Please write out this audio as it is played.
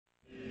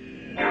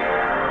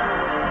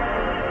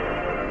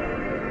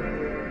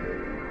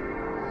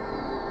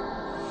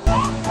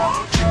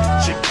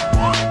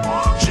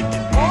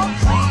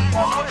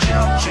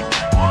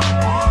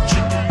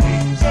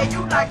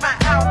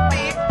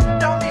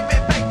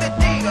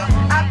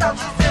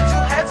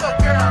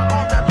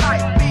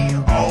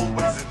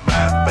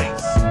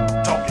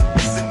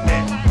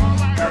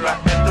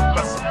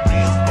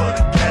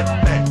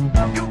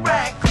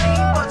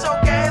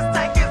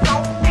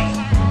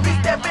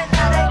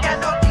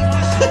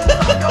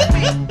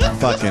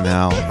Fucking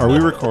hell. Are we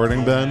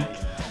recording, Ben?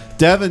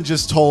 Devin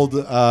just told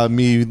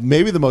me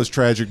maybe the most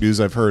tragic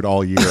news I've heard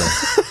all year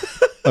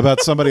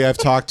about somebody I've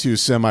talked to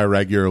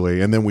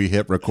semi-regularly, and then we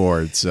hit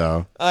record,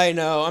 so. I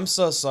know. I'm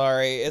so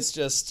sorry. It's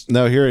just...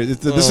 No, here,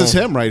 this is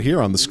him right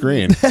here on the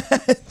screen.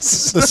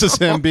 This is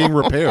him being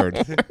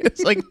repaired.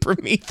 It's like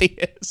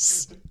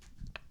Prometheus.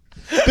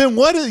 Ben,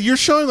 you're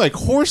showing like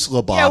horse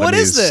lobotomies what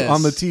is this?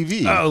 on the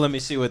TV. Oh, let me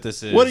see what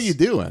this is. What are you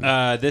doing?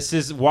 This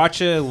is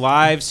watch a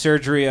live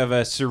surgery of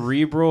a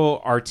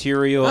cerebral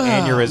arterial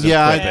aneurysm.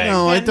 Yeah, clipping.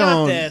 I don't.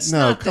 Not this,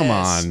 no, not come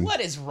this. on. What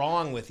is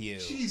wrong with you?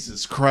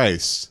 Jesus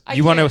Christ.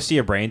 You want to see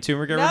a brain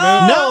tumor get removed?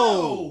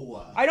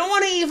 No. I don't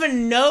want to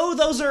even know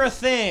those are a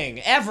thing,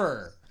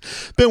 ever.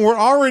 Ben, we're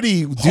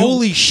already...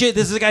 Holy shit,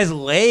 this is a guy's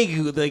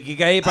leg. Like, he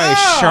got ate by a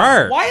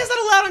shark. Why is that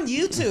allowed on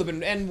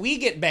YouTube and we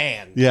get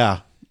banned? Yeah.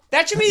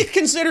 That should be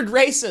considered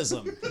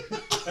racism.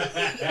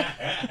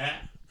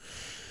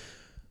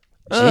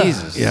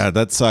 Jesus. Yeah,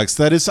 that sucks.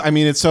 That is, I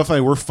mean, it's so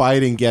funny. We're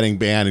fighting getting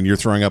banned, and you're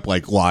throwing up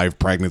like live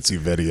pregnancy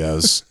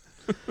videos.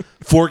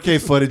 4K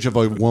footage of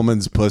a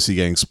woman's pussy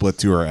getting split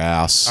to her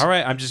ass. All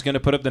right, I'm just going to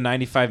put up the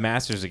 95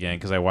 Masters again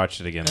because I watched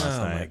it again last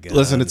night. My God.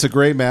 Listen, it's a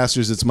great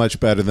Masters. It's much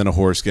better than a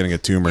horse getting a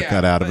tumor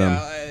cut out of him.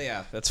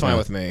 Yeah, that's fine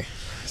with me.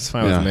 It's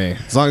fine with me.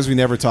 As long as we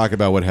never talk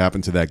about what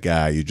happened to that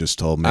guy you just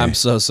told me. I'm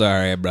so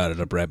sorry I brought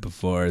it up right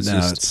before.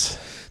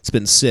 It's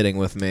been sitting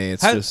with me.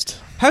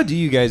 How do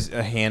you guys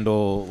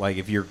handle, like,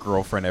 if your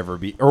girlfriend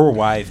or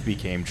wife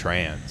became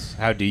trans?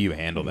 How do you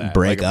handle that?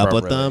 break like, up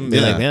with them? Be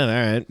Yeah. like, yeah,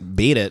 all right,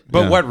 beat it.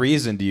 But what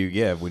reason do you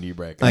give when you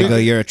break up? I go,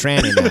 you're a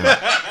tranny now.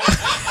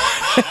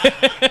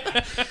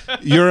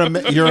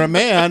 You're a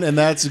man, and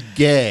that's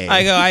gay.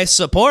 I go, I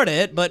support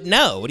it, but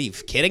no. What are you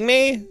kidding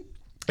me?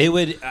 I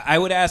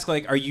would ask,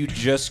 like, are you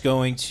just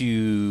going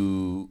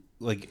to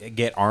like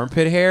get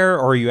armpit hair,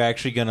 or are you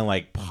actually gonna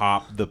like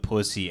pop the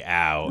pussy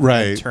out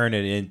and turn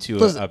it into a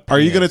penis? Are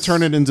you gonna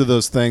turn it into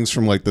those things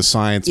from like the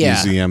science Yeah.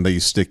 museum that you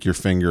stick your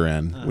finger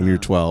in when you're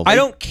 12? I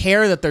don't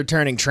care that they're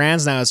turning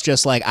trans now. It's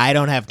just like, I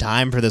don't have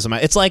time for this.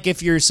 It's like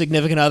if your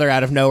significant other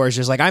out of nowhere is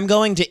just like, I'm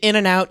going to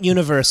In-N-Out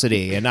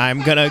University and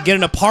I'm going to get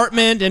an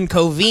apartment in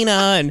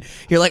Covina. And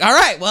you're like, all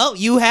right, well,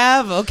 you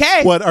have,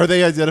 okay. What, are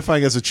they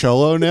identifying as a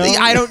cholo now?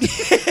 I don't...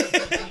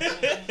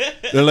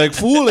 They're like,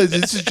 fool,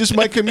 this is just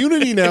my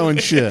community now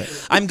and shit.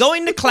 I'm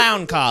going to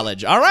clown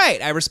college. All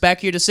right, I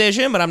respect your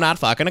decision, but I'm not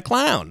fucking a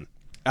clown.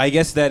 I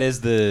guess that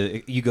is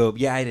you go,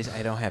 yeah, I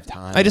don't have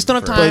time. I just don't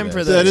have time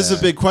for this. That is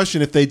a big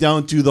question. If they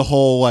don't do the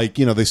whole, like,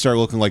 you know, they start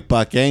looking like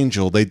Buck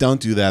Angel, they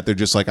don't do that. They're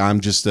just like, I'm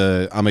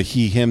a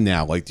he, him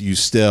now. Like, do you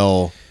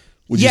still,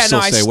 would you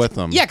still stay with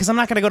them? Yeah, because I'm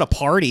not going to go to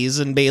parties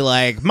and be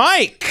like,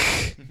 Mike,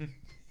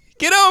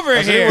 get over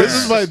here. This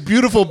is my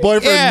beautiful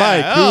boyfriend,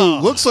 Mike,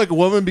 who looks like a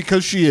woman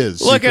because she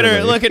is. Look at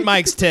her. Look at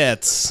Mike's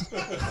tits.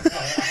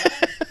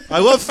 I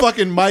love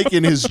fucking Mike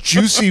and his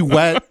juicy,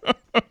 wet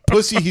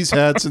pussy he's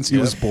had since he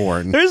was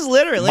born. There's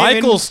literally...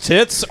 Michael's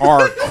tits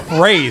are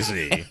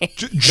crazy.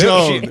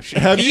 Joan,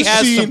 have you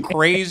some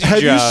crazy Have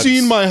jugs.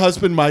 you seen my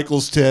husband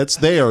Michael's tits?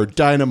 They are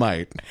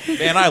dynamite.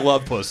 Man, I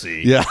love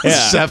pussy. Yeah.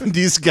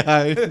 70s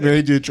guy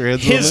married to a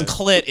trans His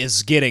woman. clit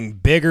is getting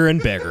bigger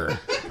and bigger.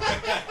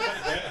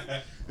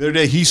 The other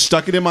day, he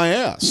stuck it in my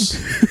ass.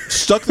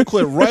 Stuck the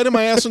clit right in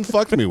my ass and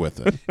fucked me with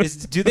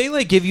it. Do they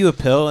like give you a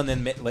pill and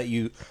then let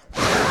you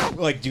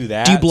like do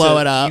that? Do you blow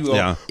it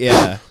up?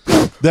 Yeah.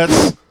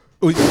 That's...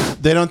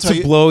 They don't tell to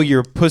you... blow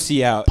your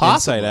pussy out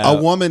inside out. A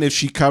woman, if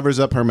she covers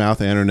up her mouth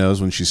and her nose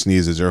when she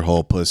sneezes, her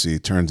whole pussy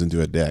turns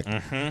into a dick.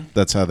 Mm-hmm.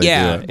 That's how they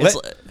do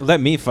it.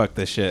 Let me fuck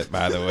this shit,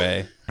 by the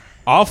way.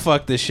 I'll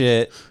fuck the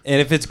shit,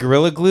 and if it's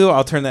Gorilla Glue,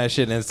 I'll turn that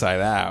shit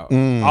inside out.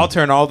 I'll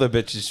turn all the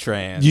bitches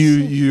trans.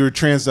 You're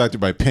trans doctored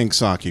by pink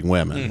socking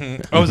women.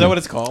 Mm-hmm. Oh, is that what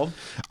it's called?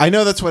 I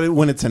know that's what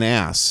when it's an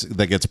ass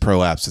that gets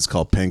prolapsed, it's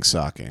called pink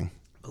socking.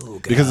 Oh,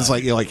 God. Because it's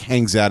like it like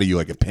hangs out of you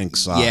like a pink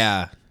sock.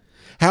 Yeah.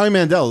 Howie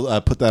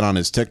Mandel put that on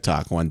his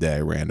TikTok one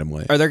day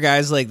randomly. Are there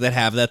guys like that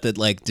have that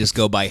like just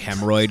go buy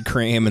hemorrhoid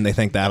cream and they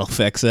think that'll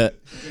fix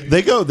it?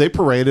 They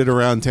parade it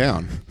around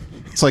town.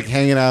 It's like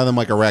hanging out of them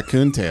like a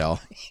raccoon tail.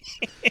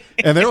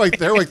 And they're like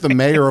the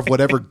mayor of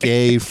whatever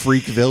gay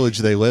freak village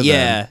they live in.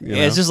 Yeah,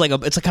 it's just like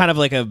it's a kind of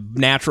like a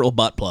natural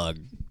butt plug.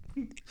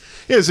 Yeah,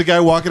 there's a guy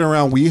walking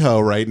around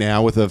WeHo right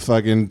now with a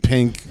fucking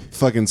pink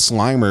fucking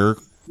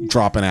Slimer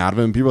dropping out of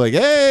him. People are like,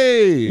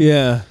 hey,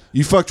 yeah,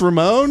 you fucked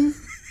Ramon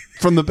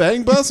from the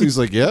Bang Bus? He's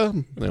like, yeah.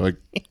 They're like,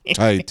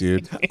 tight,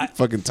 dude.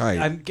 Fucking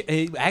tight.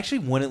 It actually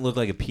wouldn't look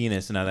like a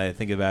penis now that I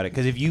think about it.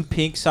 Because if you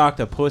pink socked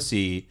a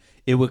pussy,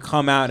 it would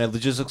come out and it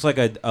just looks like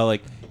a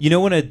like, you know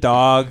when a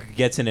dog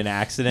gets in an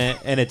accident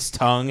and its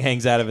tongue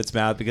hangs out of its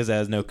mouth because it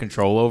has no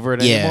control over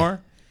it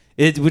anymore?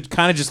 It would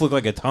kind of just look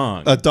like a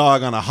tongue. A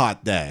dog on a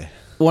hot day.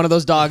 One of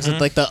those dogs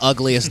that's like the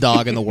ugliest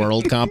dog in the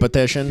world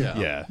competition.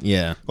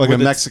 Yeah. Like a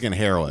Mexican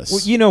hairless.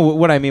 Well, you know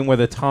what I mean, where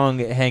the tongue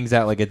hangs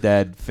out like a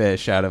dead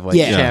fish out of like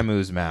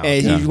Shamu's mouth.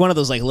 He's one of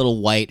those like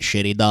little white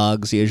shitty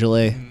dogs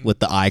usually with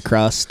the eye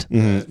crust.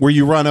 Where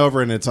you run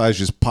over and its eyes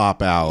just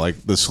pop out like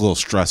this little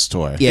stress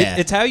toy. Yeah.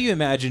 It's how you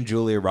imagine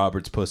Julia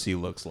Roberts' pussy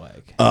looks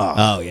like.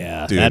 Oh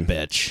yeah, dude. that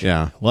bitch.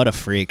 Yeah. What a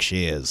freak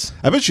she is.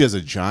 I bet she has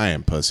a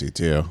giant pussy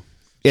too.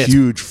 It's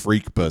Huge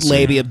freak pussy.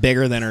 Labia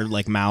bigger than her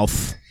like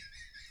mouth.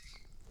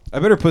 I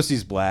bet her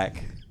pussy's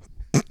black.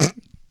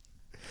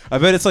 I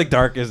bet it's like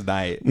dark as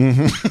night.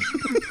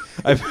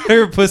 I bet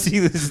her pussy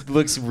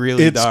looks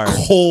really dark.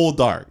 It's cold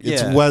dark.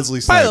 It's Yeah. Wesley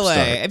By Snipes the way,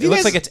 dark. have It you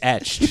looks guys like it's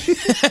etched.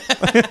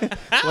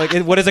 Like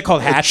what is it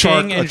called?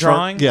 Hatching and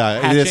drawing?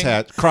 Yeah, it is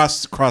Hatching?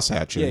 cross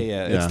hatching.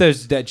 Yeah. It's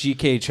those that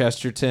G.K.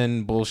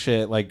 Chesterton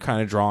bullshit, like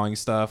kind of drawing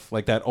stuff,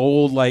 like that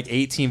old like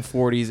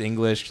 1840s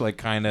English, like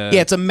kind of.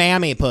 Yeah, it's a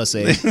mammy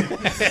pussy.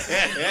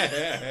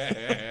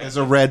 There's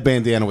a red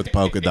bandana with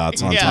polka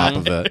dots on top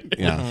of it.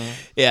 Yeah.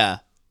 Yeah.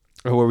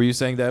 What were you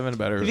saying, Devin,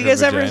 about her? Have you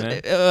guys ever?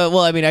 vagina? Well,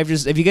 I mean, have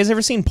you guys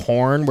ever seen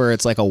porn where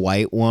it's like a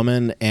white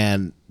woman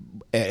and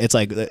it's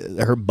like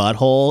her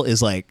butthole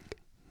is like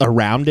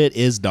around it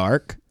is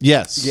dark?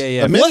 Yes.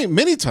 Yeah.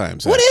 Many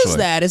times. What actually. is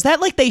that? Is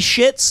that like they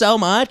shit so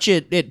much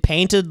it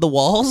painted the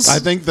walls? I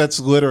think that's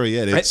literally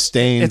it. It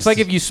stains. It's like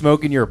if you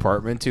smoke in your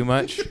apartment too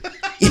much.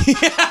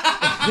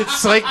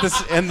 It's like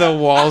this, and the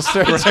walls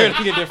start turning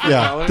a different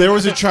color. There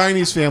was a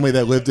Chinese family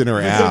that lived in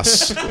her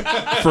ass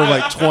for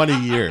like 20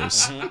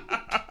 years.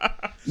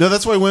 No,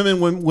 that's why when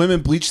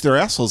women bleach their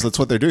assholes, that's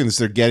what they're doing. Is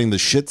they're getting the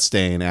shit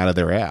stain out of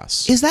their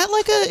ass. Is that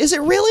like is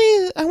it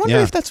really? I wonder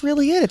Yeah. if that's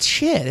really it. It's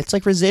shit. It's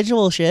like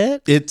residual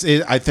shit.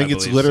 I think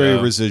it's believe literally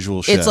so.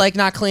 residual shit. It's like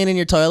not cleaning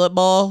your toilet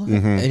bowl,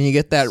 and you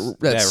get that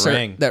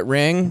ring. That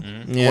ring,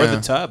 yeah. Or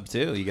the tub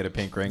too. You get a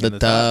pink ring the in the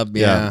tub.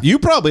 Yeah. You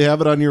probably have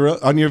it on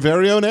your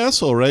very own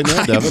asshole right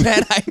now, I Devin.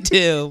 bet I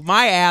do.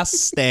 My ass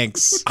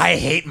stinks. I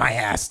hate my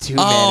ass too.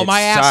 Oh, man. It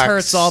my ass sucks.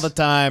 hurts all the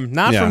time.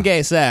 Not Yeah. from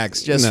gay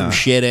sex, just No. from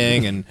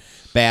shitting and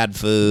bad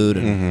food.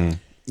 And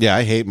Yeah,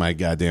 I hate my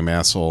goddamn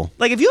asshole.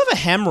 like if you have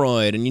a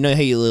hemorrhoid and you know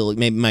how you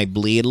maybe might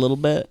bleed a little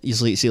bit, you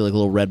see like a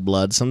little red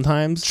blood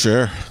sometimes.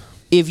 Sure.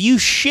 If you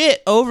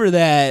shit over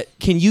that,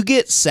 can you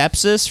get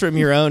sepsis from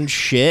your own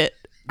shit?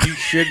 You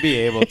should be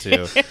able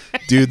to.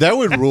 Dude, that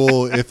would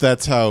rule if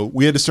that's how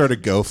we had to start a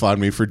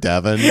GoFundMe for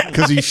Devin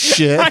because he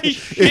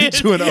shit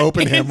into an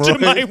open hemorrhoid.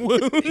 my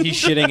wound.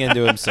 He's shitting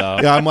into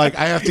himself. Yeah, I'm like,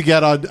 I have to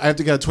get on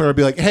Twitter and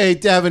be like, hey,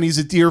 Devin, he's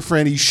a dear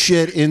friend. He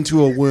shit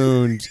into a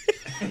wound.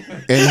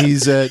 And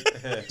he's at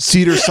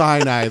Cedar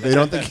Sinai. They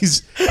don't think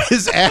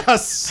his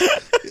ass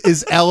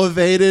is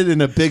elevated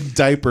in a big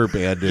diaper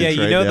bandage. Yeah,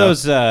 you right know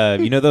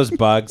now. those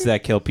bugs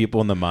that kill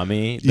people in the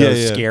Mummy? Yeah, Those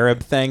yeah.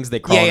 scarab things. They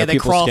crawl under they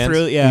people's crawl skins?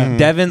 through. Yeah.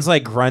 Devin's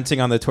like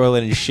grunting on the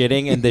toilet and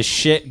shitting, and the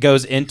shit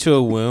goes into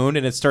a wound,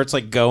 and it starts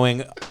like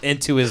going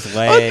into his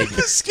leg.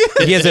 The skin.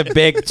 He has a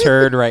big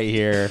turd right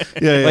here.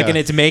 Yeah. Like, and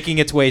it's making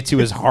its way to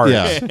his heart.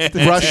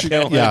 Rushing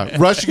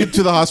it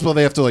to the hospital.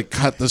 They have to like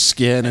cut the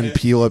skin and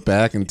peel it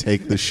back and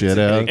take the shit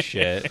out. Big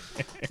shit.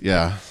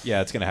 Yeah,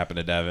 Yeah, it's gonna happen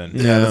to Devin.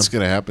 yeah, that's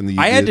gonna happen to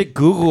you. I had to dude.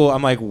 Google.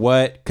 I'm like,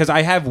 what? Because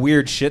I have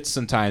weird shit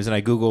sometimes, and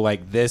I Google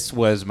like, this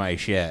was my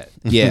shit.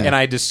 Yeah. And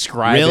I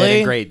describe it Really?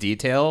 in great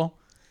detail.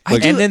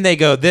 Like- And then they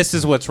go, this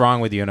is what's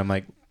wrong with you, and I'm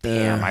like,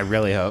 damn, I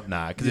really hope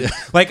not. 'Cause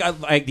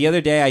like the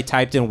other day, I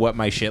typed in what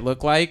my shit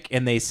looked like,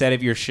 and they said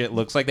if your shit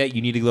looks like that,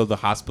 you need to go to the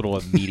hospital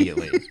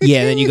immediately.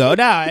 Yeah, then you go,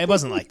 no, it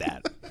wasn't like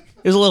that.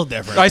 It was a little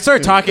different. I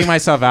started talking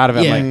myself out of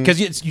it, Yeah. like, because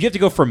you have to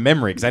go from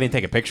memory, because I didn't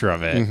take a picture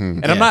of it,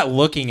 and I'm not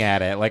looking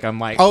at it, like I'm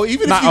like, Oh,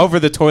 even if not you-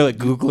 over the toilet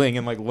googling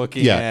and like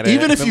looking at it.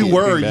 Even if and you then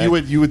were, looking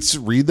back. you would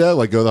read that,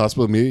 like go to the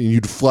hospital immediately, and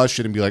you'd flush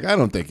it and be like, I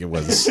don't think it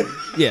was.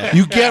 Yeah.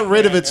 You get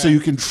rid of it so you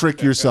can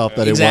trick yourself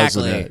that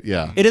Exactly. it wasn't it.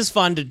 Yeah. It is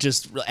fun to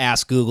just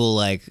ask Google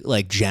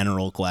like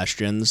general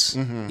questions.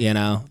 You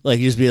know, like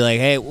you just be like,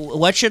 "Hey,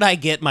 what should I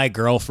get my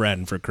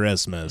girlfriend for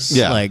Christmas?"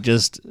 Yeah. like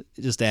just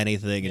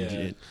anything.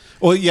 And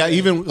Well, yeah,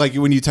 even like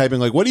when you type in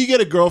like, what do you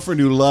get a girlfriend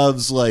who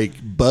loves like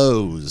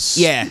bows?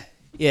 yeah,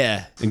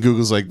 yeah, And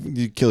Google's like,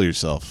 you kill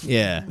yourself.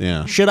 yeah,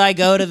 Yeah. Should I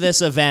go to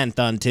this event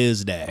on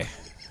Tuesday?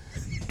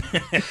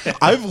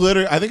 I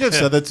think I've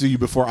said that to you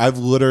before. I've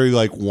literally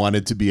like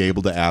wanted to be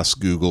able to ask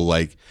Google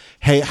like,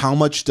 hey, how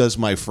much does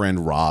my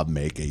friend Rob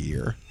make a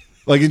year?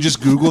 Like, and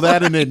just Google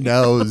that and it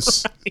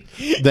knows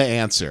the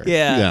answer.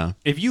 Yeah. Yeah.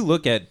 If you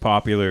look at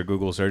popular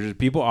Google searches,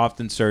 people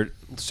often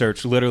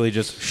search literally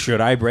just, should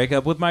I break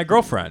up with my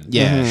girlfriend?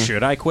 Yeah.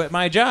 Should I quit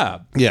my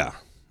job? Yeah.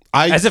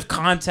 As if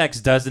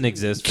context doesn't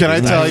exist. for Can I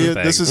these tell types you, of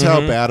this things. is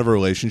how bad of a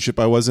relationship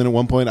I was in at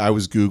one point. I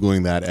was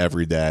Googling that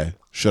every day.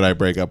 Should I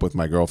break up with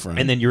my girlfriend?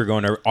 And then you were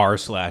going to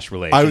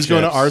r/relationships. I was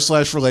going to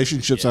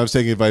r/relationships. And I was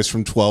taking advice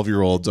from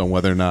 12-year-olds on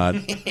whether or not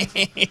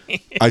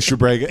I should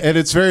break. And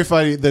it's very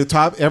funny.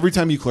 Every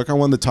time you click on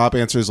one, the top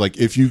answer is like,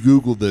 if you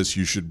Googled this,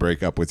 you should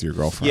break up with your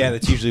girlfriend. Yeah,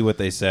 that's usually what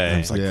they say.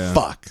 It's like,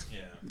 fuck.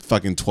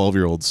 Fucking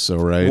 12-year-olds, so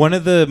right. One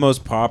of the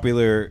most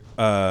popular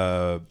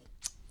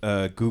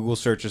Google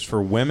searches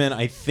for women,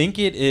 I think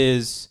it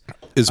is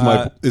Is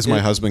my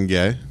husband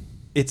gay?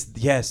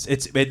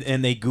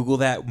 And they Google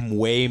that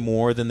way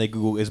more than they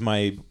Google is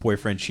my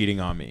boyfriend cheating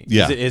on me.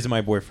 Yeah. Is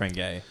my boyfriend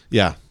gay?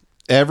 Yeah.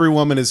 Every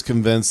woman is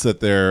convinced that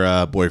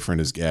their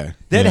boyfriend is gay.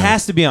 That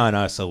has to be on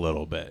us a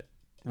little bit,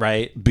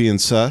 right? Being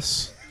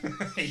sus?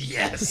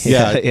 Yes.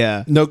 Yeah.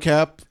 Yeah. No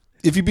cap.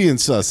 If you're being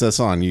sus, that's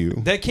on you.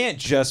 That can't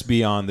just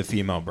be on the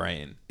female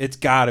brain. It's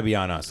got to be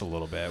on us a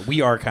little bit.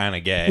 We are kind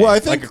of gay. Well, I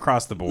think- like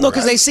across the board. No,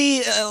 because they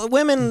see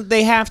women,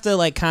 they have to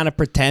like kind of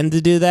pretend to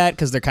do that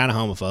because they're kind of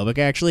homophobic,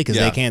 actually, because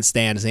Yeah. they can't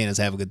stand seeing us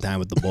have a good time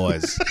with the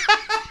boys.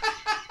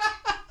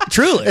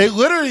 Truly. It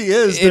literally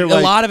is. A They're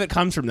like lot of it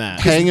comes from that.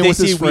 hanging they with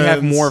see his we friends.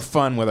 have more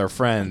fun with our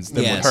friends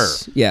than with her.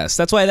 Yes,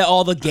 that's why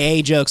all the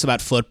gay jokes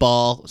about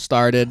football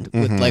started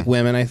with like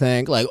women. I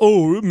think like,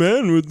 oh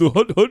man with the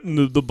hut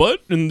and the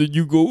butt and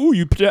you go, oh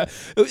you.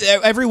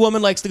 Every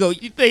woman likes to go.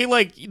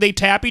 They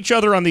tap each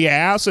other on the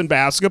ass in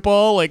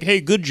basketball. Like,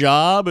 hey, good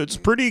job. It's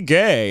pretty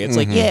gay. It's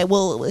like, yeah,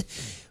 well,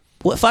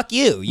 fuck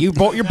you.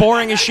 You're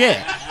boring as shit.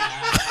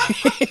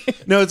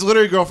 No, it's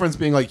literally girlfriends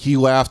being like, he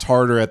laughed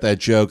harder at that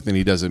joke than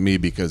he does at me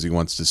because he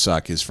wants to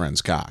suck his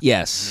friend's cock.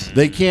 Yes.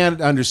 They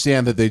can't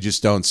understand that they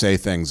just don't say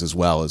things as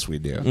well as we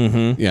do.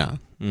 Mm-hmm. Yeah.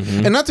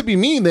 Mm-hmm. And not to be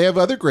mean, they have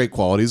other great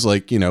qualities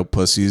like,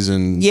 pussies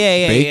and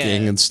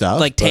baking and stuff.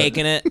 Like but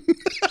taking it.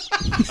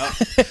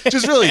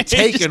 Just really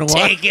taking one.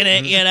 Taking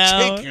it,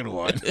 Taking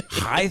one.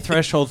 High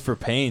threshold for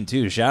pain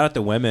too. Shout out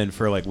to women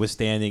for like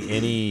withstanding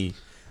any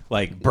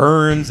like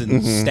burns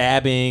and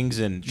stabbings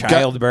and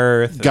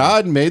childbirth.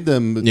 God made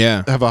them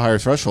Yeah. have a higher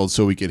threshold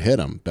so we could hit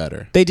them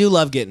better. They do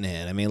love getting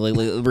hit. I mean,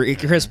 like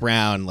Chris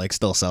Brown like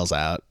still sells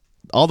out.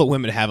 All the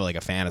women have like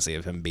a fantasy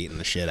of him beating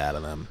the shit out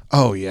of them.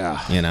 Oh,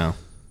 yeah.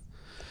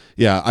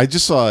 Yeah, I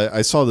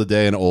saw the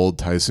day an old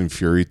Tyson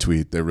Fury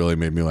tweet that really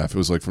made me laugh. It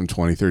was like from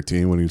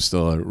 2013 when he was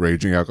still a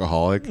raging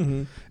alcoholic.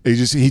 Mm-hmm. He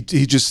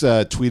just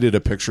tweeted a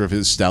picture of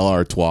his Stella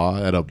Artois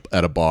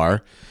at a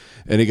bar,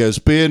 and he goes,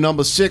 "Beer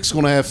number 6,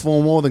 gonna have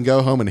 4 more, then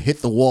go home and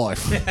hit the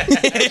wife." I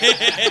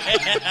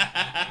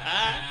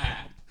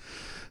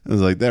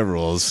was like, that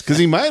rules, because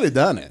he might have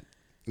done it.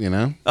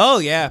 Oh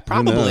yeah,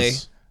 probably.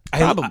 knows?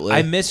 Probably.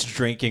 I miss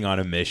drinking on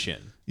a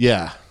mission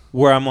Yeah.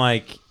 where I'm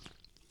like,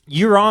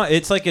 you're on.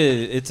 It's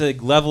a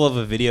level of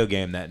a video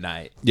game that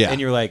night. Yeah.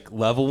 And you're like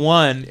level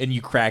 1, and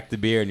you crack the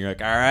beer, and you're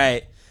like, all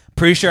right,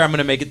 pretty sure I'm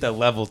gonna make it to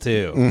level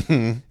 2. Mm-hmm.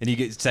 And you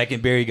get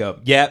second beer, you go,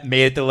 yeah,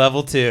 made it to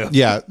level 2.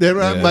 Yeah.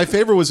 My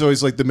favorite was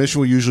always like the mission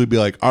will usually be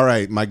like, all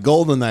right, my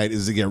goal tonight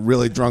is to get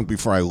really drunk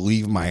before I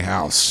leave my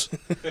house.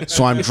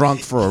 So I'm drunk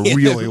for a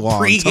really long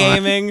time.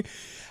 Pre-gaming.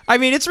 I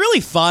mean, it's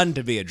really fun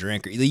to be a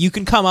drinker. You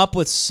can come up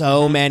with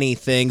so many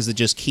things that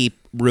just keep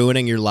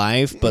ruining your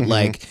life, but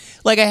like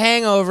a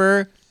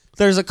hangover.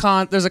 There's a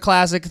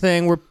classic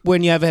thing where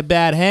when you have a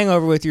bad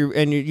hangover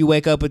and you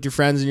wake up with your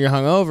friends and you're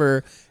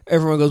hungover,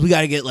 everyone goes, we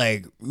got to get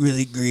like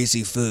really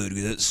greasy food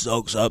because it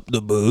soaks up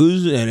the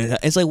booze. And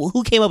it's like, well,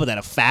 who came up with that?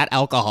 A fat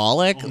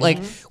alcoholic? Mm-hmm. Like,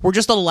 we're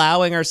just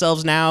allowing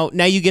ourselves now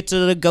you get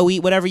to go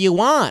eat whatever you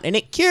want and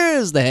it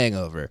cures the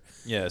hangover.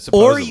 Yeah,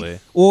 supposedly.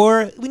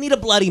 Or we need a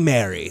Bloody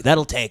Mary.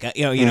 That'll take,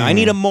 I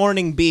need a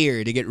morning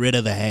beer to get rid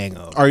of the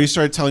hangover. Or you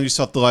start telling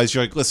yourself the lies.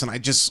 You're like, listen,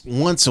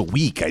 once a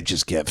week, I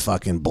just get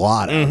fucking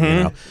blotto.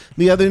 Mm-hmm.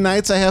 The other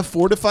nights, I have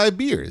 4 to 5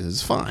 beers.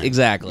 It's fine.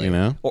 Exactly.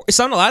 Or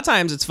a lot of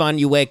times it's fun.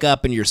 You wake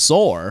up and you're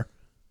sore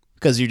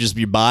because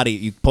your body,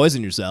 you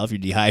poison yourself. You're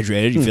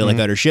dehydrated. You feel like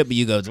utter shit. But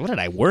you go, what did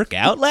I work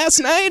out last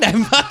night?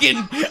 I'm fucking,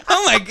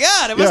 oh my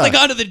God, I must have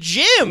gone to the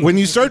gym. When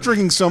you start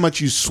drinking so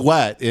much, you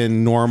sweat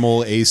in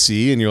normal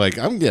AC, and you're like,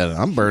 I'm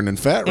burning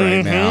fat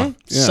right now.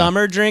 Yeah.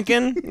 Summer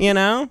drinking,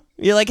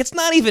 You're like, it's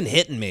not even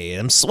hitting me.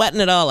 I'm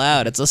sweating it all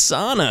out. It's a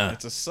sauna.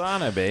 It's a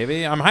sauna,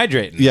 baby. I'm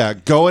hydrating. Yeah,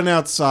 going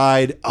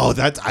outside. Oh,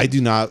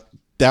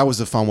 that was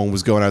a fun one,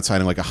 was going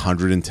outside in like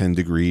 110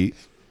 degree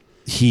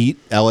heat,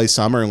 LA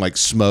summer, and like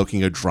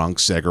smoking a drunk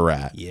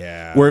cigarette.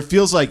 Yeah. Where it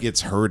feels like it's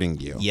hurting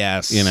you.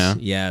 Yes.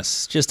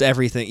 Yes. Just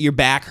everything. Your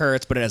back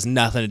hurts, but it has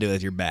nothing to do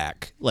with your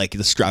back. Like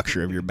the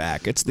structure of your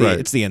back. It's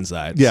the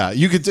inside. Yeah.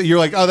 You're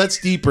like, oh, that's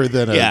deeper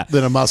than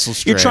a muscle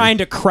strain. You're trying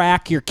to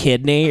crack your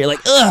kidney. You're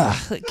like,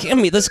 ugh, give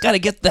me this. Got to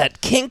get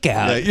that kink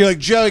out. Yeah, you're like,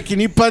 Joey, can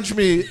you punch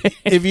me?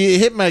 If you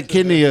hit my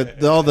kidney,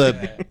 all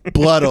the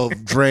blood will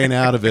drain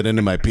out of it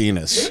into my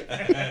penis.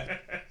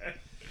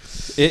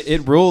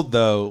 It ruled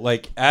though,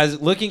 like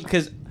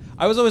because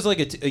I was always like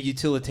a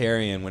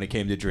utilitarian when it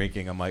came to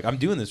drinking. I'm like, I'm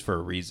doing this for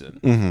a reason.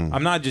 Mm-hmm.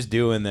 I'm not just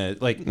doing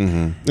that. Like,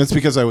 that's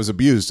because I was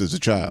abused as a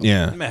child.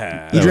 Yeah,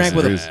 you drank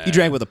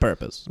with a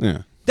purpose.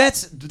 Yeah,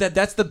 that's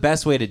the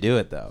best way to do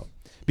it though,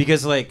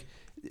 because like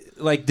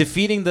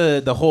defeating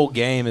the whole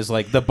game is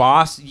like the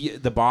boss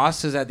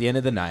is at the end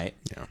of the night,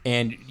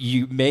 and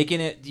you making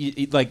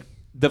it like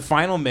the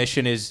final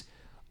mission is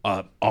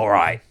all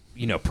right.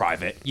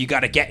 Private, you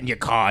got to get in your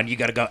car and you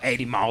got to go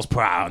 80 miles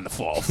per hour in the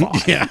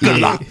 405. Yeah.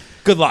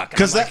 Good luck.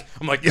 Because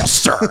I'm like, yes,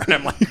 sir. And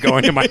I'm like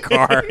going to my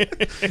car,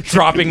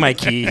 dropping my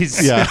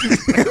keys. Yeah.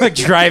 Like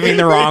driving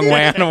the wrong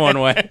way on a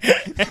one-way.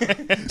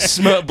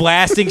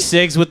 Blasting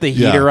cigs with the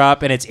heater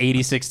up, and it's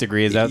 86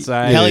 degrees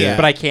outside. Hell yeah.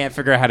 But I can't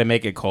figure out how to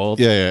make it cold.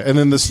 Yeah. And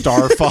then the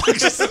Star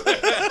Fox.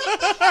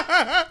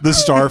 The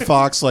Star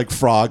Fox like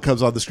frog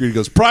comes on the screen and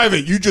goes,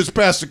 "Private, you just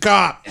passed a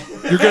cop.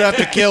 You're gonna have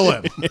to kill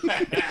him.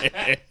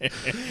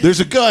 There's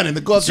a gun in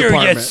the glove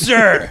department." Yes,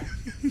 sir.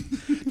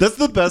 That's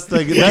the best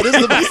thing. That is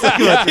the best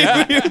thing about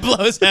drinking.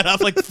 Blow his head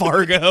off like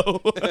Fargo.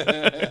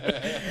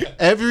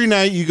 Every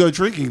night you go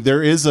drinking,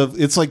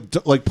 it's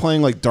like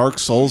playing like Dark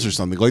Souls or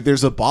something. Like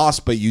there's a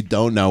boss, but you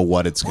don't know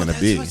what it's gonna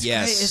be.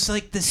 Yes. It's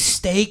like the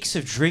stakes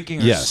of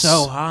drinking are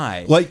so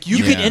high. Like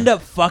you could end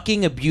up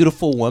fucking a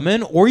beautiful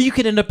woman, or you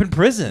could end up in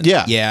prison.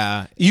 Yeah.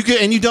 Yeah. You can,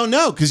 and you don't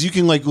know because you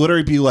can like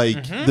literally be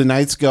like the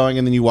night's going,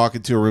 and then you walk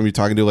into a room, you're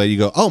talking to a lady, you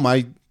go, "Oh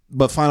my."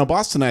 But final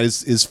boss tonight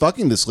is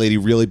fucking this lady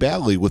really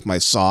badly with my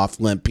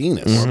soft, limp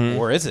penis.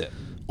 Or is it?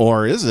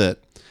 Or is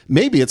it?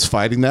 Maybe it's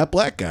fighting that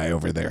black guy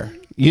over there.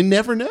 You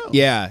never know.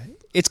 Yeah.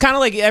 It's kind of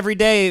like every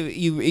day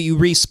you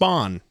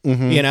respawn,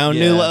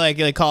 new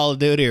like Call of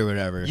Duty or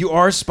whatever. You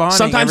are spawning.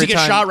 Sometimes every you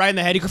get time. shot right in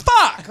the head. You go,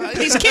 "Fuck!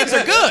 These kids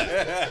are good."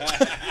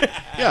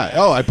 Yeah.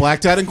 Oh, I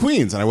blacked out in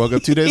Queens and I woke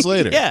up 2 days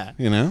later. Yeah.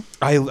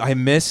 I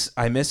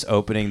miss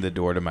opening the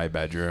door to my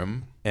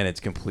bedroom and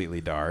it's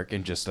completely dark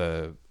and just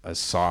a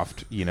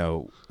soft,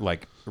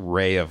 like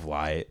ray of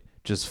light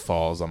just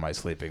falls on my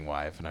sleeping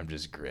wife and I'm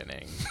just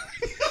grinning.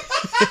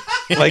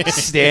 Like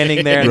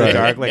standing there in the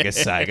dark like a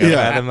psychopath.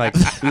 Yeah. I'm like,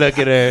 look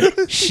at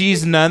her.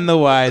 She's none the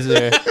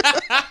wiser.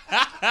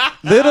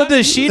 Little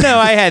does she know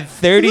I had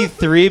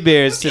 33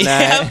 beers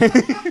tonight.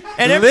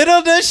 And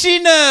little does she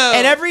know.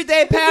 And every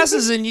day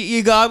passes, and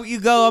you go.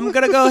 "I'm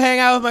gonna go hang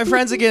out with my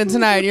friends again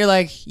tonight." And you're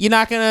like, "You're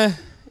not gonna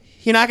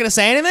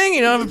say anything?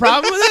 You don't have a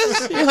problem with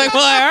this?" You're like,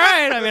 "Well, all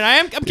right. I mean,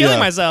 I'm killing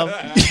myself."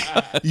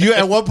 You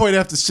at one point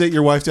have to sit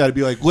your wife down and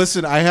be like,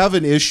 "Listen, I have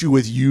an issue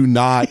with you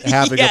not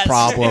having a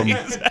problem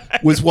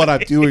with what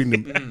I'm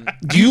doing.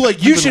 Do you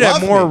like? You should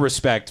have more me?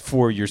 respect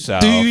for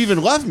yourself. Do you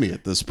even love me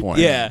at this point?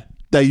 Yeah.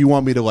 That you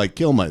want me to like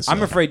kill myself?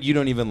 I'm afraid you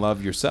don't even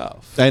love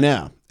yourself. I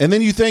know. And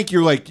then you think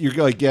you're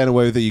getting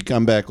away with it. You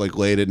come back like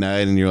late at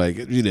night and you're like,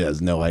 she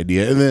has no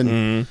idea. And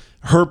then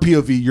her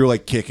POV, you're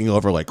like kicking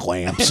over like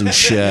lamps and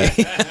shit.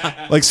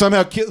 Like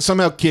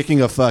somehow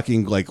kicking a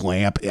fucking like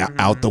lamp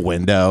out the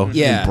window.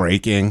 And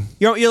breaking.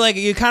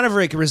 You're kind of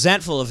like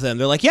resentful of them.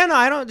 They're like, "Yeah, no,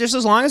 I don't. Just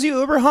as long as you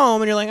Uber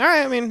home." And you're like, "All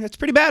right. I mean, it's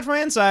pretty bad for my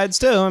insides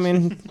too. I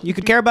mean, you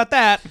could care about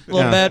that a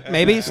little bit.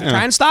 Maybe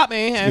try and stop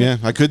me." And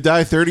I could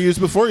die 30 years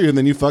before you, and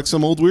then you fuck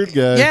some old weird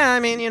guy. yeah, I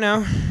mean,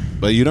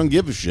 But you don't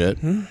give a shit.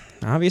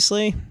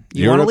 Obviously,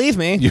 you want to leave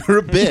me. You're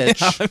a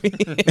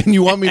bitch, and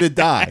you want me to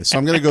die. So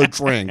I'm gonna go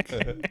drink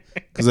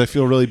because I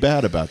feel really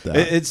bad about that.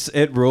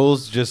 It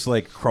rolls just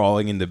like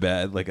crawling into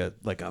bed like a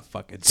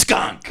fucking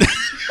skunk,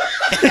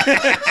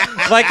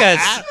 like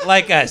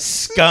a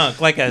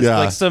skunk,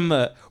 like some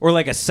or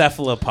like a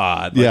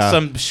cephalopod, like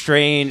some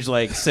strange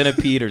like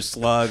centipede or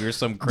slug or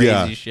some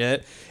crazy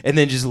shit, and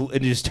then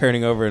just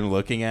turning over and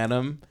looking at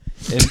him.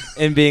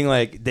 And being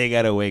like, they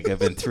gotta wake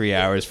up in 3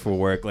 hours for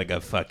work like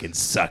a fucking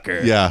sucker.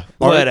 Yeah.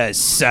 What a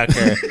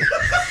sucker.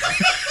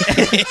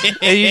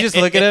 And you just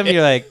look at them and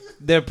you're like,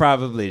 they're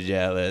probably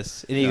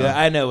jealous. And you go,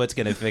 "I know what's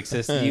gonna fix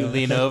this." And you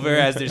lean over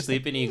as they're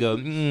sleeping and you go,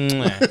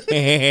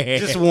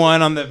 just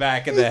one on the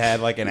back of the head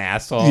like an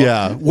asshole.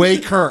 Yeah,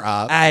 wake her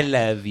up. I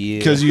love you.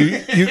 Because you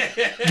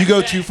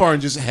go too far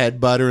and just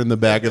headbutt her in the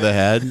back of the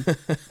head.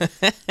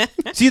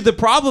 See, the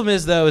problem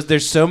is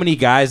there's so many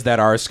guys that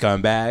are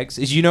scumbags.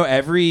 Is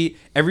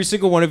every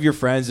single one of your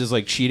friends is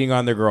like cheating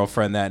on their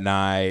girlfriend that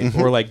night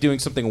or like doing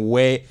something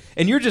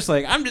and you're just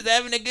like, "I'm just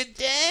having a good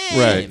day."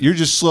 Right. You're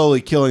just slowly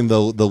killing the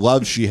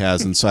love she has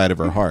inside of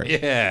her heart.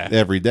 Yeah.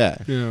 Every day.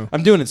 Yeah.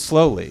 I'm doing it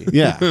slowly.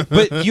 Yeah.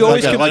 But you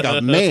always like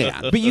a man.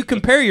 But you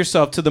compare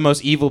yourself to the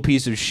most evil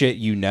piece of shit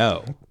you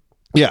know.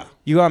 Yeah.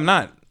 I'm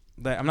not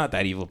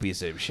that evil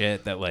piece of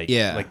shit that like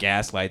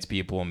gaslights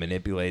people and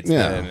manipulates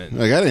them. And,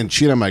 like I didn't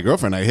cheat on my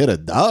girlfriend. I hit a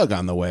dog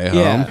on the way home.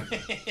 Yeah.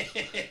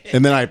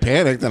 And then I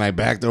panicked and I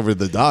backed over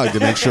the dog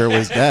to make sure it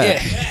was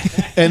dead.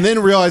 And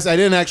then realized I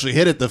didn't actually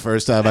hit it the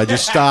first time. I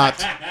just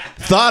stopped,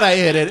 thought I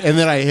hit it, and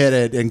then I hit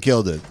it and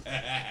killed it.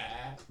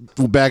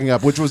 Backing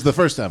up, which was the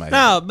first time I hit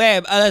No,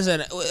 babe,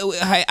 listen.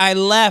 I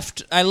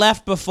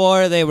left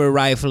before they were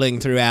rifling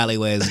through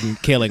alleyways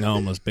and killing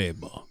homeless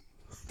people.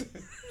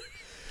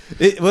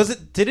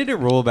 Didn't it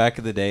roll back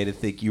in the day to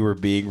think you were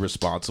being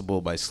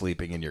responsible by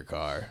sleeping in your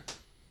car?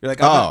 You're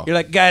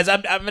like, "Guys,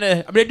 I'm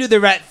gonna do the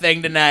right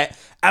thing tonight.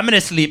 I'm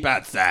gonna sleep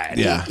outside."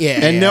 Yeah.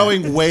 And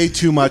knowing way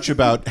too much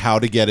about how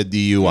to get a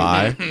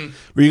DUI,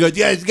 where you go,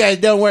 guys,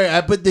 don't worry,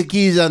 I put the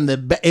keys on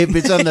if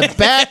it's on the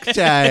back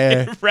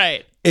tire.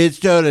 Right. It's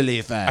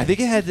totally fine. I think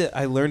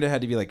I learned it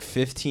had to be like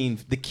 15.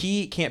 The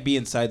key can't be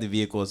inside the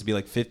vehicle. It's to be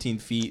like 15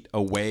 feet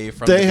away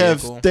from the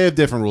vehicle. They have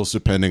different rules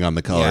depending on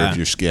the color Yeah. of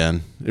your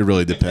skin. It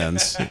really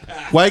depends.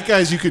 White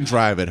guys, you can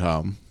drive at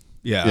home.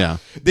 Yeah.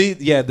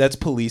 Yeah. That's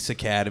Police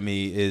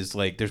Academy is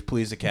like, there's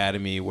Police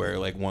Academy where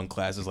like one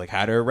class is like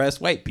how to arrest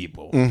white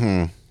people.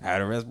 Mm-hmm. How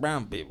to arrest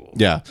brown people.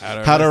 Yeah.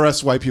 How to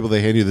arrest white people.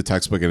 They hand you the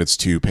textbook and it's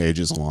 2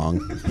 pages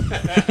long.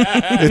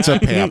 It's a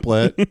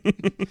pamphlet.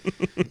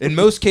 In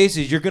most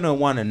cases, you're going to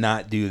want to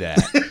not do that.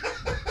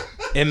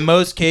 In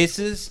most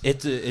cases,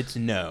 it's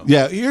no.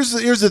 Yeah. Here's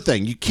the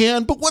thing. You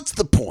can, but what's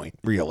the point,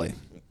 really?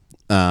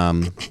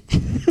 But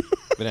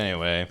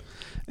anyway,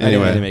 I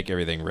didn't want to make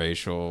everything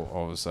racial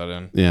all of a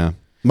sudden. Yeah.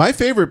 My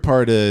favorite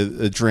part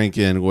of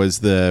drinking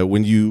was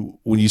when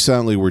you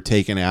suddenly were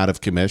taken out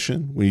of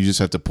commission, when you just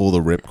have to pull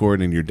the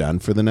ripcord and you're done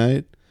for the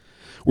night,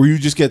 where you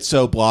just get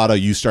so blotto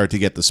you start to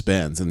get the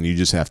spins and you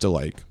just have to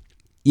like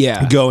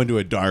go into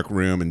a dark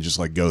room and just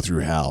like go through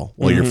hell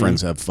while your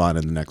friends have fun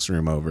in the next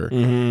room over.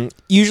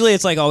 Usually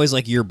it's like always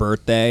like your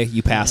birthday.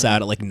 You pass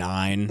out at like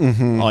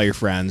 9. All your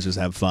friends just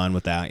have fun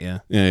without you.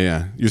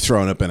 Yeah. You're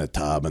thrown up in a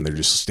tub and they're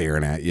just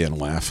staring at you and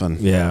laughing.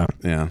 Yeah.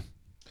 Yeah.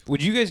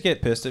 Would you guys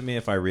get pissed at me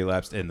if I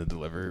relapsed in the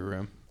delivery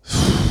room?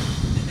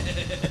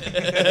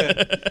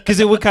 Because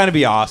it would kind of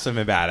be awesome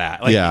and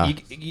badass. Like, Yeah.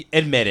 you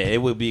admit it.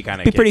 It would be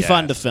kind of Be pretty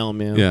fun to film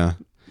you. Yeah.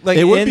 Like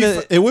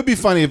it would be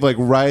funny if like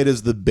right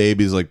as the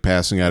baby's like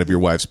passing out of your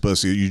wife's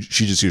pussy,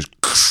 she just hears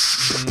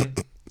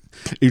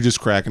you're just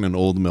cracking an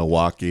old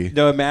Milwaukee.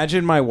 No,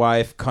 imagine my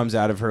wife comes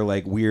out of her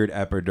like weird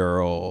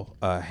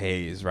epidural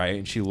haze, right?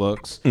 And she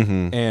looks,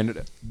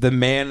 and the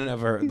man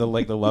of her, the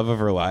love of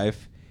her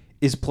life,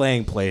 is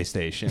playing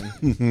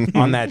PlayStation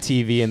on that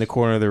TV in the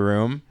corner of the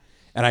room,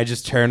 and I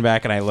just turn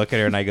back and I look at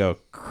her and I go,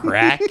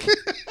 crack.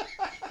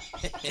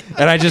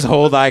 And I just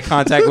hold eye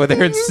contact with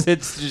her and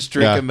just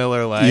drink a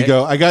Miller Lite. You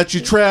go, I got you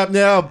trapped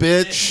now,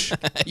 bitch.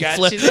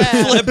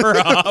 Flip her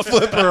off.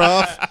 Flip her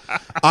off.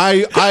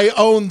 I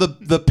own the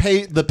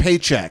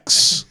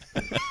paychecks.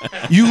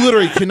 You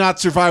literally cannot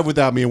survive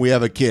without me, and we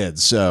have a kid.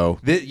 So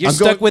you're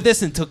stuck with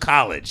this until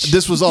college.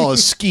 This was all a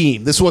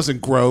scheme. This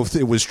wasn't growth.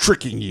 It was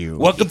tricking you.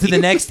 Welcome to the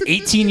next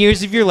 18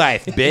 years of your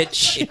life,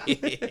 bitch.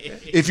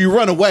 If you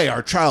run away,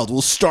 our child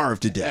will starve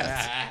to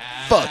death.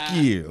 Fuck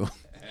you.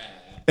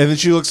 And then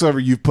she looks over.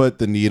 You put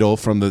the needle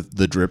from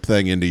the drip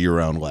thing into your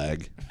own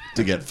leg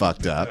to get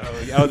fucked up.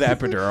 Oh, the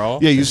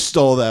epidural? Yeah, you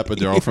stole the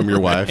epidural from your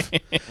wife.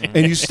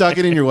 And you stuck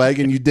it in your leg,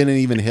 and you didn't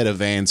even hit a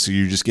vein, so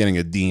you're just getting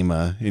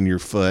edema in your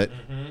foot.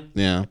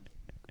 Yeah.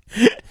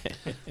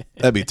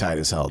 That'd be tight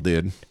as hell,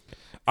 dude.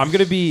 I'm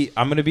gonna be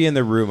in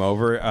the room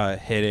over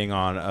hitting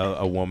on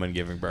a woman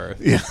giving birth.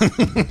 Yeah.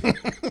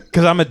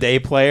 Because I'm a day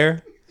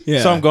player.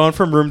 Yeah. So I'm going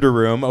from room to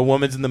room. A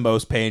woman's in the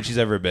most pain she's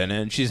ever been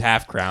in. She's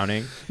half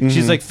crowning.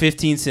 She's like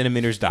 15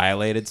 centimeters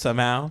dilated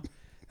somehow.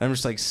 And I'm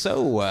just like,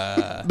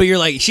 But you're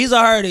like, she's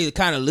already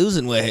kind of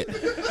losing weight.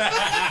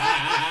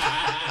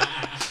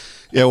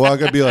 Yeah, well, I'm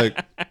going to be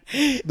like,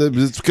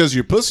 it's because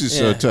your pussy's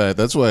so tight.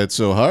 That's why it's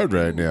so hard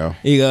right now.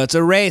 You go, it's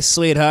a race,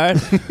 sweetheart.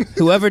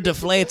 Whoever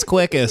deflates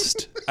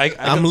quickest,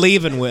 I'm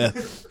leaving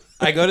with.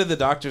 I go to the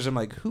doctors. I'm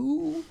like,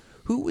 who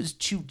was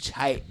too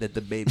tight that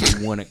the baby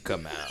wouldn't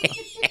come out?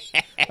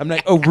 I'm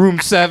like, room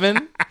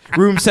 7?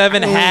 Room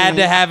 7 had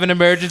to have an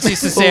emergency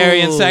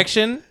cesarean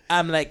section?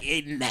 I'm like,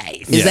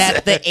 nice. Is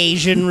that the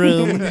Asian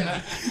room?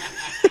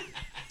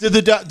 Did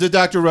the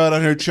doctor write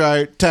on her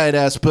chart,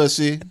 tight-ass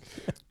pussy?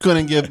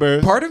 Couldn't give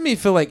birth? Part of me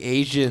feel like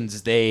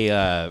Asians, they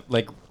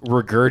like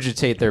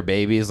regurgitate their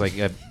babies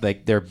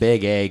like they're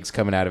big eggs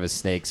coming out of a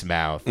snake's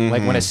mouth.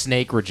 Like when a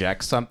snake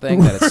rejects something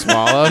that it's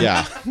swallowed.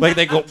 Yeah. Like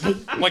they go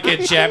like a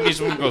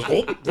Japanese woman goes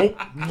whoop, whoop,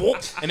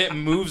 whoop, and it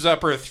moves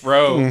up her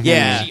throat.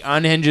 Yeah. She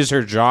unhinges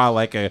her jaw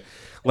like a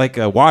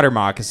water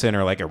moccasin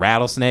or like a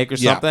rattlesnake or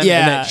something.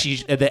 Yeah.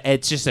 And then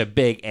it's just a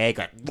big egg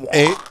like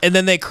And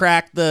then they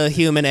crack the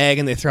human egg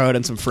and they throw it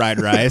in some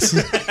fried rice.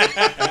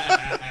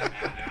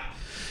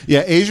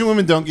 Yeah, Asian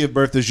women don't give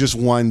birth. There's just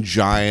one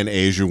giant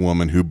Asian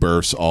woman who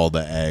births all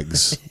the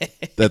eggs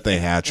that they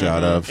hatch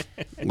out of,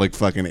 like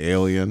fucking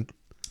Alien.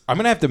 I'm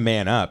going to have to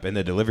man up in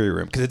the delivery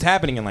room because it's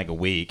happening in like a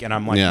week and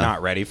I'm like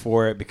not ready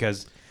for it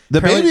because the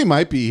baby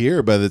might be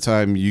here by the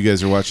time you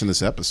guys are watching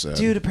this episode.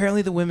 Dude,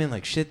 apparently the women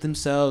like shit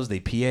themselves.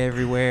 They pee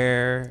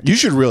everywhere. You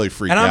should really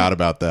freak out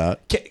about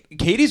that.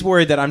 Katie's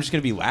worried that I'm just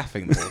going to be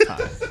laughing the whole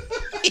time.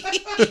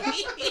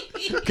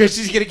 Because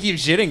she's going to keep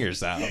shitting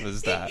herself and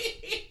stuff.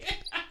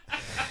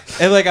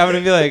 And like, I'm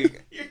going to be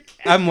like,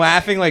 I'm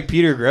laughing like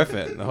Peter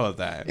Griffin the whole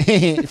time.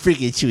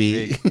 Freaking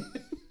sweet.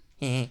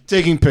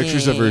 Taking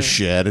pictures of her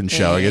shit and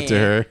showing it to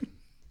her.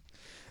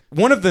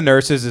 One of the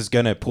nurses is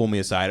going to pull me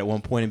aside at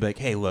one point and be like,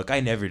 hey, look,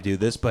 I never do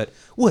this, but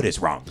what is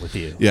wrong with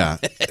you? Yeah.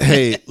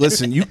 Hey,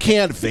 listen, you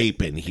can't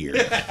vape in here.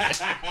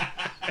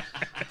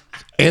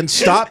 And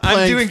stop playing.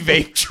 I'm doing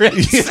vape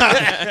tricks.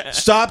 Yeah.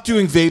 Stop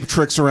doing vape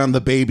tricks around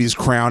the baby's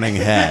crowning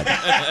head.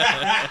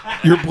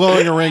 You're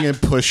blowing a ring and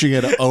pushing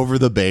it over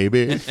the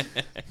baby.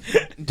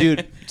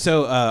 Dude,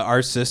 so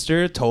our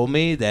sister told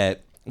me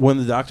that when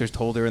the doctors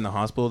told her in the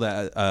hospital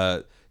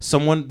that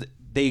someone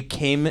they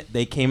came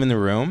in the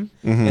room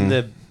and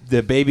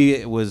the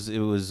baby was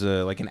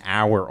like an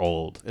hour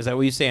old. Is that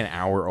what you say? An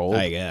hour old?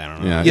 I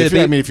don't know. Yeah, Yeah,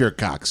 if you're a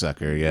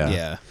cocksucker,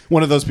 Yeah.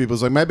 One of those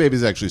people's like, my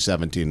baby's actually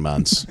 17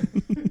 months.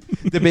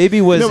 The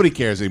baby was Nobody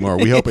cares anymore.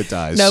 We hope it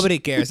dies. Nobody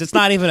cares. It's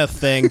not even a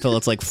thing till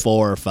it's like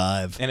 4 or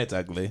 5. and it's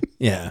ugly.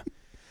 Yeah.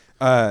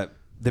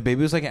 The baby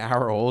was like an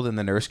hour old, and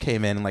the nurse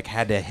came in and like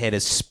had to hit a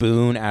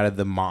spoon out of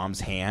the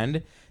mom's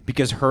hand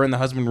because her and the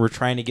husband were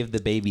trying to give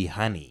the baby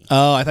honey.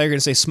 Oh, I thought you were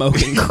gonna say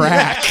smoking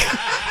crack.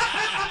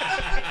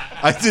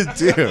 I did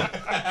too.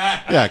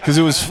 Yeah, because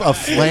it was a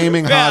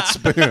flaming hot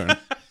spoon.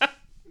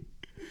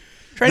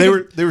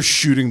 They were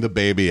shooting the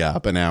baby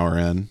up an hour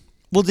in.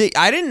 Well,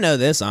 I didn't know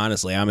this,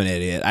 honestly. I'm an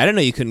idiot. I didn't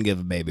know you couldn't give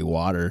a baby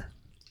water.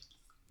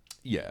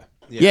 Yeah.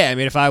 Yeah, I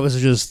mean, if I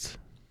was just,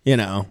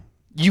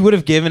 You would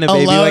have given a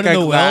baby alone like in a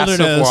the glass of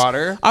wilderness,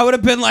 water. I would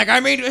have been like,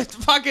 it's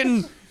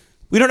fucking,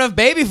 we don't have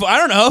baby food. I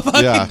don't know.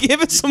 Fucking Yeah.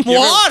 give it some Give it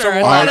water. some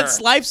I thought water. it's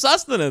life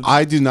sustenance.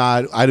 I do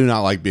not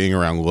like being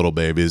around little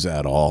babies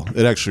at all.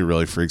 It actually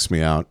really freaks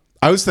me out.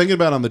 I was thinking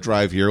about on the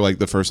drive here, like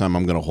the first time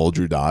I'm going to hold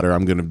your daughter,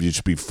 I'm going to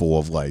just be full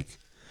of like,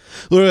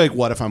 literally like,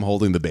 what if I'm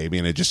holding the baby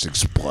and it just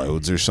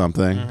explodes or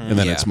something, and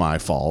then it's my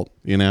fault,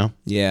 Yeah.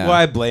 Well,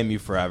 I blame you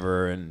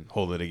forever and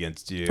hold it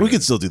against you. We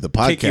could still do the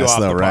kick you podcast off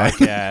though, the right?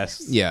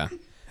 podcast. Yeah.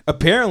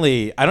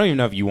 Apparently, I don't even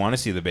know if you want to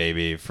see the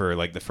baby for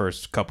like the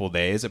first couple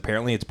days.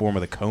 Apparently, it's born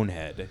with a cone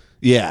head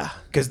Yeah.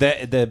 because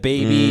the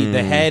baby,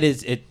 the head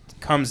it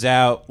comes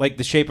out like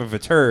the shape of a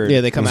turd. Yeah,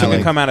 they come so out they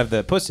like- come out of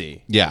the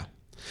pussy, Yeah.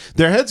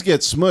 Their heads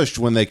get smushed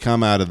when they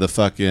come out of the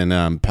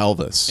fucking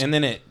pelvis. and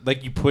then it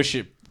like you push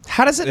it.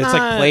 How does it It's not?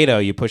 like Play-Doh.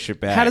 You push it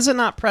back. How does it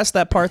not press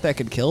that part that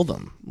could kill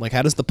them? Like,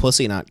 how does the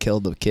pussy not kill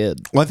the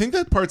kid? Well, I think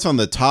that part's on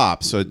the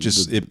top, so it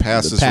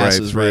passes,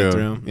 passes right right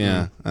through. through.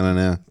 Yeah, I don't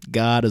know.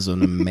 God is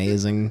an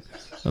amazing,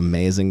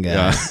 amazing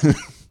guy. Yeah.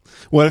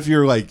 What if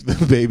you're like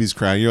the baby's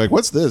crying? You're like,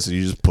 "What's this?" And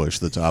you just push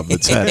the top of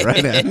its head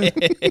right in.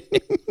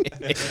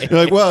 You're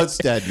like, "Well, it's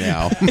dead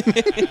now."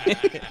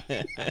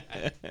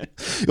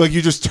 Like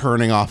you're just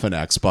turning off an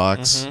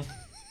Xbox.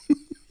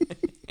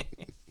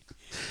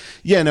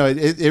 Yeah, no,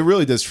 it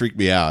really does freak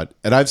me out.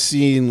 And I've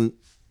seen,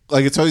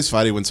 like, it's always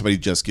funny when somebody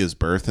just gives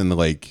birth and they're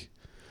like,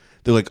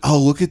 "Oh,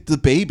 look at the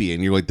baby,"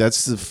 and you're like,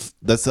 "That's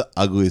the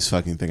ugliest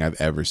fucking thing I've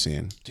ever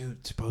seen."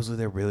 Dude, supposedly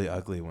they're really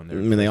ugly when they're.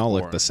 I mean, they all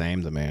born. look the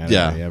same to me.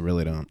 Yeah. I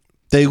really don't.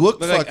 They look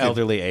Look fucking like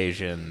elderly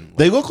Asian.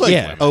 They look like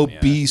Yeah.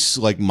 obese,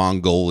 like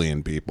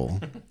Mongolian people.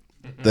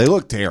 They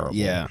look terrible.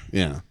 Yeah.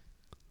 Yeah.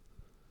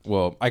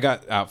 Well, I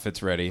got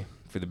outfits ready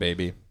for the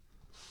baby.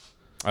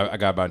 I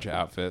got a bunch of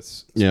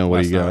outfits. Yeah, what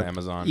do last you night got? on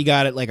Amazon. You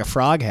got it like a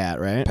frog hat,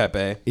 right?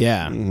 Pepe.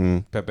 Yeah.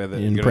 Pepe. The,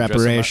 In you gonna dress him up?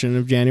 preparation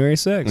of January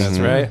 6th. That's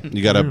right.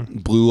 You got a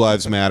Blue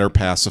Lives Matter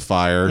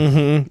pacifier.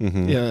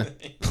 Yeah.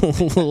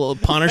 Little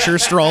Punisher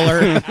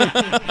stroller.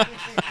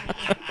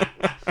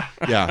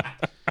 Yeah.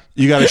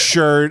 You got a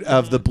shirt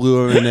of the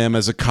blue M&M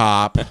as a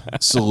cop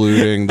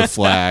saluting the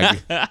flag.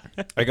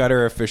 I got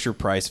her a Fisher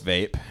Price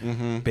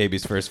vape.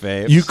 Baby's first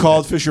vape. You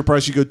called Fisher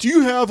Price. You go, "Do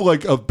you have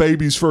like a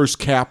baby's first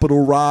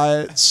Capitol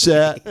riot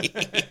set?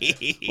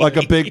 Like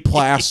a big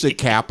plastic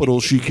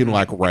Capitol she can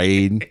like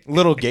raid?"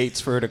 little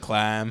gates for her to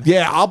climb.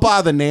 Yeah, I'll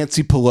buy the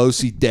Nancy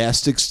Pelosi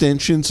desk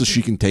extension so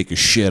she can take a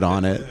shit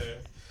on it.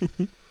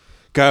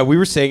 God, we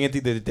were saying it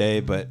the other day,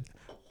 but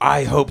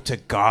I hope to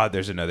God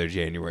there's another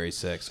January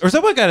 6th. Or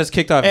someone got us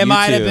kicked off It YouTube.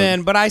 might have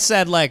been, but I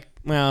said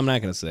well, I'm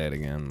not going to say it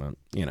again,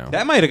 but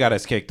That might have got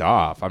us kicked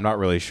off. I'm not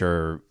really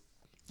sure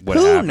what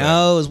Who happened.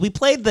 knows? We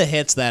played the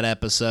hits that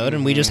episode,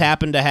 and we just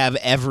happened to have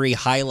every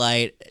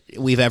highlight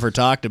we've ever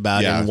talked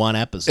about in one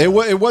episode.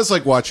 It was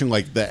like watching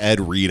like the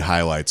Ed Reed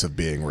highlights of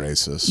being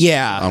racist.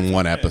 Yeah. On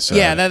one episode.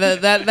 Yeah,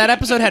 that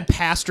episode had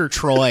Pastor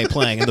Troy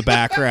playing in the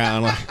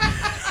background.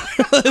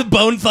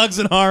 Bone Thugs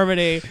and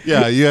Harmony.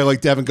 Yeah, you had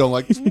like Devin going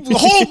like,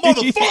 "Hold,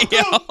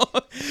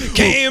 motherfucker!"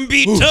 Can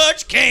be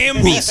touched,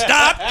 can be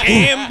stopped,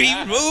 can be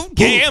moved,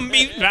 can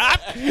be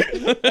stopped.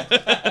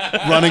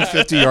 Running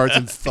 50 yards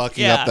and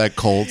fucking Yeah. up that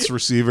Colts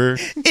receiver.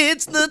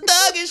 It's the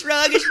thuggish,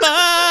 ruggish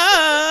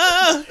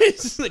bond.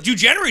 Dude,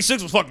 January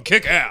 6th was fucking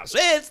kick ass.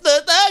 It's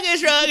the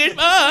thuggish, ruggish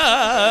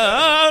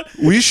bond.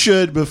 We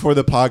should, before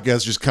the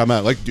podcast, just come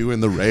out like doing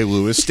the Ray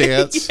Lewis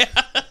stance.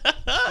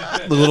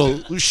 The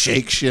little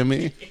shake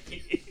shimmy.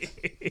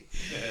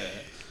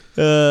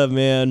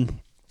 Man.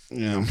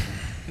 Yeah.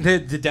 The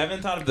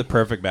Devin thought of the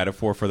perfect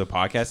metaphor for the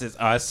podcast. It's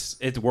us.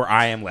 It's where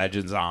I Am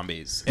Legend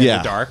zombies in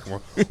the dark.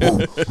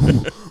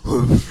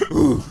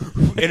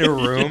 In a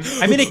room.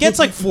 I mean, it gets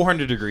like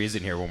 400 degrees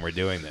in here when we're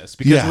doing this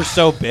because we're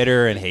so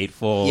bitter and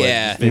hateful.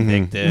 Yeah. And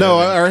vindictive. No,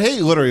 our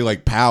hate literally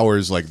like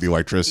powers like the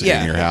electricity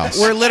in your house.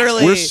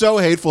 We're so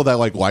hateful that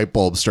like light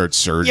bulbs start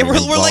surging. Yeah,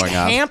 and we're like blowing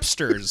up.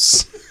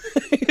 hamsters.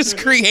 Just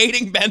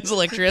creating Ben's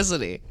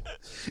electricity.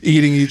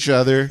 Eating each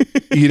other,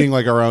 eating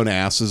like our own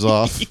asses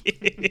off,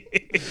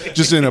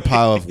 just in a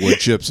pile of wood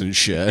chips and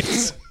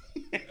shit.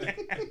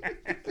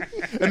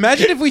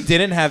 Imagine if we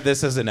didn't have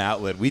this as an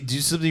outlet. We'd do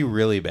something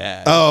really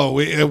bad. Oh,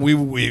 we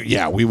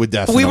would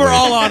definitely. We were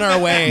all on our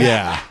way.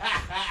 Yeah.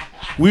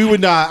 We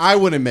would not. I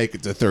wouldn't make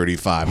it to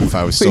 35 if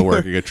I was still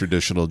working a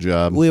traditional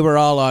job. We were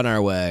all on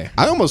our way.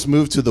 I almost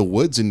moved to the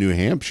woods in New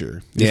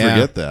Hampshire. You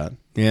forget that.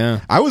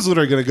 Yeah. I was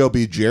literally going to go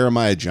be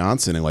Jeremiah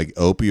Johnson in like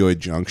Opioid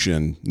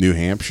Junction, New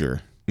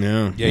Hampshire.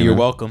 Yeah. Yeah, you're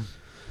welcome.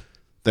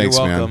 Thanks,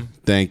 You're man. welcome.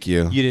 Thank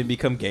you. You didn't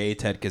become gay,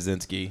 Ted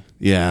Kaczynski.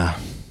 Yeah.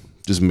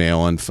 Just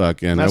mailing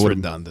fucking. That's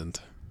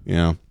redundant.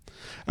 Yeah.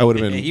 I would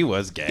have been. He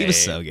was gay. He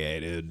was so gay,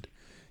 dude.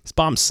 His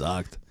bomb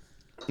sucked.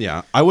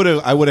 Yeah. I would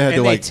have had And to they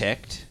like.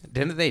 ticked.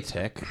 Didn't they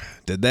tick?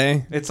 Did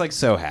they? It's like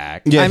so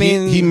hacked. Yeah, I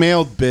mean- he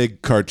mailed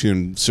big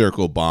cartoon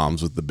circle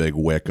bombs with the big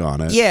wick on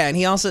it. Yeah, and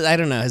he also, I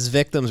don't know, his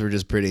victims were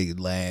just pretty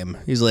lame.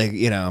 He's like,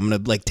 I'm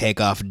going to like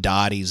take off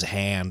Dottie's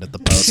hand at the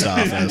post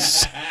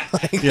office.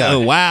 Like, Yeah.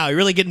 oh, wow, you're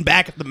really getting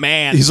back at the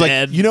man, He's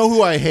Ted. like, you know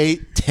who I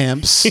hate?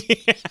 Temps.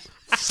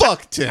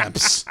 Fuck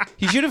temps.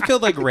 He should have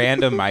killed like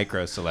random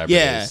micro celebrities.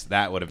 Yeah.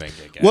 That would have been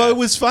good. Well, it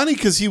was funny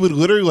because he would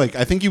literally like,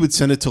 I think he would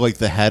send it to like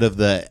the head of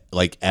the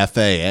like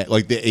FA,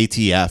 like the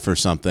ATF or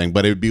something,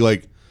 but it would be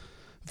like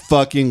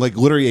fucking like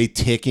literally a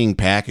ticking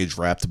package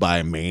wrapped by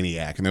a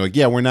maniac. And they're like,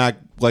 yeah, we're not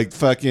like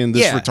fucking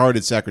this Yeah.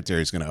 retarded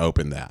secretary is going to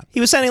open that. He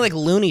was sending like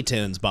Looney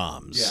Tunes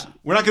bombs.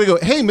 We're not going to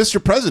go, hey,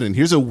 Mr. President,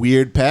 here's a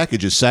weird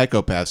package a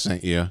psychopath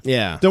sent you.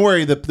 Yeah. Don't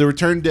worry, the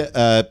return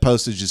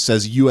postage just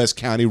says U.S.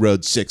 County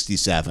Road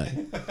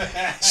 67.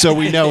 So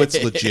we know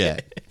it's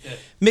legit.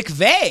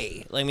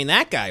 McVeigh, I mean,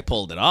 that guy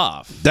pulled it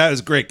off. That is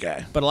a great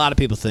guy. But a lot of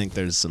people think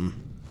there's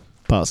some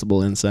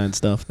possible inside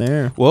stuff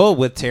there. Well,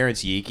 with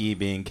Terrence Yeeki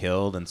being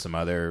killed and some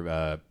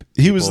other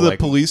He was people, the like-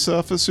 police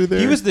officer there?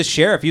 He was the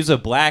sheriff. He was a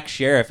black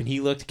sheriff, and he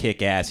looked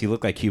kick-ass. He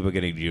looked like Cuba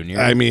Gooding Jr.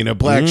 I mean, a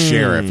black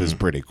sheriff is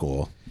pretty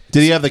cool.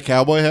 Did he have the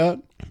cowboy hat?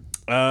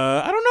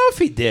 I don't know if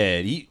he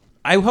did.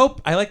 I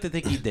like to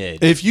think he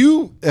did. If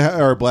you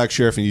are a black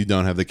sheriff and you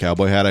don't have the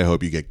cowboy hat, I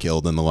hope you get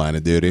killed in the line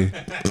of duty.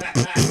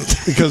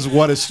 Because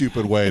what a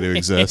stupid way to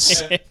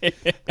exist.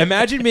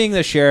 Imagine being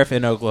the sheriff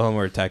in Oklahoma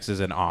or Texas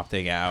and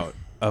opting out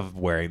of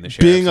wearing the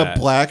sheriff's Being a hat.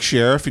 black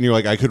sheriff and you're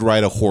like, I could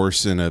ride a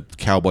horse in a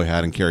cowboy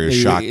hat and carry a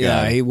shotgun.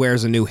 Yeah, he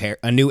wears a new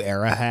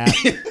era hat.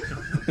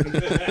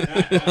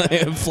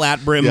 Flat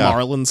brim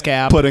Marlins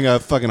cap. Putting a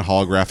fucking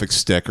holographic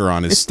sticker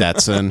on his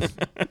Stetson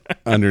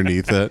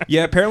underneath it.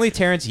 Yeah, apparently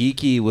Terrence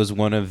Yeeki was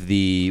one of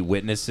the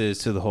witnesses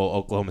to the whole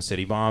Oklahoma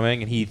City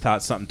bombing, and he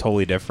thought something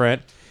totally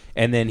different.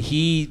 And then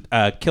he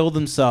killed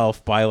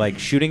himself by like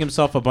shooting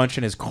himself a bunch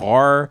in his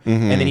car,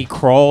 and then he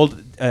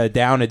crawled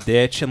down a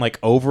ditch and like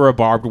over a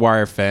barbed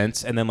wire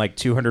fence, and then like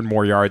 200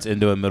 more yards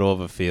into the middle of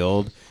a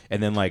field,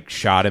 and then like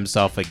shot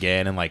himself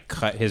again and like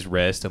cut his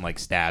wrist and like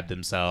stabbed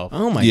himself.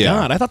 Oh my Yeah.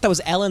 God, I thought that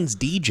was Ellen's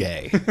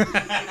DJ.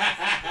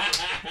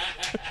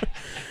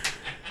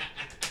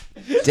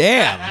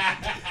 Damn.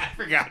 I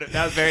forgot it.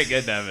 That was very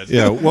good, Devin.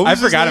 Yeah, what was I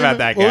his forgot name? about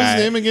that guy. What was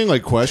his name again?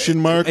 Like question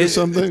mark or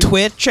something?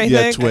 Twitch, I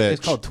think. Twitch.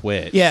 It's called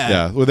Twitch. Yeah.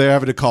 Yeah, well, they're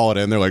having to call it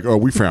in. They're like, oh,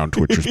 we found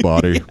Twitch's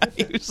body.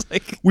 He was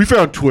like, We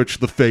found Twitch,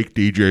 the fake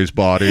DJ's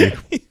body.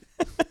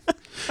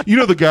 You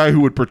know the guy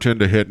who would pretend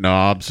to hit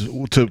knobs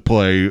to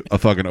play a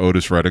fucking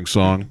Otis Redding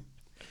song?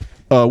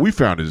 We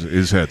found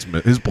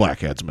his black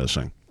head's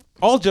missing.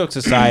 All jokes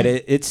aside,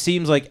 it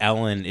seems like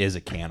Ellen is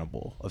a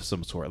cannibal of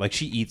some sort. Like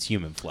she eats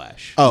human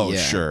flesh. Oh, Yeah.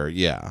 sure,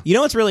 yeah. you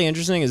know what's really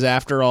interesting is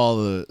after all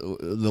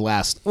the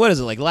last, what is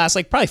it, like last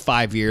like probably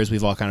 5 years,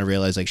 we've all kind of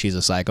realized like she's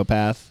a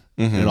psychopath.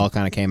 It all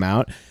kind of came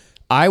out.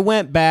 I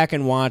went back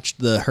and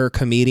watched her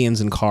comedians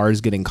in cars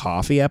getting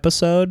coffee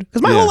episode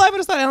because my Yeah. whole life I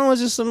just thought Ellen was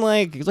just some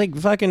like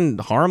fucking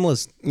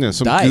harmless, Yeah,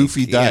 some dyke,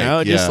 goofy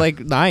dyke, just yeah. like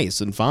nice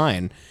and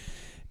fine.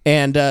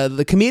 And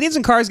the comedians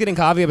in cars getting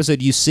coffee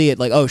episode, you see it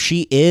like, oh,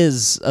 she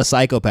is a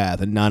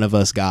psychopath, and none of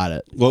us got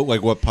it.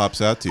 What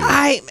pops out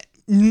to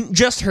you?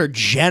 Just her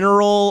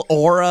general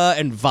aura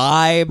and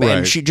vibe, Right.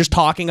 and she just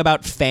talking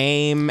about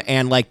fame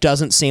and like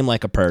doesn't seem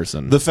like a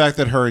person. The fact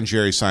that her and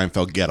Jerry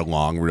Seinfeld get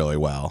along really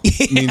well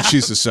means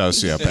she's a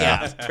sociopath.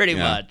 yeah, pretty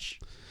much.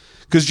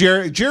 Because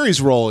Jerry's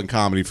role in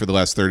comedy for the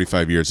last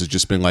 35 years has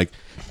just been like,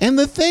 and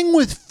the thing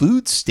with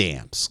food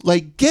stamps,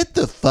 like, get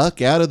the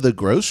fuck out of the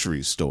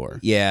grocery store.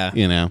 Yeah,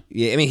 You know?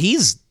 yeah. I mean,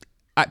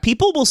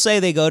 people will say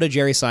they go to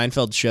Jerry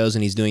Seinfeld shows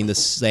and he's doing the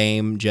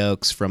same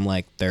jokes from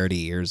like 30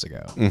 years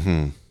ago.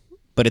 Mm-hmm.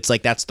 But it's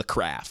like that's the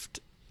craft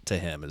to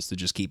him, is to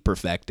just keep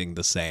perfecting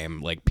the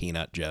same like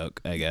peanut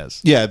joke, I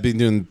guess. Yeah, been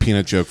doing the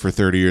peanut joke for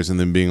 30 years and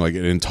then being like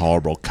an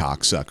intolerable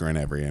cocksucker in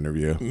every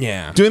interview.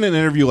 Yeah. Doing an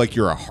interview like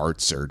you're a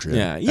heart surgeon.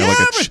 Yeah. And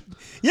like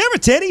You ever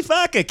titty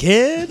fuck a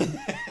kid?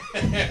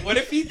 What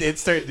if he did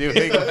start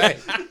doing like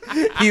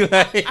he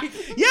like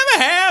You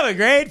ever have a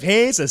great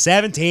piece of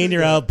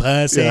 17-year-old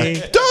pussy?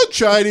 Yeah. Don't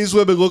Chinese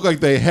women look like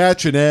they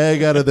hatch an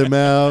egg out of their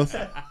mouth?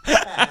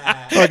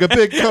 Like a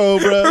big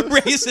cobra.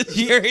 Racist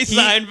Jerry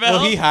Seinfeld.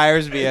 Well, he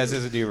hires me as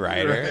his new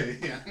writer.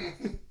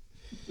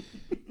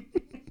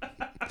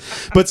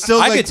 But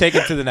still, I like, could take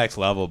him to the next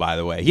level. By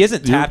the way, he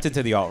hasn't tapped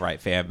into the alt-right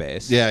fan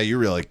base. yeah, you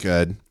really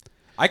could.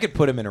 I could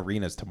put him in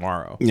arenas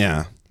tomorrow.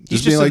 Yeah.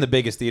 He's just in the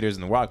biggest theaters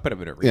in the world. Put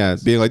him in a yeah,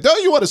 being like, "Oh,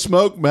 you want to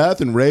smoke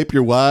meth and rape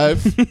your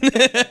wife?"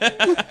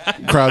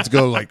 Crowds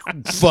go like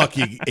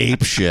fucking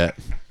ape shit.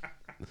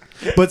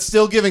 But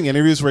still giving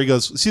interviews where he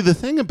goes, "See, the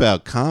thing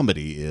about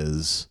comedy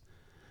is,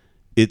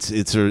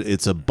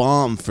 it's a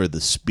balm for the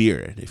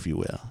spirit, if you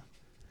will."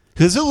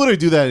 Because he'll literally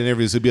do that in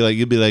interviews. You'd be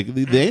like,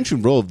 the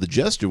ancient role of the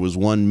jester was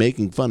one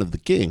making fun of the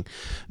king.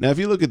 Now, if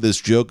you look at this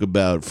joke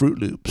about Fruit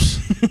Loops,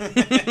 this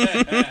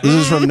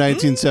is from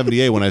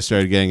 1978 when I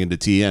started getting into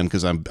TN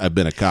because I've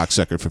been a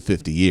cocksucker for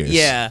 50 years.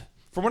 Yeah.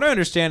 From what I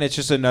understand, it's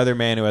just another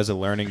man who has a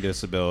learning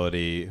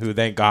disability who,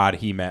 thank God,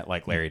 he met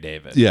like Larry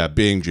David. Yeah,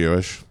 being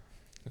Jewish.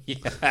 Yeah.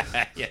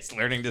 Yes,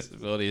 learning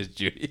disability is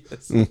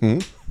Judaism. Mm-hmm.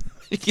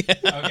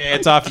 Yeah. Okay,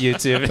 it's off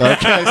YouTube.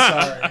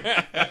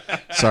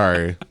 Okay,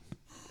 sorry.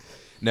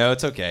 No,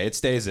 it's okay. It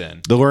stays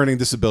in. The learning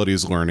disability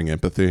is learning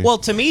empathy. Well,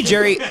 to me,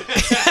 Jerry.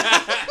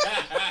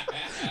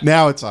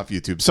 Now it's off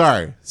YouTube.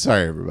 Sorry,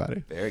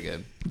 everybody. Very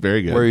good.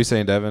 Very good. What were you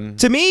saying, Devin?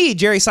 To me,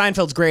 Jerry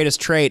Seinfeld's greatest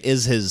trait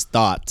is his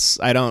thoughts.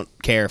 I don't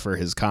care for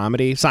his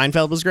comedy.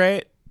 Seinfeld was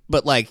great,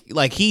 but like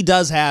he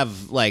does have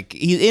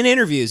in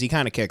interviews he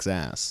kind of kicks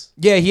ass.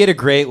 Yeah, he had a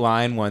great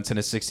line once in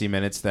a 60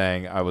 Minutes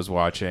thing I was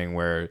watching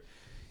where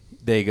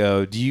they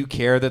go, "Do you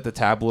care that the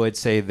tabloids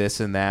say this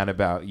and that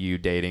about you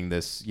dating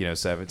this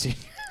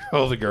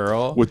 17-year-old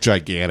girl with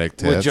gigantic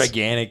tits?" With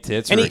gigantic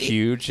tits, And who are he,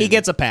 huge. He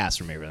gets a pass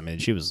from me. I mean,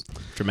 she was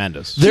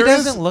tremendous. She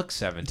doesn't look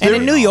 17. And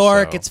in New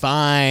York, also. it's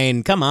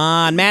fine. Come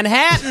on,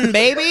 Manhattan,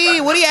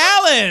 baby. Woody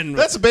Allen.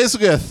 That's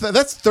basically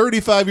that's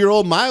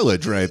 35-year-old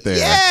mileage right there.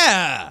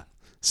 Yeah.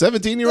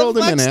 17-year-old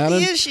in Manhattan.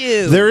 The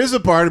issue? There is a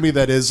part of me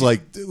that is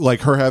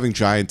like her having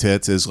giant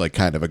tits is like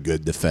kind of a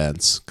good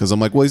defense because I'm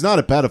like, well, he's not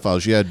a pedophile.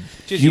 She had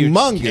Just huge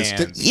humongous,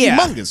 cans. Yeah.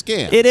 humongous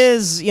cans. It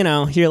is,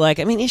 you're like,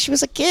 I mean, she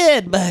was a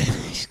kid, but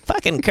she's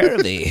fucking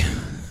curvy.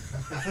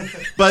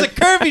 But It's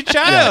a curvy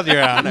child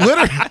you're on.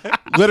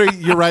 literally,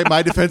 you're right.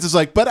 My defense is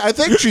like, but I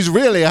think she's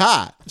really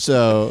hot.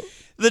 So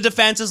The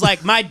defense is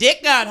like, my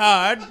dick got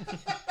hard,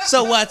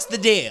 so what's the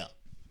deal?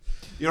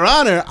 Your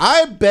Honor,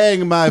 I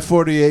bang my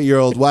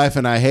 48-year-old wife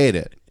and I hate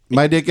it.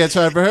 My dick gets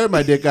hard for her.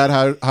 My dick got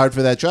hard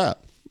for that child.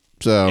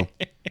 So,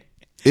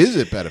 is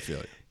it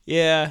pedophilia?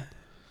 Yeah.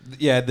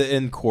 Yeah,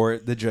 in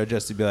court, the judge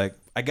has to be like,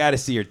 I got to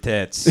see your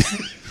tits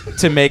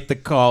to make the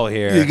call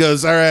here. He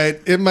goes, all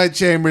right, in my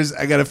chambers,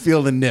 I got to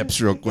feel the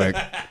nips real quick.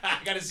 I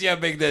got to see how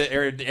big the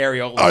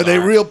areolas are. Are they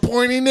real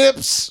pointy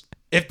nips?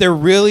 If they're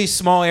really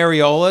small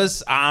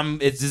areolas,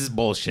 this is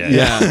bullshit.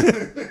 Yeah.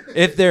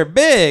 If they're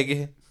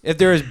big... If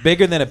they're as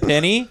bigger than a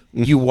penny,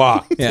 you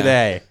walk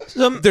today.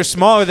 If they're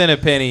smaller than a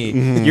penny,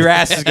 your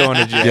ass is going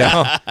to jail.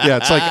 Yeah,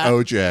 it's like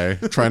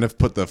OJ trying to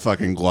put the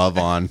fucking glove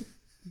on.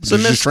 So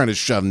he's just trying to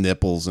shove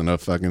nipples in a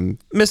fucking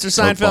Mr.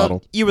 Coke Seinfeld,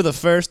 bottle. you were the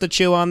first to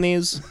chew on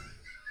these.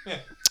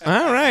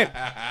 All right.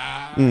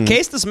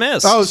 Case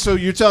dismissed. Oh, so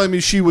you're telling me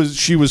she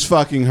was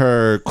fucking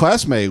her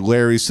classmate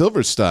Larry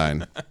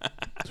Silverstein,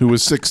 who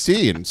was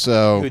 16.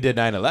 So Who did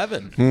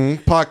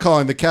 9/11? pot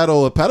calling the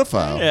kettle a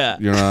pedophile. Yeah.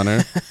 Your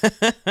Honor.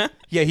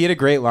 Yeah, he had a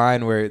great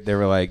line where they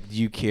were like, "Do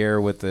you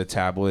care what the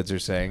tabloids are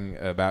saying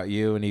about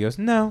you?" And he goes,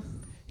 "No."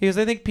 He goes,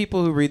 "I think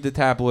people who read the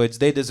tabloids,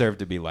 they deserve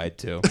to be lied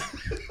to."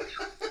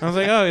 I was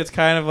like, "Oh, it's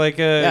kind of like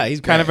he's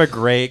kind of a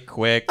great,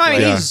 quick." I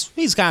mean, Yeah.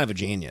 he's kind of a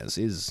genius.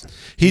 He's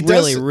He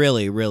really, does-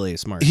 really, really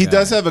smart. He guy.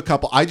 does have a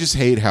couple. I just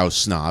hate how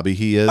snobby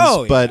he is.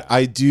 Oh, but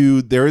I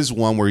do. There is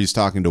one where he's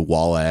talking to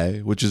Wale,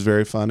 which is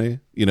very funny.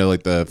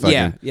 Like the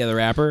fucking yeah, the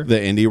rapper. the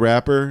indie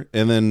rapper,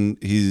 and then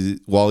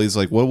Wale's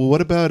like, "Well,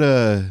 what about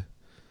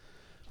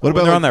what When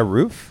about they're like, on that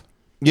roof?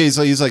 Yeah,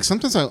 he's like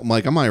sometimes I'm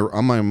like on my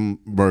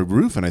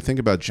roof and I think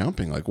about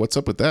jumping. Like, what's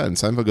up with that? And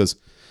Seinfeld goes,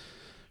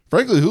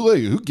 frankly,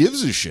 who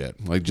gives a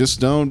shit? Like, just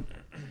don't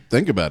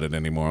think about it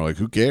anymore. Like,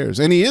 who cares?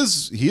 And he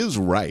is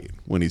right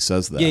when he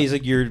says that. Yeah, he's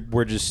like,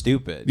 we're just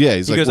stupid. Yeah, he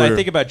he's like, goes, I we're-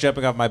 think about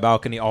jumping off my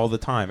balcony all the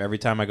time, every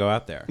time I go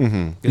out there.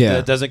 Yeah.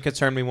 It doesn't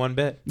concern me one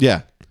bit.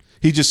 Yeah,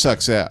 he just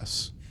sucks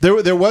ass.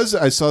 There was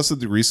I saw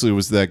something recently.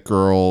 Was that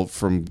girl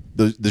from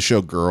the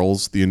show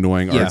Girls, the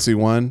annoying artsy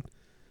one?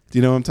 Do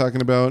you know what I'm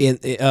talking about?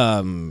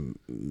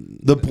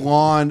 The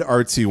blonde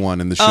artsy one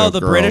in the show. the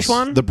Girls. British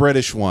one? The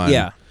British one.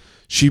 Yeah.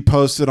 She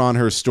posted on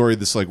her story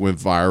this like went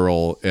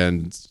viral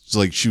and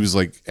like she was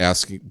like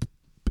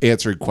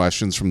answering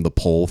questions from the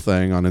poll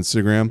thing on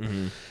Instagram.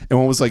 And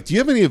one was like, do you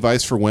have any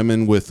advice for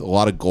women with a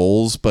lot of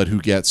goals but who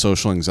get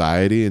social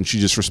anxiety? And she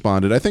just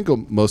responded, I think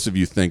most of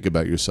you think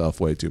about yourself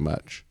way too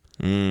much.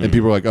 And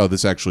people were like, oh,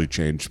 this actually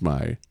changed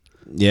my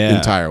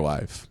entire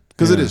life.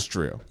 Because it is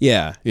true.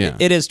 Yeah, Yeah.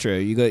 It is true.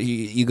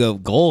 You go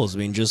goals. I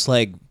mean, just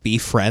like be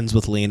friends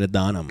with Lena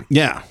Dunham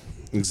Yeah,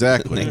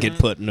 exactly. and get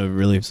put in a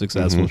really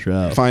successful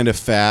show. Find a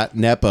fat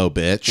Nepo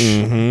bitch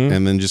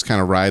and then just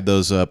kind of ride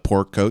those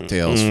pork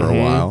coattails for a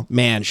while.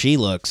 Man,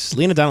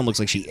 Lena Dunham looks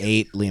like she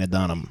ate Lena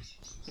Dunham.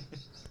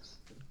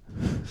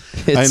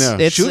 I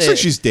know. She looks like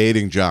she's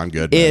dating John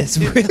Goodman. It's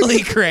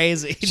really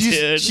crazy,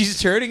 dude. She's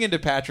turning into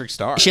Patrick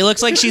Star. She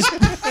looks like she's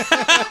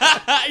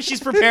she's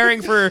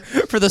preparing for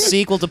the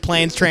sequel to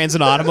Planes, Trains,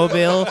 and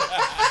Automobile.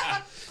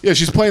 Yeah,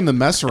 she's playing the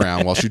mess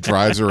around while she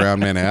drives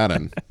around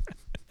Manhattan.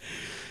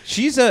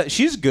 She's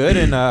good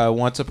in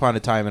Once Upon a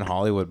Time in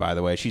Hollywood, by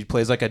the way. She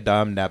plays like a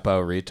dumb Nepo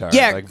retard.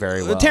 Yeah, like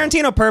very well.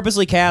 Tarantino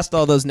purposely cast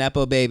all those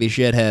Nepo baby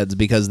shitheads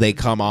because they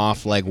come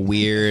off like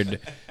weird,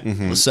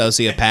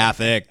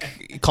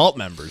 sociopathic cult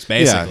members,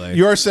 basically. Yeah,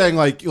 you are saying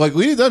like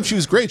Lena Dunham, she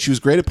was great. She was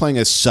great at playing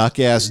a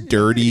suck-ass,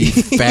 dirty,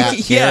 fat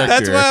character.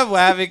 That's why I'm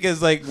laughing,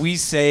 because like we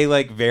say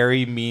like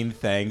very mean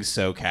things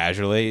so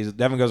casually.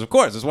 Devin goes, of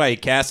course. That's why he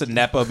cast a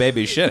Nepo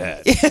baby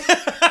shithead.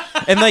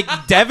 And like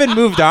Devin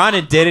moved on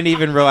and didn't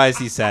even realize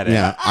he said it.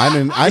 Yeah, I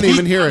didn't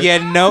even hear it. Yeah,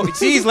 no.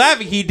 See, he's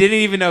laughing. He didn't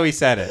even know he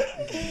said it.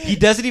 He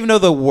doesn't even know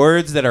the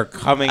words that are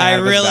coming out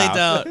of his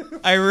mouth.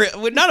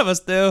 Don't. None of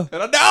us do. No,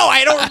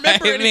 I don't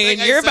remember I anything.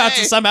 mean, you're about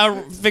to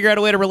somehow figure out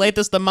a way to relate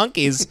this to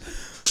monkeys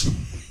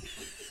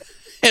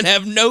and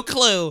have no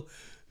clue.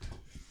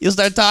 You'll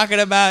start talking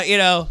about,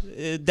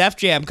 Def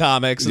Jam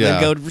comics and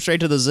then go straight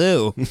to the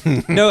zoo.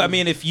 No, I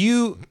mean, if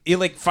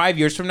like 5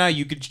 years from now,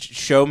 you could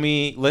show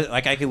me,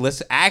 like I could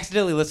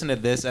accidentally listen to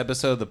this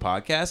episode of the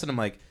podcast, and I'm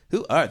like,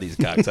 who are these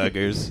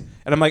cocksuckers?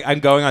 And I'm like,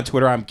 I'm going on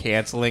Twitter, I'm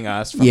canceling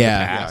us from the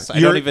past.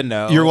 I don't even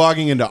know. You're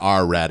logging into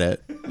our Reddit.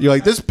 You're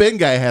like, this big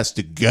guy has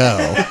to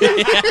go.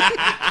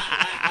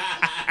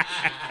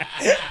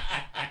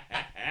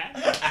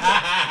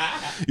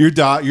 Your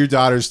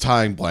daughter's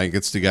tying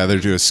blankets together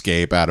to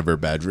escape out of her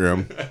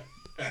bedroom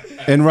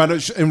and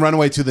run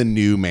away to the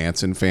new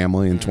Manson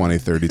family in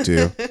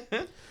 2032.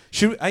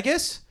 I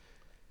guess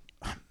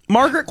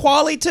Margaret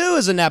Qualley too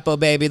is a Nepo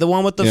baby, the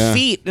one with the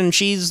feet, and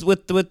she's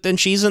and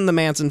she's in the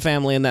Manson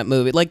family in that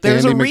movie. Like,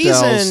 there's Andy a reason.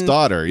 McDowell's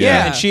daughter,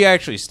 yeah, and she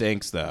actually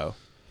stinks though.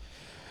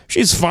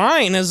 She's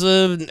fine as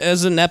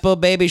a Nepo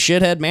baby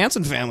shithead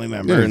Manson family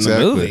member in the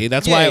movie.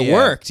 That's why it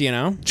worked,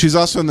 She's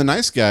also in The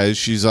Nice Guys.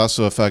 She's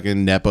also a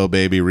fucking Nepo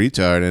baby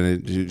retard,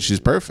 and she's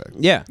perfect.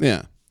 Yeah.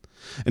 Yeah.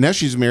 And now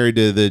she's married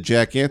to the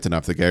Jack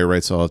Antonoff, the guy who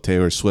writes all of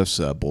Taylor Swift's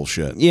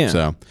bullshit. Yeah.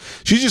 So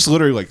she's just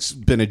literally like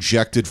been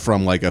ejected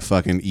from like a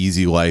fucking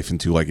easy life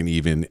into like an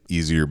even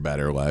easier,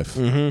 better life.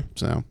 Mm-hmm.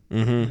 So.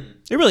 Mm-hmm.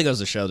 It really goes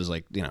to show there's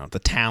like,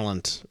 the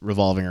talent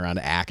revolving around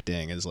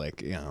acting is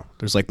like,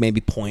 there's like maybe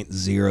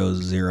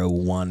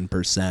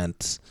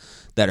 0.001%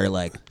 that are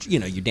like,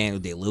 your Daniel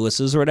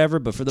Day-Lewis's or whatever.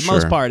 But for the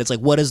most part, it's like,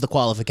 what is the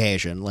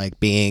qualification? Like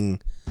being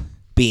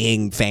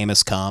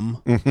famous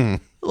come?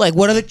 Mm-hmm. Like,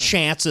 what are the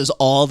chances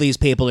all these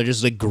people are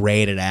just like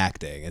great at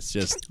acting? It's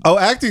just... Oh,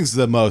 acting's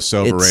the most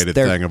overrated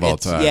thing of all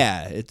time.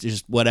 Yeah, it's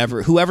just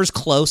whatever. Whoever's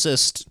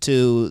closest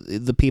to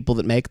the people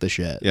that make the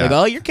shit. Yeah. Like,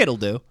 oh, your kid will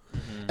do.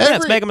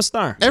 Let's make him a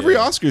star. Every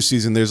Oscar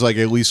season, there's like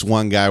at least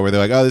one guy where they're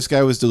like, oh, this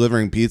guy was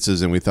delivering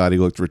pizzas and we thought he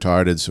looked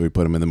retarded, so we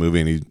put him in the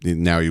movie, and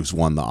now he's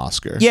won the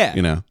Oscar.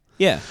 Yeah.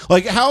 Yeah.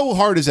 Like, how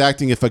hard is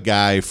acting if a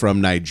guy from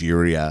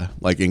Nigeria,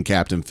 like in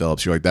Captain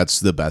Phillips, you're like, that's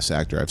the best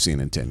actor I've seen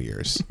in 10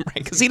 years. Right,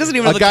 because he doesn't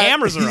even know the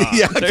cameras are on.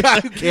 Yeah, a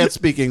guy who can't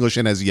speak English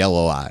and has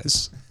yellow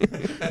eyes.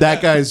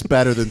 That guy's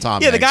better than Tom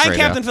Hanks. Yeah, the guy in right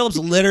Captain now. Phillips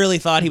literally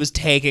thought he was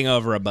taking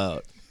over a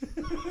boat.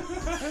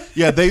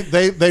 Yeah,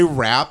 they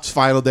rapped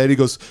Final Day. And he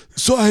goes,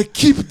 so I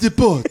keep the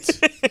boat.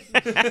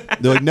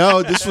 They're like,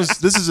 no, this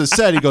is a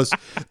set. He goes,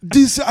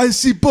 this I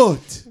see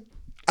boat.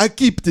 I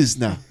keep this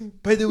now.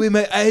 By the way,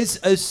 my eyes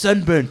are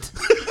sunburnt.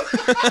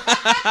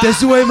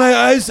 That's why my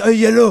eyes are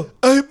yellow.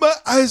 My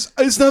eyes,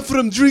 it's not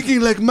from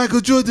drinking like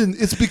Michael Jordan.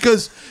 It's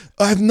because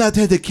I've not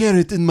had a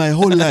carrot in my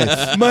whole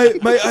life.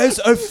 My eyes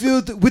are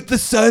filled with the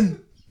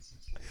sun.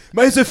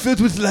 My eyes are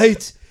filled with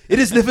light. It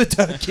is never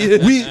dark here.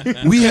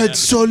 We had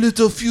so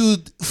little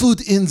food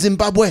in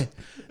Zimbabwe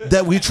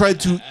that we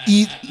tried to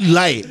eat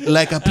light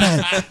like a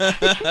plant.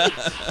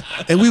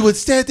 And we would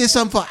stare at the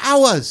sun for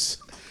hours.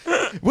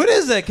 What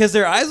is that? Because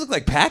their eyes look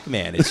like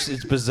Pac-Man.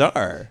 It's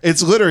bizarre.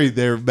 It's literally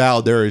they're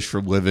malnourished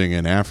from living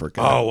in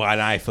Africa. Oh,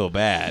 and I feel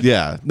bad.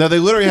 Yeah. No, they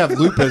literally have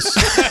lupus.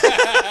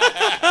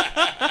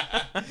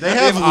 They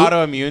have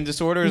autoimmune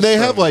disorders. They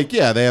have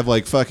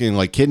fucking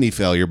like kidney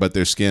failure, but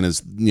their skin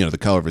is the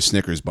color of a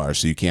Snickers bar,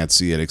 so you can't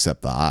see it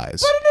except the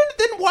eyes. But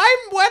then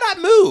why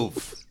not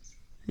move?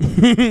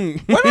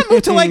 Why not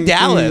move to like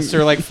Dallas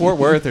or like Fort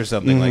Worth or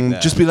something like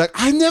that? Just be like,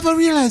 I never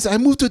realized I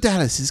moved to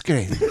Dallas. It's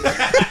great.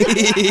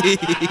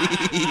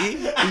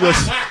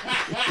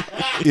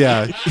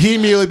 Yeah, he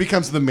immediately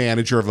becomes the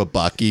manager of a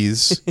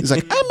Buc-ee's. He's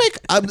like, I make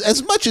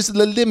as much as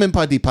the Lemon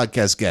Party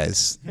podcast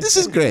guys. This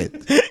is great.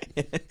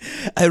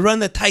 I run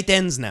the tight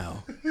ends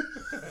now.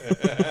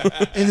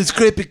 And it's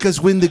great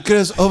because when the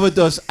girls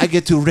overdose, I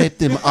get to rape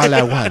them all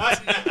I want.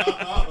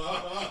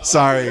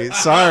 Sorry.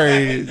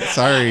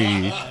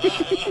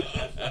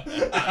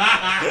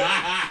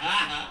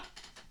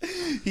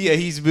 Yeah,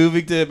 he's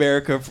moving to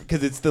America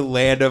because it's the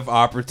land of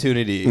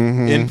opportunity.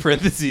 Mm-hmm. In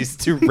parentheses,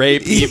 to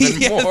rape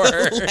even more.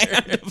 The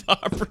land of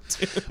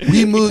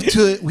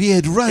opportunity. We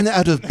had run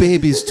out of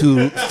babies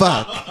to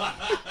fuck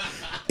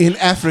in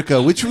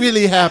Africa, which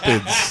really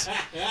happens.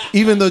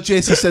 Even though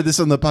Jason said this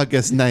on the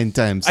podcast 9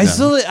 times now.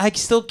 I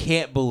still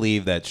can't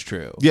believe that's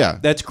true. Yeah.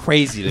 That's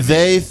crazy to me.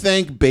 They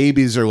think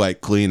babies are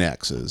like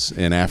Kleenexes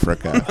in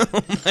Africa.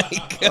 Oh my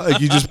God.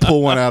 Like you just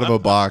pull one out of a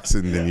box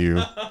and then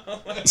you...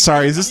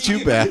 Sorry, is this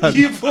too bad?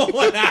 You pull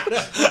one out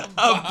of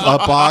a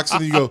box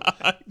and you go...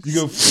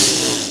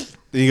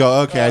 You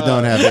go, okay, I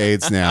don't have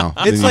AIDS now.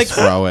 It's then like you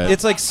throw it.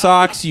 It's like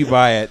socks you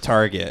buy at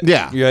Target.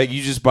 Yeah.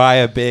 You just buy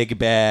a big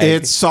bag.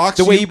 It's socks.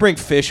 The way you bring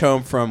fish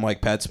home from like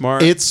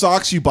PetSmart. It's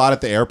socks you bought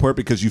at the airport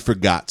because you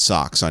forgot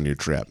socks on your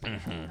trip.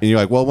 And you're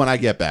like, well, when I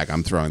get back,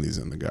 I'm throwing these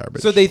in the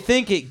garbage. So they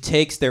think it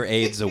takes their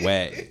AIDS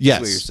away.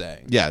 Yes. Is what you're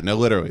saying. Yeah, no,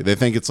 literally. They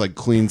think it's like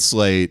clean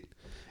slate.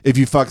 If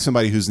you fuck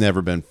somebody who's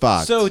never been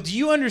fucked. So do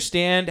you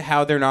understand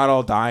how they're not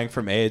all dying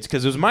from AIDS?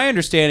 Because it was my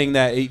understanding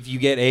that if you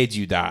get AIDS,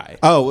 you die.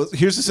 Oh, well,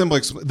 here's the simple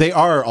they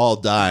are all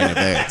dying of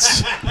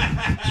AIDS.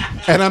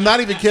 And I'm not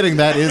even kidding.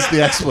 That is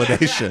the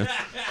explanation.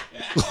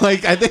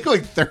 Like, I think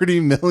like 30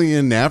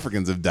 million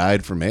Africans have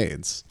died from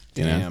AIDS.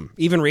 You know?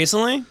 Even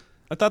recently?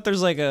 I thought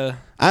there's like a...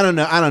 I don't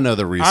know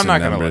the recent I'm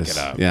not numbers. going to look it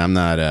up. Yeah, I'm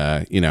not,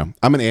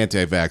 I'm an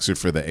anti-vaxxer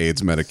for the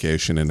AIDS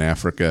medication in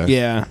Africa.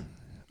 Yeah.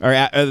 Or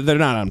they're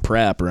not on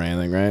PrEP or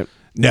anything, right?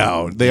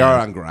 No, they are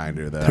on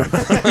Grindr though.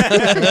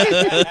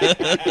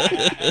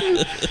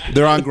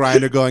 They're on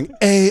Grindr going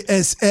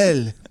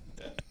ASL.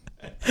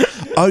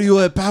 Are you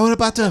a power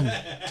bottom?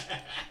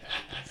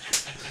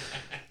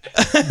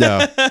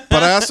 No, but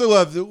I also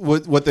love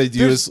what they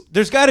do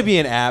There's got to be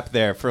an app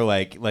there for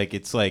like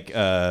it's like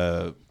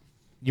you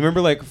remember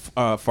like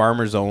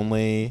Farmers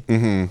Only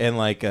and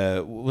like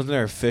wasn't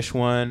there a fish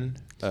one?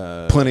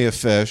 Plenty of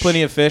fish. Like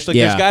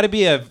Yeah. there's got to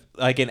be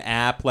an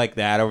app like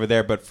that over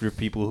there, but for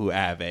people who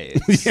have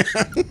AIDS. Yeah.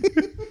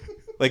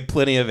 Like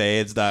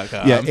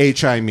plentyofaids.com. Yeah,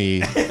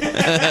 HIME.com.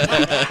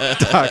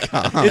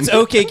 It's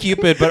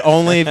OkCupid, but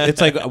only it's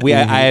like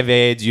I have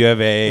AIDS, you have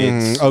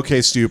AIDS.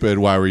 Okay, stupid.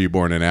 Why were you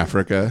born in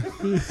Africa?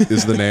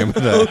 Is the name of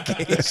that?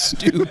 Okay,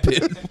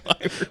 stupid.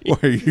 Why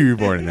are you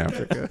born in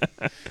Africa?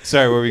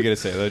 Sorry, what were you gonna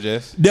say though,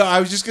 Jeff? No, I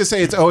was just gonna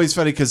say it's always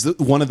funny because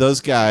one of those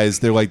guys,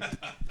 they're like.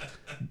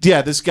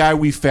 Yeah, this guy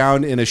we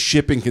found in a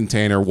shipping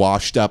container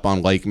washed up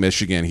on Lake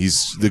Michigan.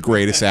 He's the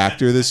greatest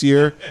actor this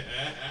year.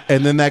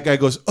 And then that guy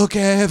goes,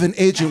 okay, I have an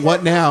agent.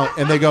 What now?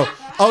 And they go,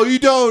 oh, you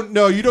don't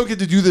get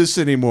to do this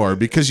anymore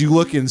because you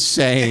look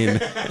insane.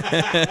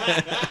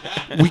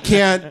 We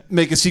can't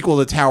make a sequel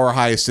to Tower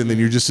Heist and then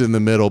you're just in the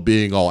middle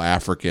being all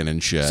African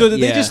and shit. So did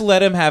they just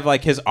let him have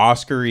like his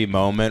Oscar-y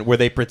moment where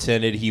they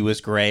pretended he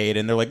was great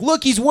and they're like,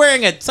 look, he's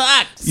wearing a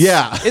tux.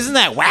 Yeah. Isn't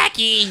that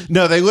wacky?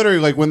 No, they literally,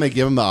 like, when they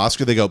give him the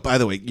Oscar, they go, by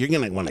the way, you're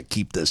going to want to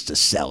keep this to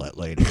sell it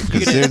later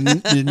because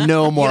there's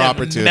no more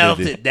opportunity. Melt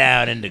it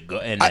down into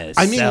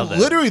I mean,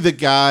 literally the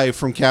guy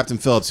from Captain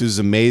Phillips, who's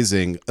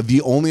amazing,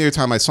 the only other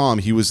time I saw him,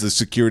 he was the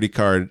security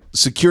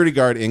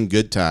guard in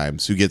Good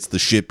Times who gets the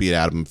shit beat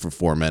out of him for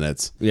 4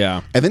 minutes.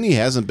 Yeah. And then he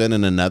hasn't been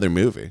in another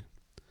movie.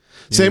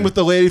 Same with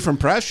the lady from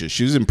Precious.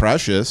 She was in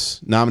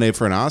Precious, nominated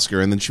for an Oscar,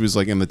 and then she was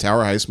like in the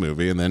Tower Heist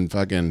movie, and then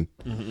fucking...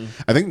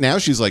 I think now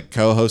she's like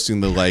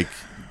co-hosting the like,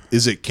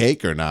 Is It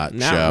Cake or Not show.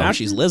 Now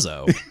she's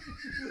Lizzo.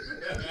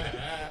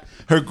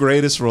 Her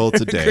greatest role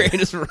to date.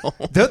 Greatest role.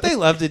 Don't they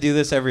love to do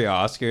this every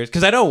Oscars?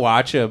 Because I don't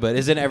watch it, but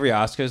isn't every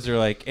Oscars they're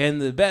like,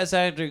 and the best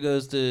actor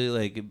goes to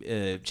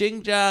like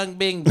Ching Chong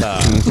Bing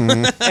Bong,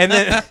 and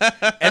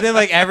then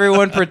like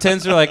everyone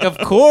pretends they're like, of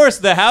course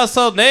the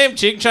household name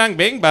Ching Chong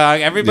Bing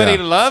Bong. Everybody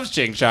loves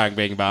Ching Chong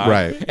Bing Bong,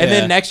 Right? And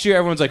then next year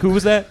everyone's like, who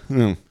was that?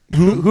 Who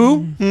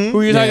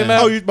are you talking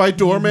about? Oh, my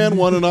doorman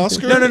won an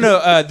Oscar?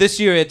 No. This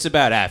year it's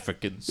about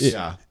Africans.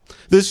 Yeah.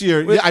 This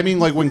year, I mean,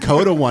 like when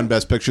Coda won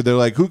Best Picture, they're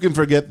like, who can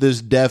forget this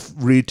deaf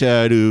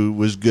retard who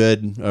was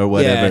good or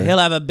whatever? Yeah, he'll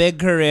have a big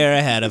career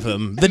ahead of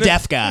him. The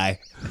deaf guy.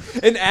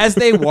 And as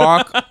they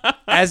walk,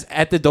 as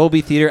at the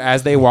Dolby Theater,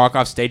 as they walk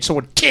off stage,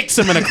 someone kicks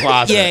them in a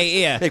closet.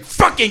 Yeah. They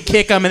fucking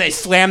kick them and they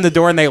slam the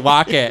door and they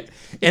lock it.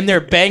 And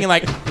they're banging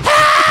like,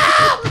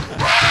 help!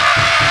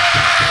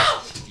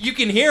 Help! You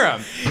can hear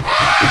them.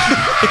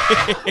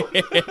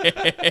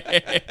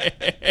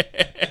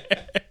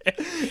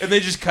 And they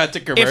just cut to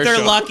commercial. If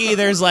they're lucky,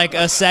 there's like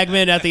a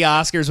segment at the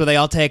Oscars where they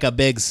all take a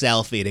big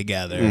selfie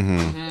together.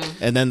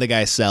 And then the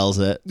guy sells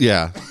it.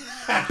 Yeah.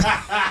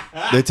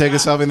 They take a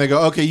selfie and they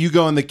go, okay, you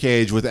go in the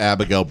cage with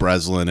Abigail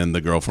Breslin and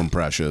the girl from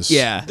Precious.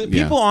 Yeah. The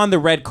people on the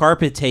red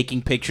carpet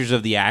taking pictures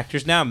of the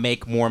actors now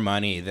make more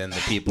money than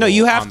the people. No,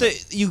 you have to.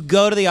 You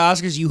go to the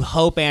Oscars. You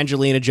hope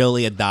Angelina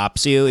Jolie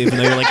adopts you, even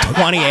though you're like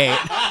 28.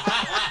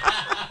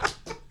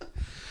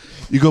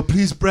 You go,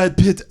 please, Brad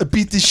Pitt,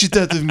 beat the shit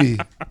out of me.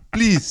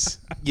 Please.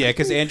 Yeah,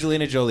 because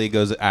Angelina Jolie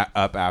goes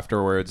up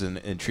afterwards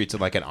and treats it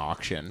like an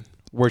auction.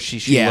 Where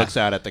she looks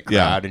out at the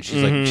crowd and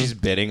she's like she's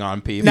bidding on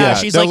people. No,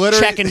 she's like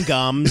checking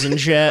gums and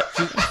shit.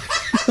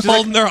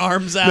 Holding their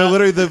arms out. No,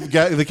 literally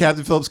the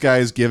Captain Phillips guy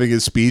is giving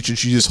his speech and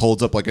she just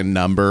holds up like a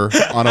number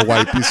on a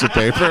white piece of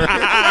paper.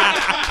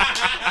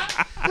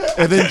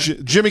 And then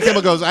Jimmy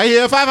Kimmel goes, I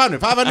hear 500,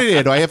 500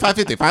 here. Do I hear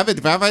 550,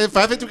 550,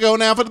 550 go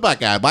now for the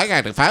black guy. Black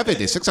guy,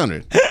 550,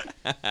 600.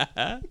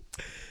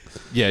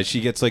 Yeah,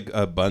 she gets like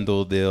a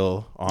bundle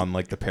deal on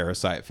like the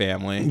Parasite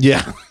family.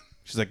 Yeah.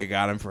 She's like, I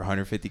got him for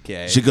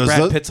 $150K. She goes,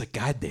 Brad Pitt's like,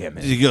 God damn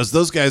it. She goes,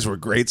 those guys were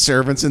great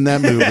servants in that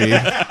movie.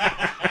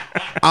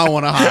 I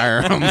want to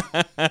hire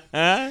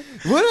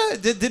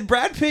them. Did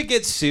Brad Pitt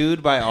get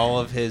sued by all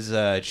of his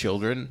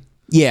children?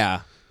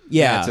 Yeah.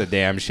 That's a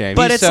damn shame.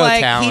 But He's it's so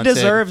like talented.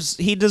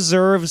 he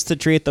deserves to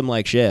treat them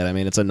like shit. I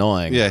mean, it's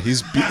annoying. Yeah,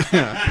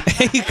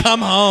 You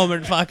come home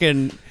and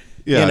fucking,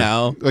 you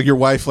know. Like your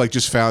wife like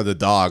just found a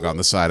dog on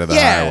the side of the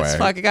highway. It's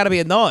fucking got to be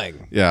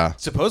annoying. Yeah.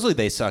 Supposedly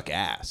they suck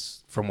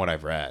ass, from what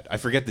I've read. I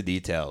forget the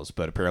details,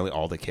 but apparently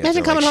all the kids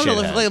Imagine are coming like home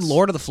to shitheads. like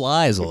Lord of the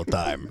Flies all the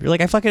time. You're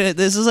like,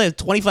 this is a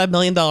 $25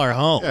 million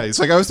home. Yeah, it's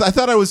like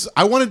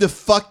I wanted to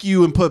fuck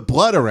you and put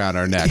blood around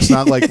our necks,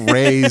 not like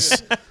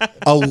raise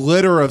a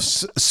litter of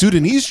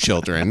Sudanese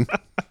children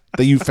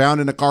that you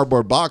found in a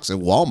cardboard box at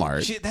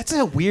Walmart. That's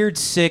a weird,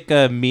 sick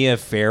Mia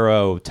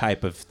Farrow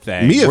type of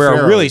thing. Mia where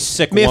Farrow- a really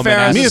sick Mia woman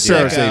Farrow's has Mia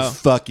to a Farrow's sicko. a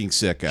fucking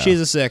sicko. She's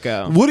a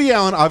sicko. Woody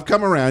Allen, I've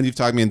come around. You've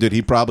talked me into it.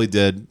 He probably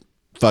did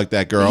fuck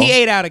that girl. He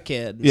ate out a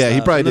kid. and Yeah, he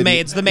stuff. probably the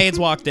did. The maids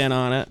walked in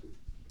on it.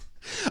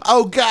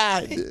 Oh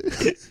God.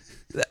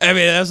 I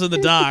mean, that was in the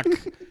doc.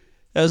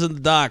 That was in the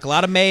doc. A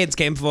lot of maids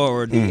came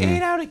forward. He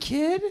ate out a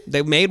kid?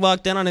 The maid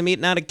walked in on him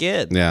eating out a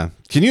kid. Yeah.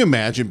 Can you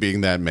imagine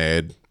being that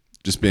maid?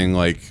 Just being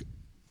like,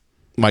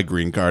 my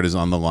green card is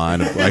on the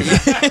line. Of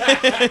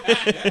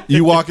like,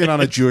 you walk in on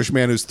a Jewish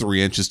man who's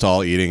 3 inches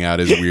tall eating out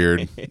his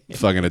weird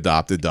fucking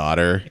adopted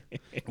daughter.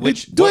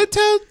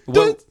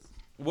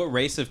 What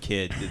race of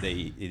kid did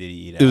he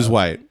eat out? It was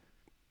white.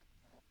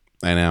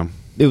 I know.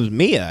 It was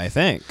Mia, I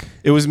think.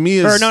 It was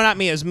Mia's. Or no, not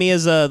Mia. It was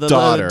Mia's the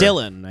daughter.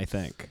 Dylan, I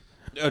think.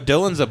 Oh,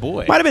 Dylan's a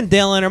boy. Might have been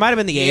Dylan, or might have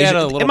been the He had Asian.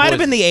 a little It might have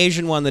boy- been the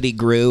Asian one that he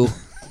grew.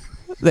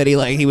 That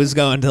he was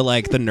going to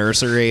like the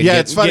nursery. And Yeah,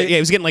 it's funny. he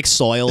was getting like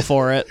soil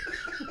for it.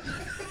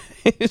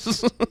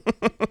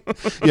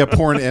 Yeah,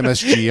 pouring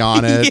MSG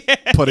on it,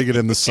 putting it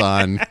in the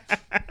sun.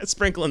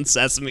 Sprinkling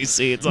sesame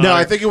seeds on No, her.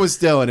 I think it was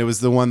Dylan. It was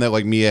the one that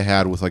like Mia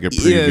had with like a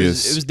Yeah,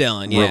 previous it was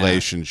Dylan, yeah.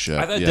 relationship.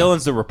 I thought Yeah.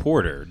 Dylan's the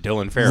reporter.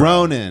 Dylan Farrow.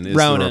 Ronan is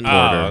Ronan. the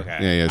reporter. Oh, okay.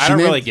 Yeah, yeah. I She don't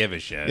named- really give a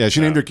shit. Yeah, she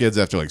named her kids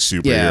after like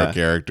superhero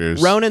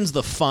characters. Ronan's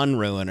the fun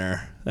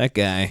ruiner. That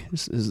guy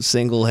is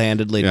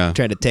single-handedly Yeah.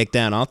 trying to take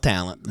down all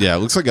talent. Yeah, it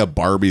looks like a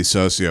Barbie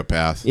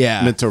sociopath.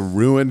 Yeah. Meant to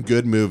ruin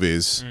good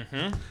movies.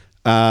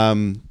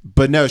 Mm-hmm.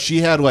 But no,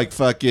 she had like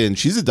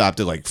she's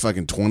adopted like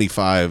fucking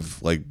 25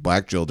 like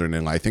black children,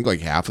 and I think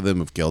like half of them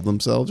have killed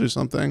themselves or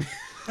something.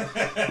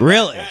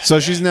 Really? So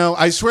she's now,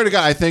 I swear to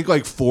God, I think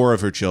like 4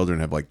 of her children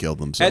have like killed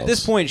themselves. At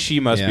this point, she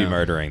must be Yeah.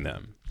 murdering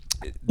them.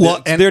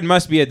 Well, and there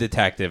must be a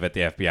detective at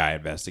the FBI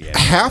investigating.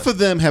 half of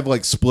them have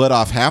like split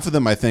off. Half of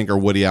them, I think, are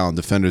Woody Allen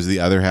defenders. The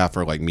other half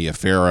are like Mia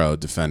Farrow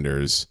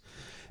defenders.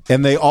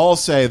 And they all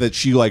say that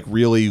she like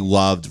really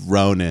loved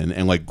Ronan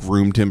and like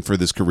groomed him for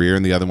this career.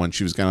 And the other one,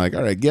 she was kind of like,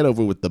 all right, get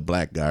over with the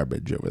black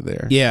garbage over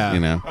there. Yeah. You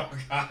know? Oh,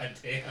 God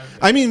damn.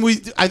 I mean,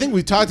 I think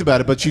we talked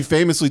about it, but she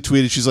famously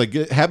tweeted, she's like,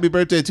 happy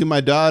birthday to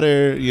my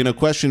daughter,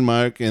 question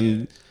mark.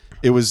 And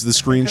it was the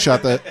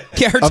screenshot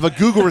of a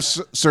Google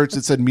search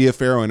that said Mia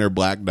Farrow and her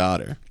black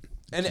daughter.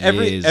 And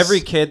Jeez. every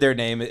kid, their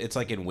name, it's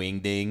like in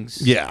wingdings.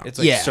 Yeah. It's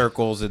like Yeah.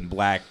 circles and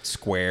black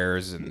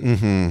squares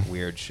and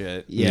weird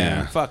shit.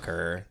 Yeah. Fuck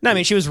her. No, I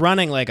mean, she was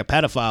running like a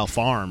pedophile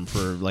farm for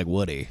like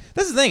Woody.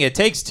 That's the thing. It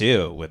takes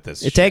two with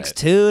this It takes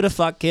 2 to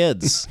fuck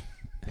kids.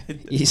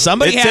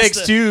 Somebody It has takes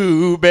to,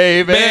 two,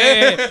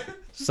 baby.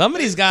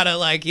 Somebody's got to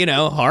like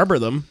harbor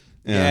them.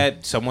 Yeah,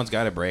 someone's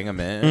got to bring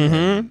them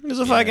in. There's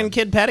a fucking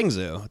kid petting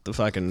zoo at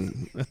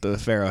the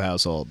Farrow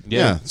household.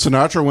 Yeah.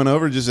 Sinatra went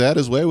over, just had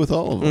his way with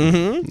all of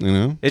them. You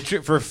know?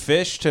 For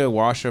fish to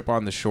wash up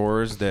on the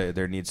shores,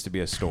 there needs to be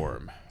a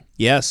storm.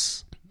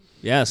 Yes.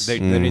 There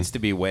needs to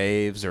be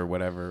waves or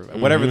whatever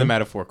the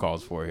metaphor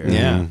calls for here.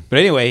 Yeah. But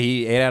anyway,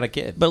 he ate out a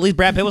kid. But at least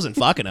Brad Pitt wasn't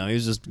fucking him. He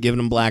was just giving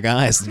him black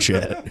eyes and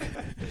shit.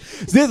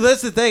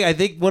 That's the thing. I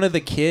think one of the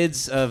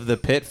kids of the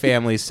Pitt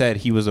family said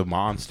he was a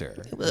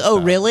monster. Oh,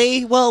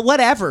 really? Well,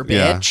 whatever,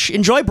 Yeah. bitch.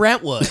 Enjoy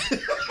Brentwood.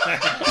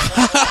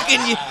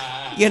 Fucking,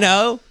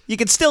 you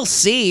can still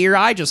see. Your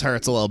eye just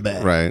hurts a little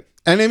bit. Right.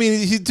 And I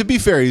mean, to be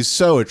fair, he's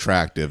so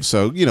attractive.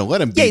 So,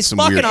 let him beat he's some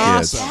fucking weird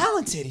awesome. kids.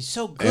 Talented. He's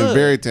so good. And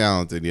very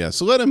talented, yeah.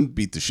 So let him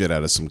beat the shit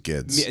out of some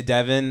kids.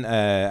 Devin,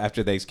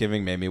 after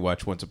Thanksgiving, made me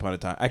watch Once Upon a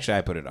Time. Actually,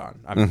 I put it on.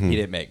 He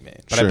didn't make me,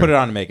 but Sure. I put it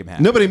on to make him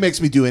happy. Nobody makes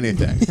me do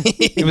anything.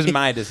 It was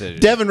my decision.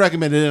 Devin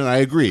recommended it, and I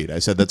agreed. I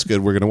said, that's good.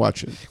 We're going to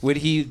watch it.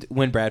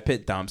 When Brad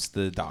Pitt dumps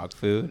the dog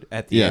food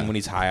at the Yeah. end when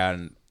he's high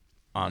on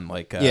on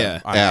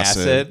Acid.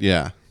 acid,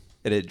 Yeah.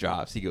 and it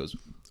drops, he goes,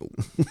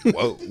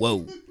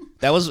 Whoa.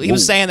 He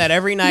was saying that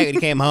every night when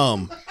he came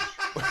home.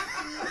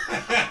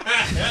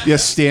 Yeah,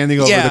 standing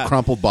over Yeah. the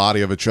crumpled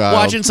body of a child.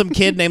 Watching some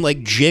kid named like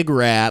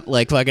Jigrat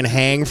like fucking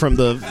hang from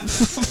the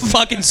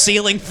fucking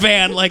ceiling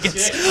fan like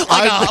it's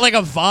like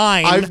a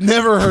vine. I've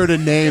never heard a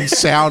name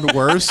sound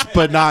worse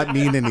but not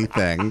mean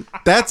anything.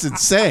 That's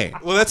insane.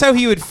 Well, that's how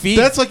he would feed.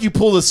 That's like you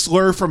pulled a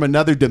slur from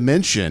another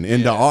dimension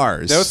into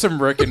ours. That was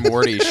some Rick and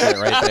Morty shit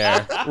right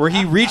there, where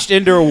he reached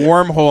into a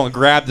wormhole and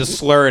grabbed the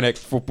slur in it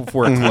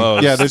before it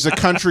closed. Yeah, there's a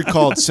country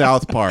called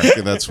South Park,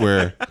 and that's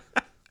where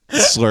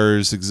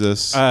slurs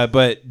exist.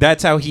 But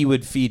that's how he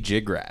would feed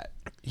Jigrat.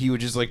 He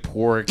would just like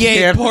pour a can.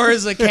 Yeah, he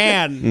pours a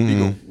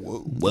can.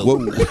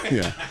 Whoa.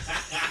 Yeah.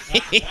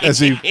 As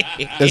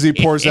he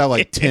pours out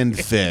like 10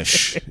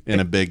 fish in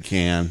a big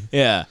can.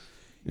 Yeah.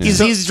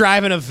 He's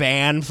driving a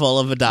van full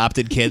of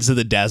adopted kids to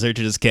the desert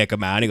to just kick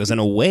them out. He goes,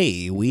 and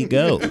away we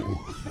go.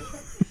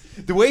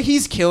 The way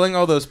he's killing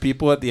all those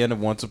people at the end of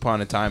Once Upon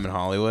a Time in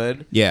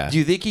Hollywood. Yeah. Do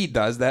you think he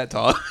does that to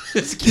all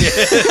his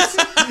kids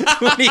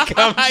when he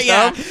comes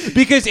up?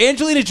 Because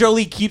Angelina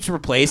Jolie keeps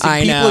replacing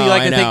people. You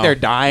like to think they're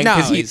dying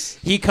because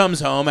he comes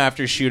home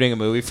after shooting a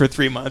movie for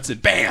 3 months and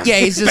bam. Yeah,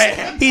 he's just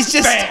bam,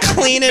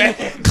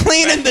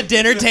 cleaning the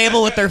dinner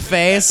table with their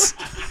face.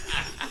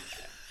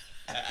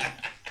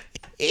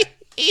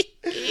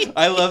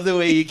 I love the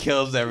way he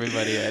kills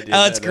everybody.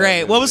 Oh, it's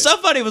great. What was so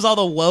funny was all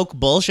the woke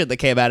bullshit that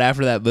came out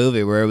after that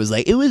movie, where it was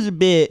like it was a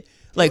bit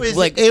like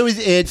it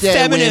was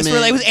feminists were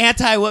like it was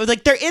anti. It was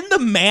like they're in the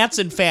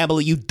Manson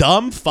family. You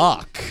dumb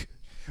fuck.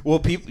 Well,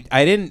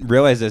 I didn't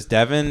realize this.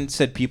 Devin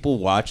said people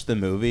watched the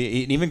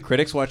movie, even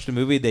critics watched the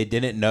movie. They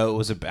didn't know it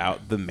was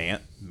about the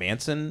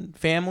Manson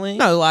family.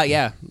 No,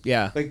 yeah.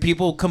 Like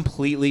people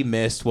completely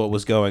missed what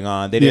was going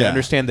on. They didn't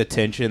understand the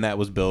tension that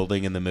was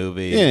building in the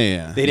movie.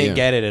 Yeah. They didn't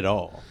get it at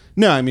all.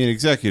 No, I mean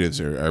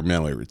executives are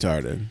mentally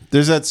retarded.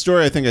 There's that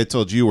story I think I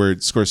told you where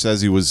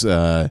Scorsese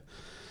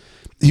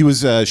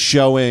was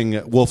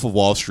showing Wolf of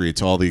Wall Street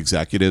to all the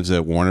executives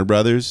at Warner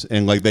Brothers,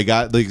 and like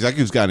the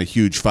executives got in a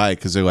huge fight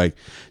because they're like,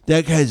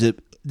 that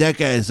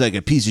guy's like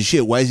a piece of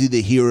shit. Why is he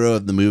the hero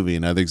of the movie?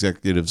 And other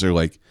executives are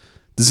like,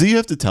 does he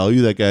have to tell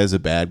you that guy's a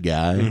bad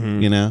guy?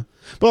 You know.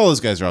 But all those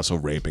guys are also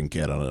raping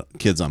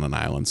kids on an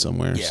island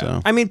somewhere. Yeah. So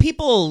I mean,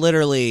 people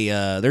literally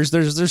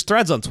there's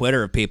threads on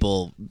Twitter of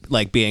people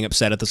like being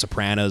upset at The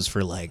Sopranos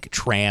for like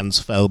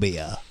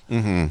transphobia.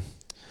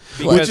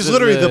 Which is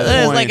literally the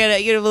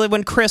point. Like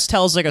when Chris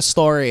tells like a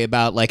story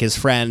about like his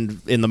friend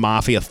in the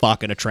mafia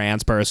fucking a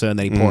trans person, and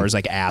then he pours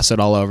like acid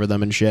all over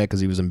them and shit because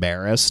he was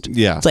embarrassed.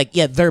 Yeah, it's like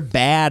they're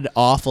bad,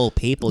 awful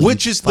people.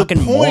 Which is the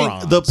point.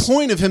 Morons. The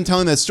point of him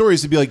telling that story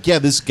is to be like, yeah,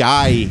 this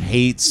guy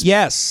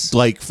hates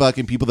like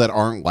fucking people that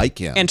aren't like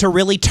him, and to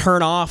really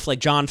turn off like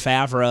Jon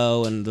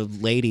Favreau and the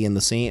lady in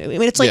the scene. I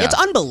mean, it's like it's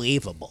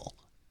unbelievable.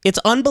 It's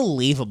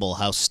unbelievable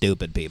how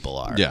stupid people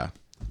are. Yeah.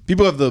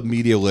 People have the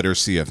media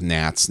literacy of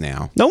gnats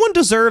now. No one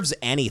deserves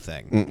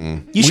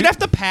anything. You should have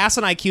to pass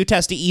an IQ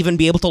test to even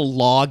be able to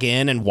log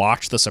in and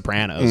watch The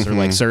Sopranos or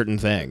like certain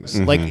things.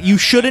 Like you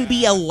shouldn't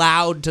be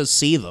allowed to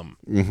see them.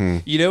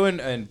 You know,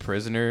 in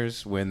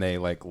Prisoners, when they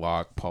like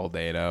lock Paul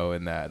Dano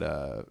in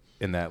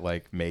that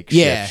like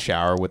makeshift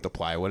shower with the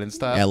plywood and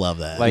stuff. I love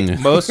that. Like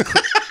most.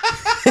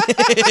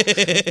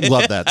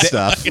 Love that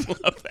stuff.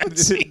 Love that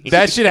scene.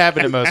 That should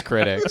happen to most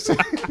critics.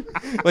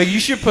 Like you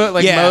should put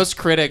most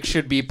critics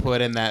should be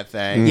put in that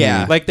thing.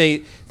 Yeah. Like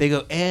they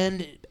go,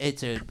 and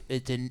it's a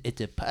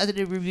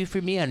positive review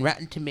for me on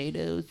Rotten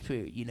Tomatoes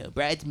for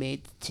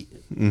Bridesmaids 2.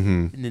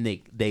 And then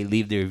they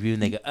leave the review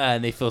and they go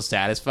and they feel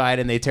satisfied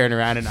and they turn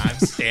around and I'm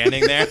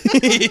standing there.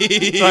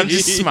 So I'm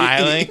just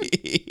smiling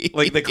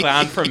like the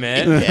clown from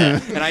it.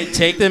 Yeah. And I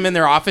take them in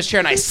their office chair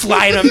and I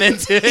slide them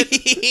into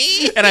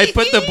it. And I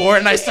put the board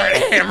and I start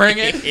hammering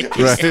it.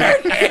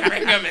 Start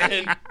hammering them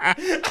in.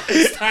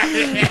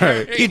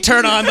 You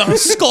turn on the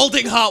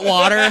scalding hot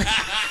water.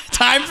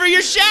 Time for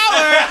your shower.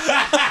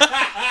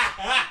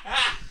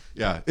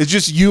 Yeah, it's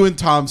just you and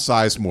Tom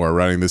Sizemore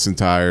running this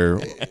entire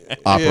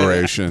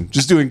operation.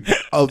 Just doing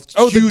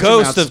the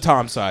ghost of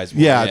Tom Sizemore.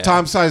 Yeah,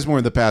 Tom Sizemore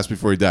in the past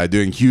before he died,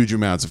 doing huge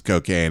amounts of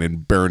cocaine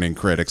and burning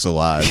critics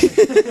alive.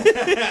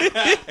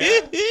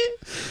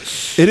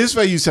 It is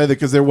funny you said that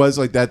because there was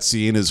like that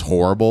scene is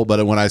horrible,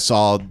 but when I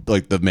saw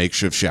like the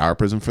makeshift shower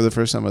prison for the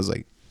first time, I was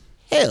like,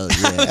 hell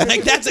yeah.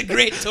 Like that's a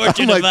great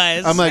torture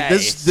device. I'm like,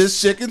 this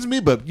sickens me,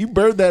 but you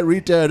burned that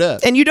retard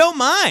up. And you don't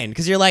mind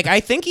because you're like, I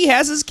think he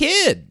has his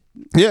kid.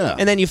 Yeah.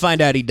 And then you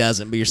find out he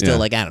doesn't, but you're still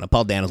like, I don't know,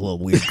 Paul Dano's a little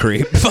weird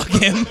creep. Fuck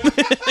him.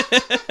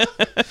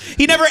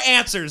 He never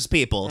answers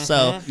people.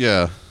 So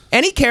yeah.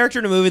 Any character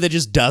in a movie that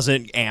just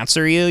doesn't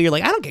answer you, you're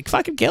like, I don't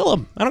fucking kill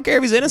him. I don't care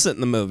if he's innocent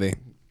in the movie.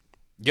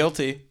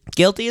 Guilty.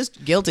 Guilty is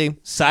guilty.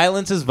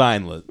 Silence is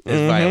violence.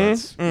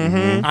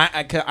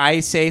 I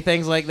say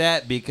things like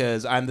that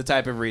because I'm the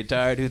type of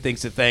retard who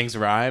thinks if things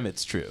rhyme,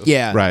 it's true.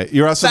 Yeah. Right.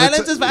 You're also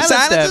silence is violence.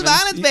 Silence is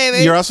violence,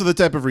 baby. You're also the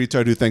type of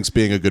retard who thinks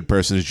being a good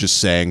person is just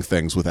saying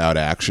things without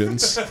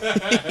actions.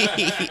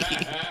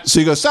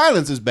 So you go,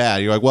 silence is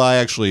bad. You're like, well,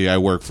 I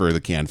work for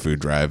the canned food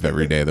drive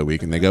every day of the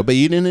week. And they go, but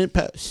you didn't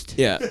post.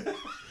 Yeah.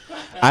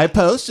 I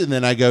post and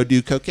then I go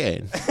do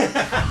cocaine.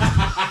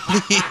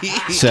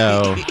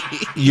 So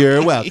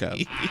you're welcome.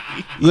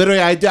 Literally,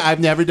 I've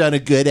never done a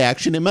good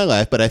action in my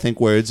life, but I think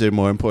words are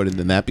more important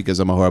than that because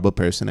I'm a horrible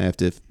person. I have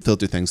to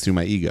filter things through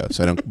my ego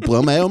so I don't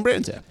blow my own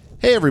brains out.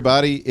 Hey,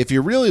 everybody, if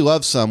you really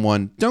love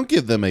someone, don't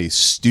give them a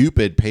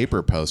stupid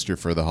paper poster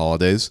for the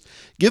holidays.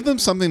 Give them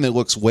something that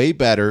looks way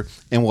better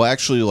and will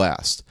actually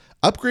last.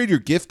 Upgrade your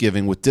gift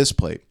giving with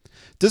Displate.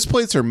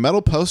 Displates are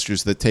metal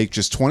posters that take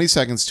just 20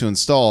 seconds to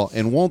install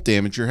and won't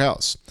damage your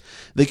house.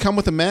 They come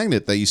with a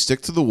magnet that you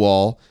stick to the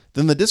wall,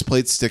 then the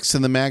displate sticks to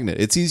the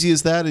magnet. It's easy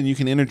as that, and you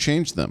can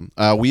interchange them.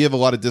 We have a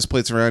lot of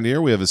displates around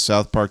here. We have a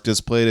South Park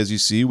displate, as you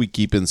see, we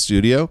keep in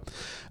studio.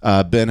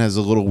 Ben has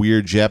a little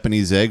weird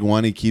Japanese egg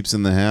one he keeps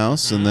in the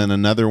house, and then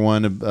another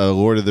one,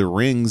 Lord of the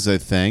Rings, I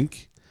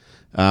think.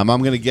 I'm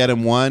going to get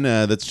him one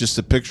that's just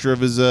a picture of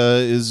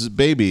his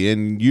baby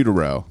in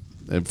utero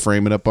and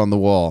frame it up on the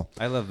wall.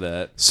 I love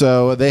that.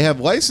 So they have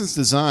licensed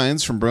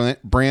designs from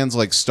brands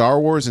like Star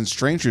Wars and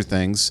Stranger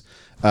Things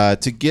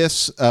to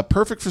gifts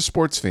perfect for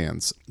sports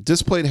fans.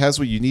 Displate has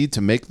what you need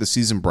to make the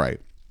season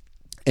bright.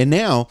 And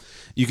now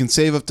you can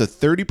save up to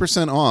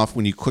 30% off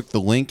when you click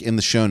the link in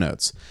the show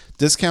notes.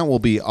 Discount will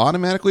be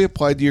automatically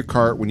applied to your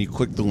cart when you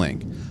click the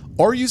link.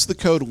 Or use the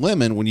code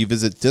LEMON when you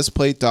visit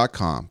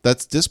displate.com.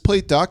 That's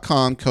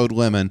displate.com, code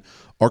LEMON,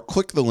 or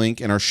click the link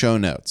in our show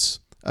notes.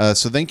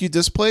 So thank you,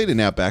 Displate, and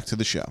now back to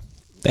the show.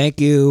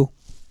 Thank you.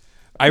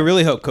 I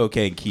really hope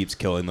cocaine keeps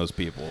killing those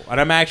people.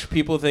 And I'm actually,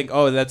 people think,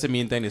 oh, that's a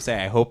mean thing to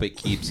say. I hope it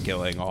keeps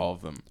killing all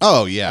of them.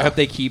 Oh, yeah. I hope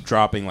they keep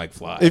dropping like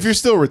flies. If you're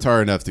still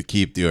retarded enough to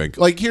keep doing...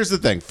 Like, here's the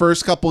thing.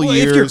 First couple well,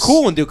 years... if you're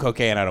cool and do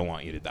cocaine, I don't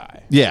want you to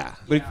die. Yeah.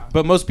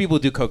 But most people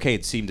who do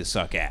cocaine seem to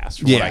suck ass,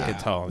 from what I can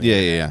tell.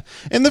 Yeah.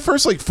 And the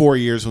first, 4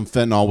 years when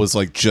fentanyl was,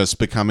 just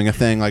becoming a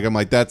thing, I'm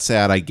like, that's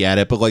sad, I get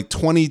it. But,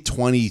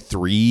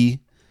 2023...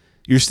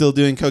 You're still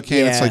doing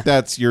cocaine. Yeah.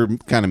 It's you're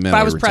kind of mentally retarded. If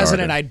I was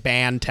president, I'd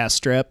ban test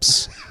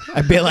strips.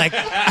 I'd be like,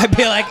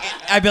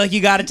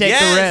 you got to take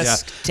the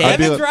risk. Yeah.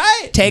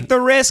 Take the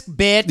risk,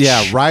 bitch.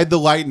 Yeah, ride the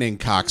lightning,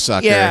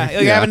 cocksucker. Yeah,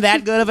 you're having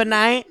that good of a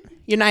night.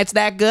 Your night's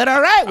that good.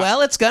 All right,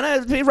 well, it's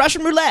gonna be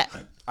Russian roulette.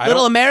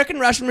 Little American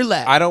Russian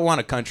roulette. I don't want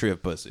a country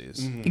of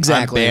pussies.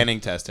 Exactly. I'm banning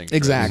testing.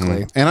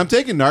 Exactly. And I'm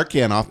taking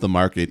Narcan off the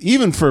market,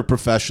 even for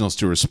professionals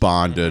to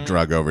respond to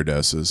drug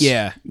overdoses.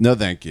 Yeah. No,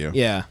 thank you.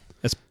 Yeah.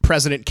 That's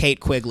President Kate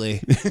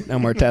Quigley. No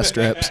more test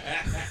strips.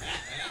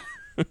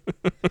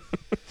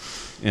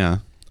 Yeah.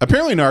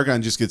 Apparently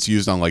Narcan just gets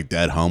used on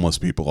dead homeless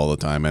people all the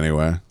time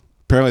anyway.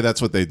 Apparently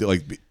that's what they do.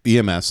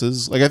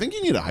 EMSs. I think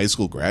you need a high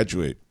school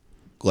graduate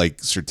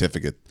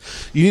certificate.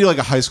 You need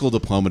a high school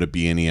diploma to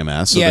be an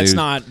EMS. So it's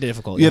not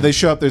difficult. Yeah, they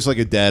show up, there's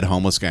a dead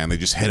homeless guy and they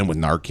just hit him with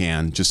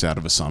Narcan just out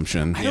of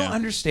assumption. I don't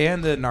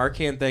understand the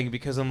Narcan thing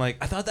because I'm I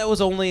thought that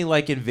was only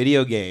in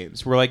video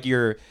games where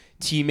your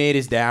teammate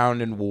is down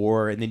in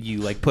war and then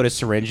you put a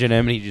syringe in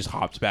him and he just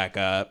hops back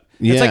up.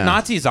 Yeah. It's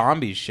Nazi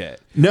zombie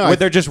shit. No, where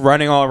they're just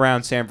running all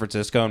around San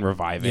Francisco and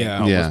reviving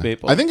homeless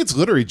people. I think it's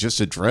literally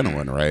just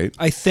adrenaline, right?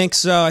 I think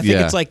so. I think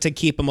it's to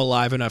keep him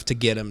alive enough to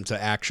get him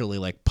to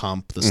actually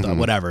pump the stuff,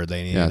 whatever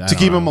they need. Yeah. To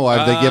keep him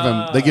alive,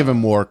 they give him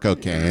more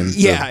cocaine.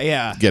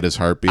 Yeah. Get his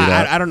heartbeat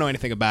up. I don't know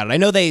anything about it. I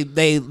know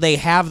they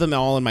have them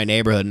all in my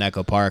neighborhood in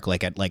Echo Park,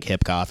 at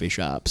hip coffee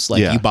shops.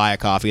 You buy a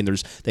coffee and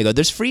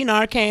there's free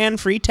Narcan,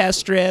 free test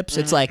strips.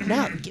 It's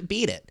no,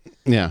 beat it.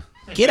 Yeah.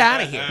 Get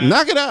out of here.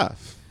 Knock it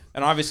off.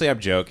 And obviously, I'm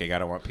joking. I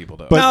don't want people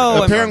to. But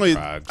no, apparently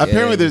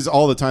there's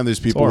all the time. There's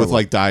people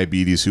with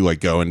diabetes who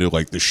go into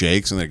the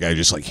shakes, and the guy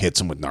just hits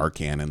them with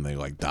Narcan, and they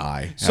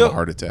die, have a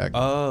heart attack.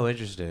 Oh,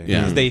 interesting.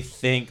 Yeah, because they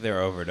think they're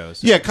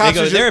overdosing. Yeah,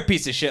 cops they're a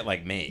piece of shit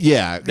like me.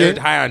 Yeah, they're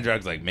high on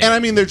drugs like me. And I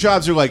mean, their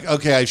jobs are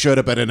okay, I showed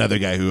up at another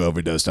guy who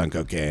overdosed on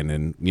cocaine,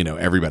 and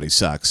everybody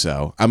sucks.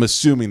 So I'm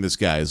assuming this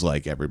guy is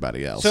like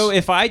everybody else. So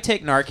if I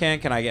take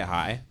Narcan, can I get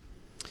high?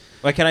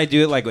 Can I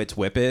do it it's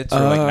Whippets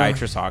or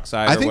nitrous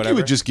oxide or I think whatever? you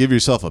would just give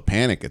yourself a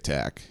panic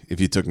attack if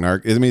you took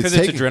Narcan. I mean, it's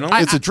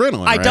adrenaline? It's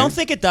adrenaline, I right? don't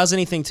think it does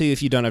anything to you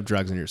if you don't have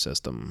drugs in your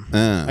system.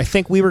 Ah. I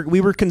think we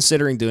were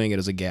considering doing it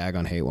as a gag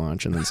on Hate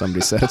Watch, and then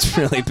somebody said it's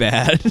really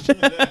bad.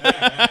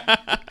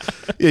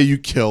 Yeah, you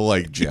kill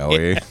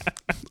Joey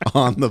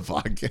on the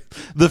podcast.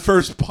 The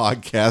first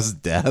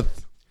podcast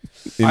death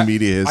in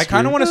media history. I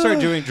kind of want to start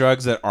doing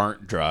drugs that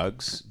aren't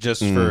drugs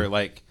just for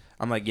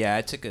I'm yeah,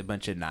 I took a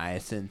bunch of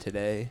niacin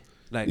today.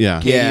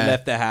 Katie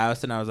left the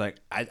house, and I was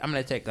I'm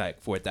going to take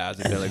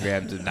 4,000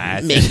 milligrams of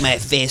niacin. Make my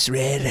face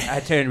red.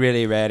 I turned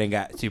really red and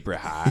got super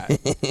hot.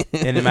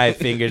 And then my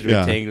fingers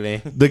were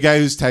tingling. The guy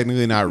who's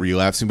technically not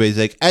relapsing, but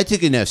he's I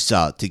took enough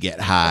salt to get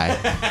high.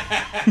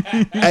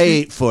 I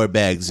ate 4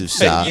 bags of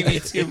salt. You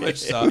eat too much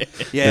salt.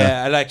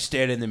 Yeah, I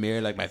stared in the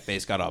mirror my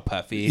face got all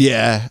puffy.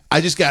 Yeah,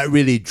 I just got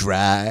really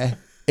dry.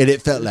 And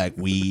it felt like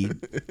weed.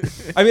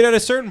 I mean, at a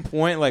certain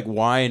point,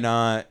 why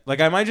not?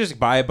 I might just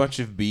buy a bunch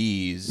of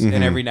bees,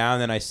 and every now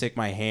and then I stick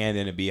my hand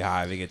in a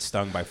beehive and get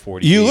stung by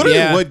 40 You bees.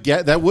 literally would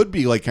get, that would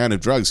be kind of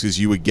drugs, because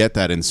you would get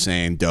that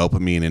insane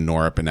dopamine and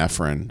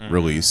norepinephrine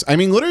release. I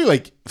mean,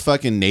 literally,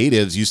 fucking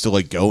natives used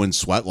to, go in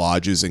sweat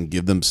lodges and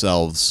give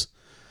themselves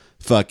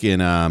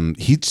fucking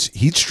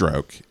heat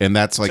stroke, and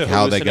that's like To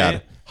how they got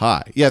hallucinate?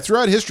 high. Yeah,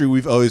 throughout history,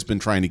 we've always been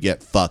trying to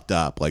get fucked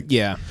up. Like,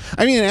 Yeah.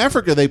 I mean, in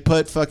Africa, they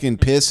put fucking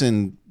piss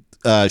and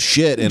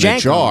shit in a Jankum,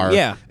 jar,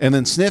 yeah. and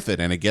then sniff it,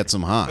 and it gets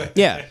them high.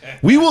 Yeah.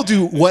 We will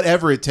do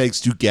whatever it takes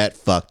to get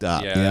fucked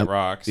up. Yeah, that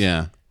rocks.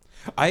 Yeah.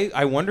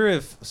 I wonder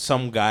if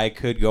some guy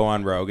could go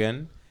on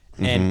Rogan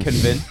and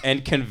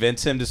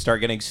convince him to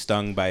start getting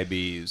stung by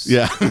bees.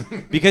 Yeah.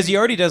 Because he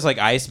already does like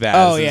ice baths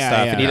Oh, and yeah,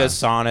 stuff, yeah. and he does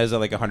saunas at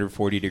like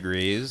 140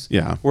 degrees.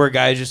 Yeah. Where a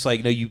guy's just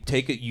like, no, you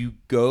take it, you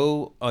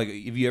go, like,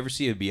 if you ever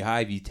see a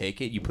beehive, you take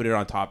it, you put it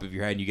on top of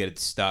your head, and you get it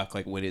stuck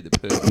like Winnie the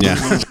Pooh.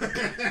 Yeah.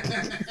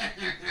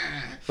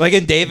 Like,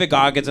 and David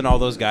Goggins and all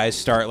those guys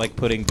start like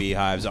putting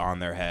beehives on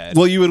their head.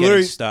 Well, you would getting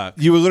literally stuck,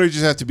 You would literally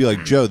just have to be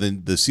like, Joe,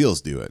 then the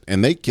SEALs do it,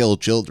 and they kill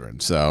children.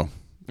 So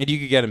and you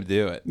could get him to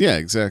do it. yeah,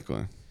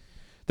 exactly.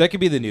 That could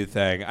be the new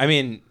thing. I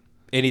mean,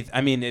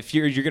 if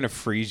you're gonna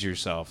freeze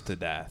yourself to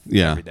death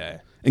every day.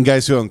 And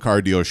guys who own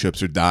car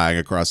dealerships are dying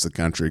across the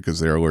country because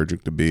they're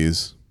allergic to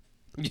bees.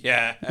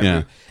 Yeah,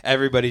 Yeah.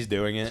 Everybody's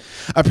doing it.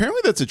 Apparently,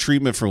 that's a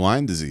treatment for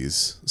Lyme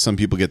disease. Some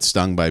people get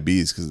stung by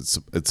bees because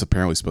it's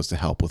apparently supposed to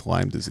help with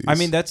Lyme disease. I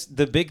mean, that's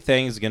the big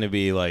thing is going to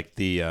be like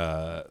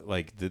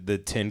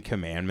the 10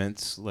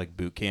 Commandments, like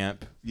boot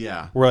camp,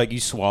 yeah, where like you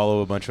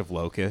swallow a bunch of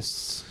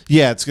locusts.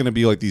 yeah, it's going to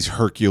be like these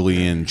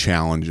Herculean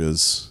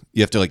challenges.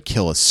 You have to like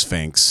kill a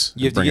sphinx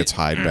You have and to bring get- its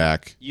hide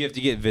back. You have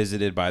to get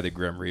visited by the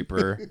Grim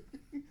Reaper.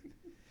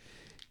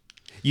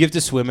 You have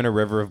to swim in a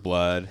river of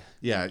blood.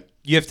 Yeah,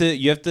 You have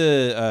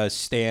to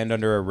stand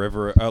under a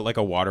river, like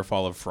a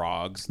waterfall of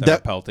frogs that are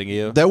pelting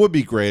you. that would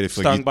be great if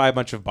like Stung by a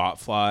bunch of bot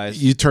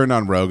flies. you turned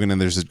on Rogan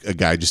and there's a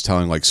guy just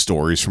telling like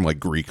stories from like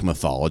Greek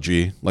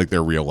mythology, like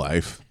their real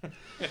life.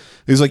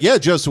 He's like, yeah,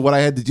 Joe, so what I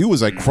had to do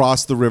was I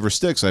crossed the river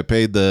Styx. I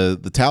paid the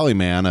tally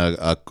man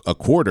a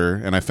quarter,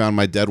 and I found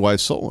my dead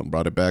wife's soul and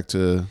brought it back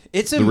to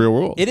the real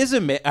world. It is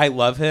I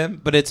love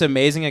him, but it's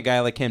amazing a guy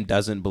like him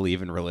doesn't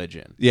believe in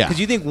religion. Yeah. Because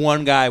you think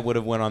one guy would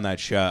have went on that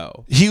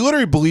show. He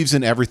literally believes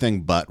in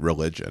everything but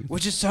religion.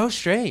 Which is so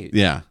strange.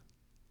 Yeah.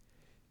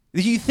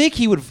 You think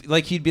he would,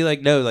 like, he'd be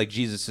like, no, like,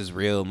 Jesus is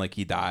real, and, like,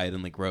 he died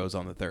and, like, rose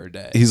on the third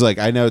day. He's like,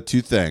 I know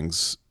two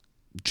things.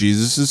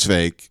 Jesus is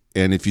fake,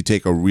 and if you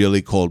take a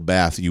really cold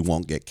bath, you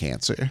won't get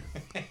cancer.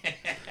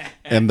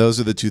 And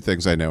those are the two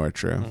things I know are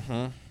true.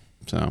 Mm-hmm.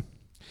 So,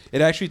 It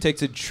actually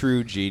takes a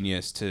true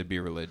genius to be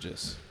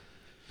religious.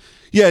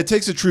 yeah, it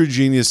takes a true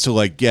genius to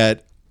like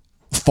get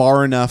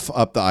far enough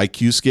up the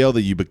IQ scale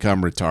that you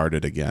become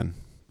retarded again.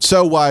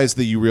 So wise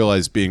that you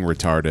realize being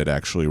retarded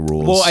actually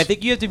rules. Well, I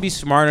think you have to be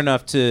smart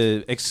enough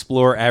to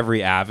explore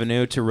every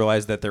avenue to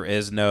realize that there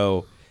is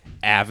no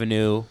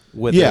avenue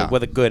with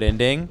a good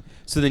ending.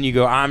 So then you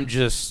go, I've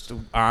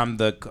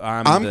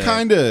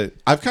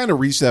kind of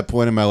reached that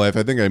point in my life.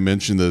 I think I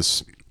mentioned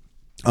this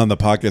on the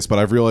podcast, but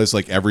I've realized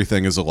like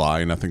everything is a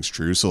lie, nothing's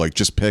true. So like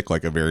just pick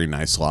like a very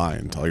nice lie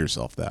and tell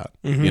yourself that.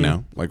 You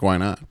know, like why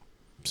not?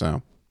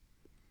 So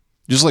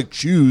just like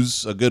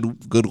choose a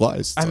good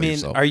lies. To tell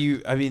yourself. Are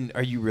you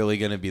really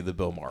gonna be the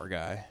Bill Maher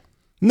guy?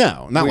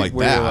 No, not like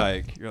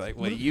that. You're like,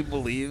 wait, you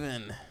believe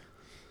in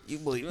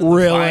Really? the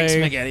flying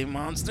spaghetti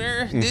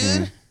monster,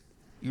 dude?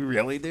 You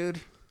really, dude?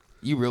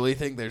 You really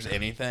think there's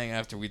anything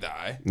after we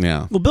die?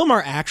 Yeah. Well, Bill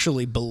Maher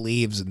actually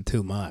believes in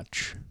too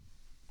much.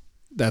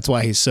 That's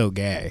why he's so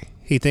gay.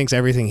 He thinks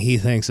everything he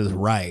thinks is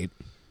right.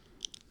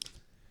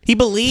 He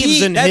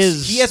believes in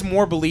his... He has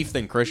more belief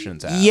than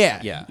Christians have. Yeah,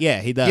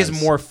 he does. He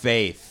has more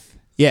faith.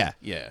 Yeah.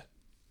 Yeah.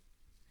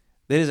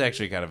 That is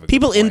actually kind of a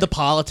People good point. into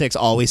politics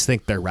always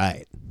think they're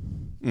right.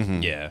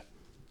 Mm-hmm. Yeah.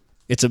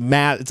 It's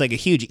like a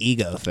huge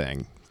ego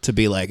thing to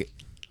be like,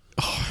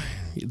 oh,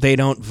 they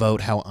don't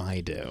vote how I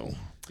do.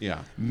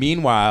 Yeah.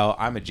 Meanwhile,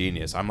 I'm a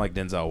genius. I'm like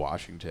Denzel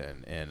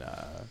Washington in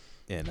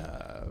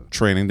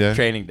Training Day.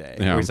 Training Day.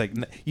 Yeah. Where he's like,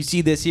 you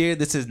see this here?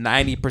 This is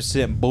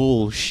 90%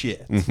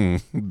 bullshit.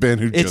 Ben,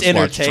 who It's just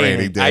watched Training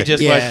entertaining. Day. I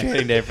just watched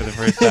Training Day for the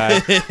first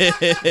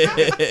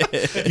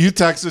time. You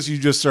text us, you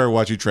just started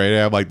watching Training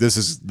Day. I'm like, this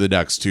is the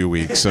next 2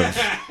 weeks of.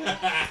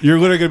 You're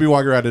literally gonna be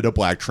walking around in a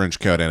black trench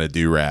coat and a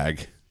do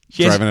rag,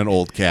 driving an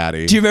old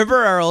caddy. Do you remember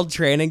our old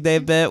Training Day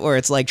bit where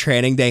it's like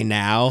Training Day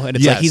now? And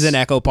it's Yes. like he's in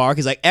Echo Park.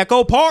 He's like,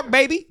 Echo Park,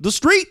 baby, the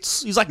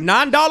streets. He's like,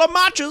 $9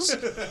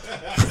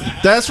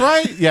 matchas. That's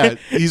right. Yeah.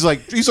 He's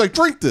like,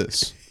 drink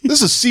this.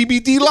 This is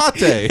CBD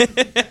latte.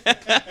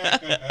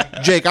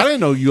 Jake, I didn't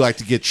know you like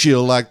to get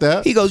chill like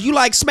that. He goes, you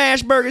like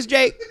smash burgers,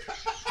 Jake?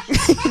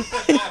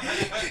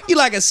 You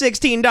like a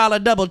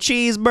 $16 double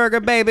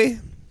cheeseburger, baby?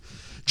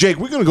 Jake,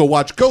 we're gonna go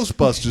watch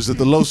Ghostbusters at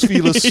the Los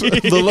Feliz,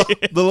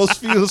 the Los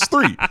Feliz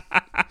 3.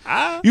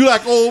 You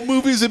like old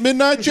movies at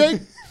midnight, Jake?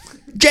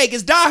 Jake,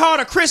 is Die Hard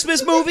a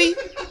Christmas movie? Is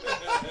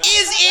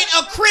it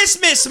a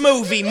Christmas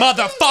movie,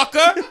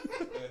 motherfucker?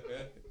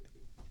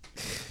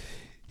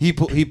 He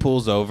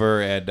pulls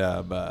over and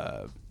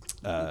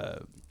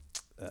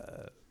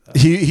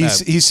He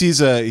sees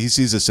a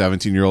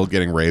 17-year-old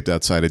getting raped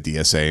outside a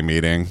DSA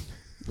meeting,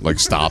 like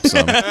stops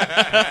him.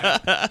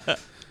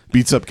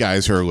 Beats up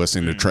guys who are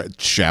listening to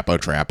Chapo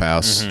Trap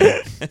House.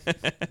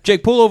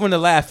 Jake, pull over in the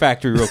Laugh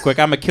Factory real quick.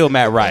 I'm going to kill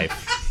Matt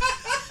Rife.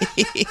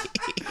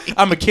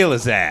 I'm going to kill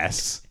his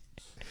ass.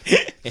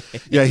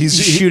 Yeah,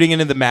 he's shooting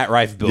into the Matt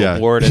Rife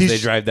billboard as they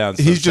drive down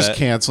Sunset. He's just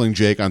canceling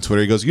Jake on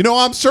Twitter. He goes,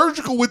 I'm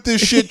surgical with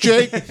this shit,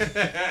 Jake.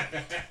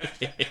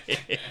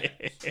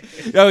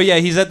 Oh yeah,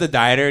 he's at the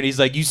diner and he's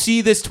like, you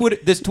see this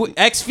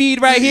X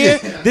feed right here?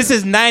 This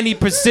is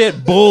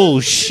 90%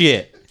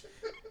 bullshit.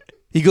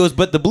 He goes,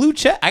 but the blue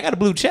check, I got a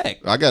blue check.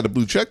 I got a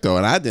blue check though,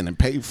 and I didn't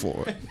pay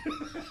for it.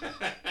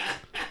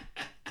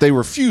 They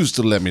refused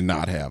to let me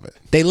not have it.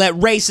 They let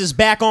racists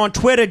back on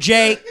Twitter,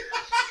 Jake.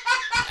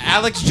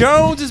 Alex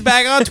Jones is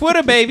back on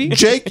Twitter, baby.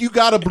 Jake, you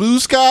got a Blue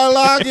Sky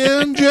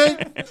login, Jake?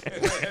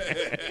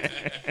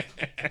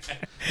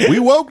 We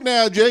woke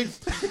now, Jake.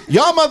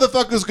 Y'all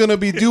motherfuckers gonna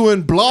be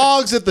doing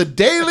blogs at the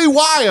Daily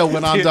Wire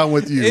when I'm done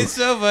with you. It's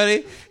so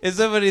funny. It's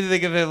so funny to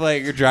think of him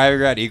like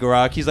driving around Eagle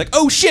Rock. He's like,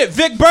 oh shit,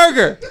 Vic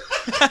Berger.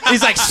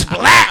 He's like,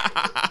 splat.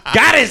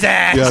 Got his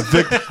ass. Yeah,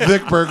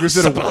 Vic Berger's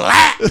in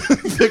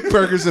Vic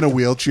Berger's in a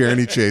wheelchair and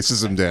he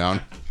chases him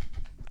down.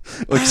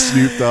 Like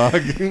Snoop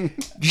Dogg.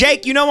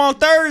 Jake, on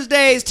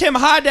Thursdays, Tim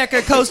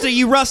Heidecker coasted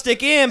you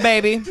rustic in,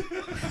 baby.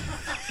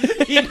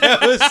 He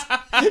knows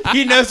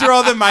where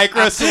all the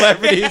micro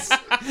celebrities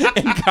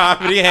in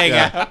comedy hang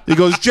out. He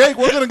goes, Jake,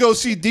 we're going to go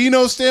see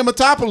Dino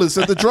Stamatopoulos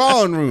at the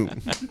drawing room.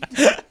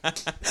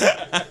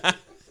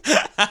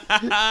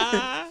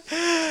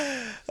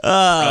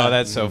 Oh,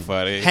 that's so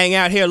funny. Hang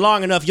out here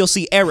long enough, you'll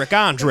see Eric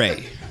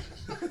Andre.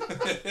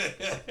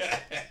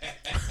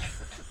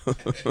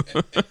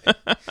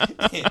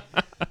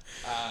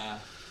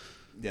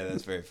 Yeah,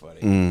 that's very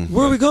funny.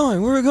 Where are we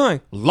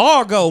going?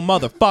 Largo,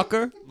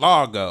 motherfucker.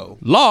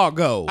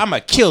 Largo. I'm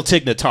going to kill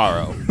Tig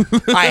Notaro.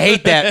 I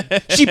hate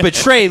that. She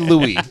betrayed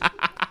Louis.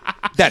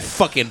 That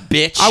fucking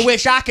bitch. I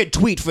wish I could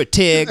tweet for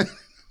Tig.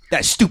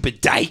 That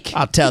stupid dyke.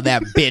 I'll tell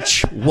that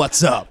bitch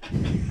what's up.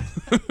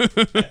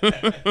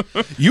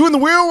 You in the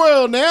real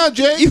world now,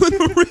 Jake. You in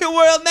the real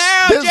world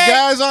now, There's Jake.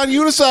 guys on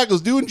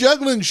unicycles doing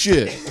juggling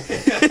shit.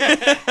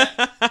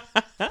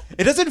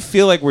 It doesn't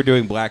feel like we're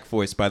doing black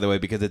voice, by the way,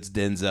 because it's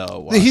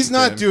Denzel Washington. He's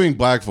not doing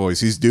black voice.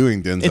 He's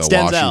doing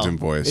Denzel Washington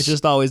voice. It's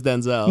just always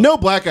Denzel. No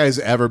black guy's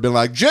ever been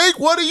like, Jake,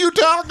 what are you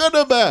talking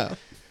about?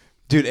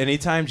 Dude,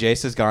 anytime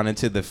Jace has gone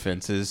into the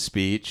fences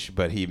speech,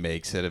 but he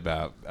makes it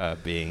about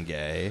being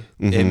gay,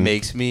 it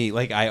makes me,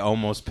 like, I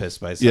almost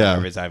piss myself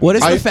every time. What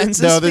is the fences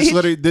speech?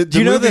 Literally, Do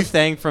you know the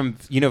thing from,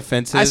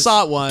 Fences? I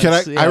saw it once.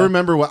 I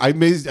remember what I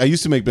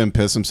used to make Ben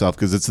piss himself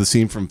because it's the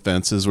scene from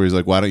Fences where he's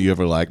like, why don't you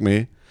ever like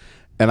me?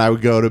 And I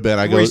would go to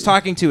bed. Where he's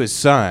talking to his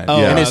son.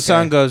 Oh, and his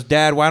son goes,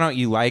 Dad, why don't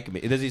you like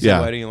me? Does he say,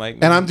 why don't you like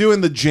me? And I'm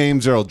doing the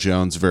James Earl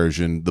Jones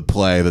version, the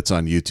play that's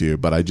on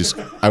YouTube. But I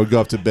would go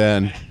up to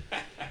Ben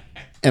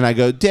and I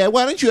go, Dad,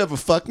 why don't you ever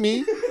fuck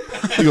me?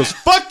 He goes,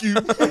 fuck you.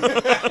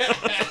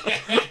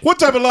 What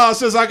type of law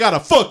says I gotta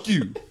fuck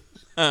you?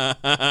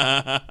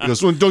 He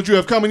goes, well, don't you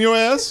have cum in your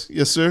ass?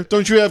 Yes, sir.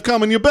 Don't you have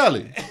cum in your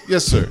belly?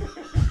 Yes, sir.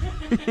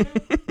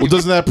 Well,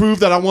 doesn't that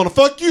prove that I want to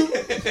fuck you?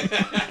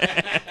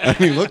 I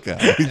mean, look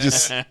at him. He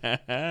just...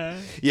 Yeah,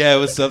 it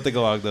was something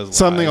along those lines.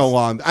 Something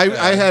along...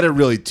 I had it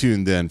really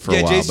tuned in for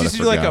a while, Jason but used I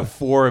to do like forgot.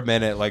 a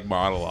 4-minute like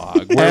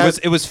monologue where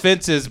it was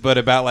Fences, but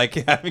about like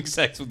having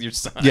sex with your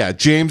son. Yeah,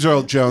 James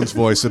Earl Jones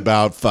voice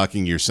about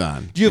fucking your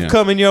son. Do you have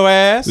cum in your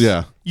ass?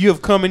 Yeah. You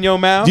have cum in your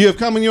mouth? Do you have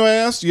cum in your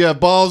ass? Do you have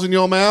balls in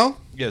your mouth?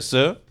 Yes,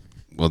 sir.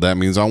 Well, that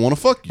means I want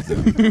to fuck you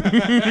then.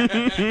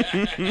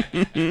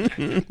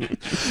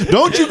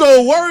 Don't you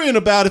go worrying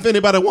about if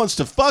anybody wants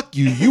to fuck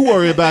you. You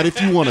worry about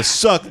if you want to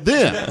suck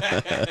them.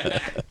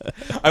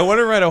 I want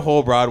to write a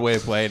whole Broadway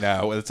play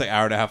now. It's like an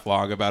hour and a half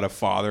long about a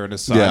father and a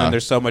son, and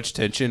there's so much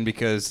tension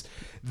because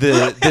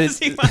and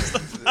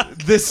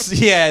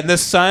the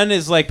son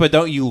is like, but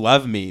don't you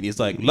love me? And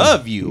he's like,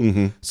 love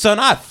you, son.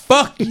 I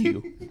fuck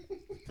you.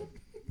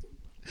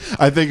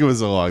 I think it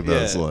was along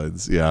those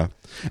lines. Yeah.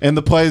 And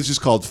the play is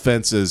just called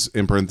Fences,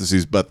 in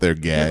parentheses, but they're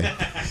gay.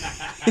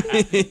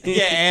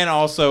 Yeah, and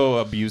also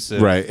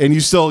abusive. Right. And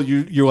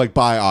you're like,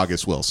 by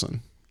August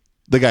Wilson,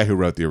 the guy who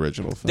wrote the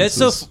original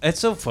Fences. That's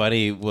so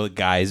funny with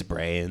guys'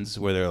 brains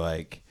where they're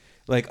like,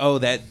 oh,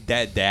 that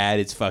dad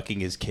is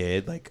fucking his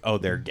kid. Like, oh,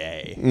 they're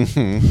gay.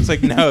 It's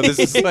like, no, this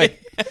is like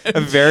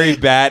a very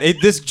bad.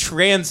 This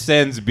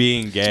transcends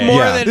being gay. It's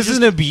more than this is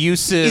an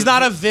abusive. He's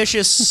not a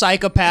vicious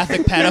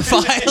psychopathic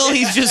pedophile.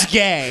 He's just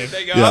gay.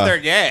 They go, oh, they're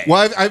gay.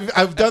 Well,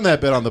 I've done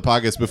that bit on the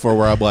podcast before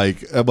where I'm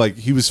like,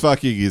 he was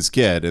fucking his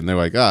kid, and they're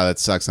like, oh, that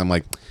sucks. I'm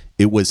like,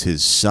 it was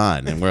his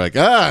son, and we're like,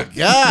 oh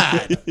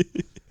God.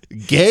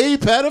 Gay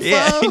pedophile?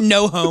 Yeah,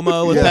 no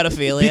homo with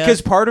pedophilia.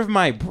 Because part of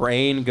my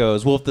brain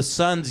goes, well, if the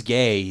son's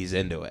gay, he's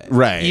into it.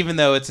 Right. Even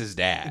though it's his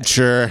dad.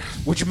 Sure.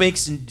 Which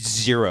makes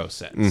zero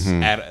sense.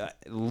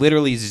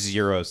 Literally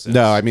zero sense.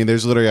 No, I mean,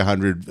 there's literally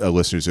 100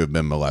 listeners who have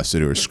been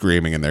molested who are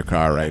screaming in their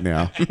car right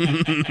now.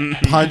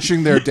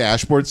 Punching their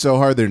dashboard so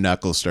hard their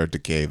knuckles start to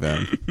cave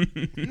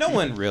in. No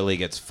one really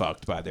gets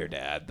fucked by their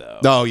dad, though.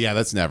 Oh, yeah,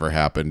 that's never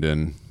happened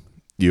in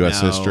U.S.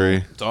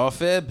 history. It's all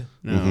fib.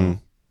 No.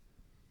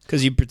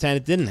 Because you pretend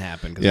it didn't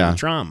happen because of the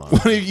trauma.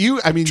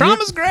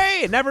 Trauma's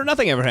great.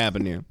 Nothing ever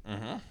happened to you.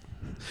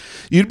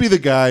 You'd be the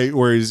guy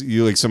where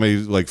you like somebody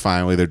like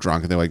finally they're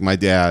drunk and they're like, my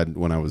dad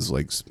when I was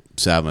like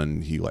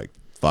 7 he like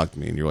fucked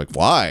me, and you're like,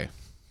 why?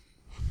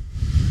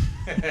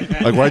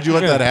 Like, why'd you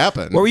let that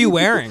happen? What were you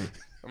wearing?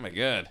 Oh my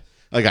god.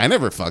 Like, I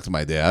never fucked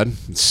my dad.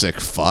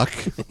 Sick fuck.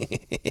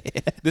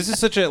 This is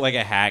such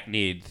a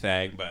hackneyed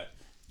thing, but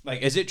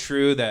like, is it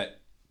true that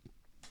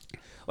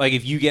like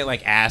if you get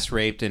like ass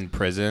raped in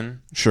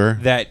prison, Sure,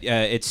 that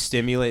it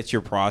stimulates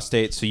your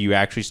prostate so you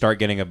actually start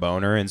getting a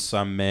boner, and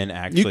some men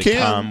actually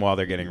come while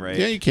they're getting raped?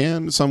 Yeah, you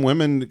can. Some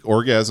women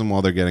orgasm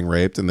while they're getting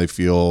raped, and they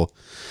feel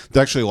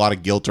there's actually a lot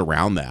of guilt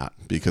around that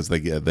because they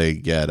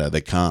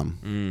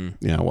come,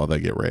 while they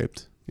get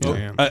raped.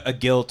 A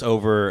guilt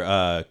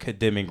over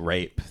condemning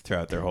rape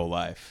throughout their whole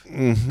life,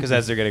 because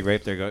as they're getting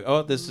raped, they're going,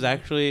 "Oh, this is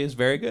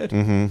very good."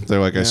 Mm-hmm. They're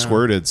like, "I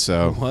squirted,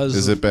 so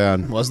is it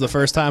bad?" Was the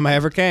first time I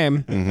ever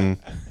came. Mm-hmm.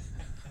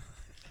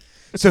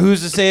 So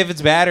who's to say if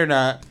it's bad or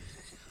not?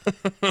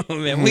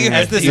 Man, we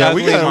are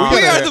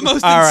the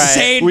most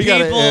insane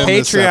people.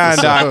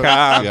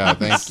 Patreon.com. Yeah,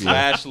 thank you.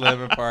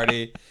 /Lemon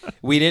Party.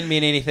 We didn't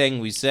mean anything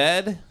we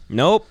said.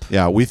 Nope.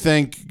 Yeah, we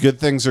think good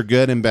things are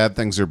good and bad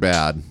things are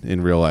bad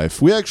in real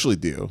life. We actually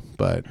do,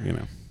 but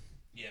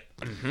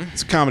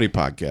it's a comedy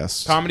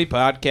podcast.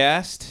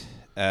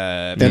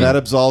 And that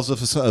absolves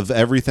us of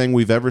everything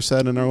we've ever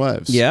said in our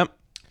lives. Yep.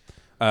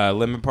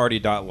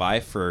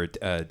 Lemonparty.life for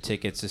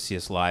tickets to see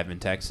us live in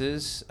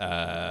Texas.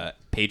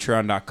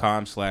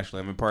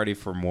 Patreon.com/lemonparty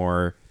for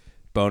more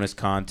bonus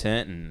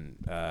content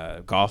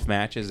and golf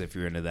matches if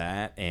you're into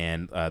that.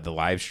 And the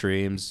live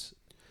streams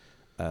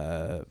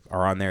are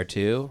on there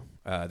too.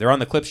 They're on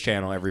the Clips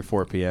channel every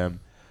 4 p.m.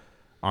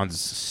 on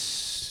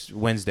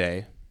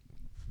Wednesday,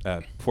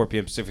 4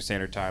 p.m. Pacific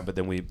Standard Time. But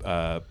then we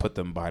put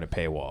them behind a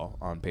paywall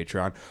on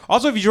Patreon.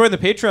 Also, if you join the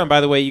Patreon,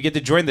 by the way, you get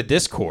to join the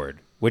Discord,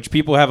 which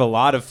people have a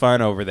lot of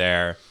fun over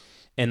there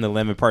in the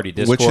Lemon Party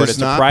Discord. It's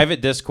a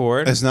private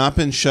Discord. Has not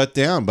been shut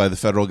down by the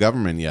federal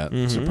government yet,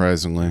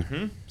 surprisingly.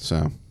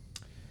 So,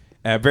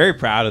 very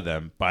proud of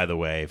them, by the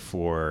way,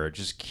 for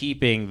just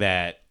keeping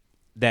that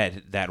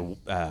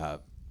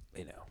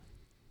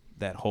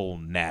whole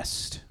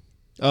nest.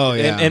 Oh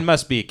yeah, it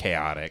must be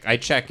chaotic. I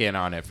check in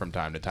on it from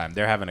time to time.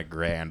 They're having a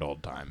grand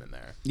old time in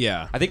there.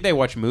 Yeah, I think they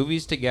watch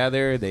movies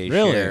together. They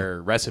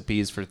share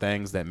recipes for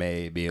things that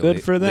may be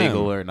good for them,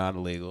 legal or not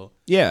illegal.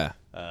 Yeah,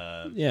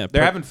 they're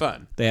having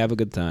fun. They have a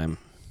good time.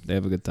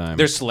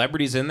 There's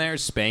celebrities in there.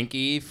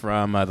 Spanky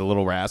from the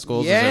Little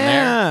Rascals is in there.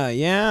 Yeah.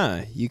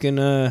 Yeah. You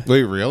can.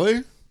 Wait,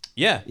 really?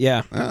 Yeah.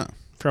 Yeah. Oh.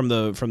 From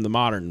the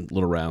modern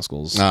Little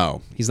Rascals.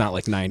 Oh, he's not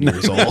like 90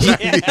 years old.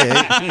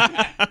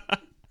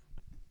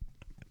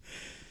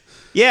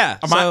 Yeah.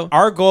 So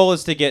our goal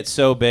is to get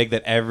so big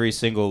that every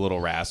single Little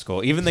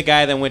Rascal, even the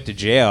guy that went to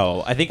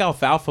jail, I think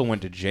Alfalfa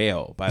went to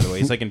jail, by the way.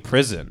 He's like in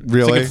prison.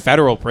 Really? It's like a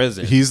federal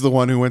prison. He's the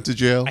one who went to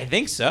jail? I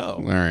think so.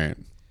 All right.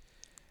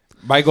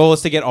 My goal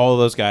is to get all of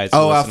those guys to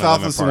listen to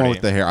Alfalfa's the Lemon one Party.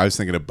 with the hair. I was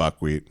thinking of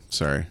Buckwheat.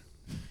 Sorry.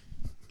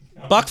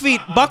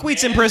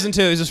 Buckwheat's in prison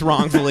too. He's just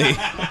wrongfully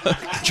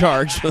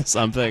charged with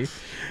something.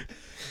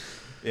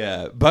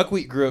 Yeah.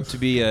 Buckwheat grew up to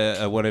be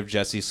one of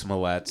Jesse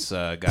Smollett's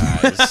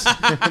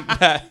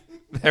guys.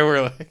 They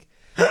were like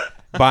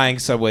buying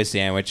Subway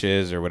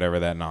sandwiches or whatever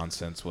that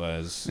nonsense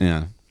was.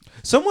 Yeah.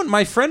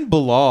 My friend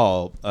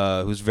Bilal,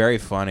 who's very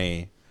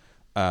funny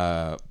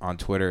on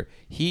Twitter,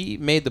 he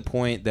made the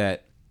point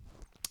that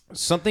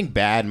something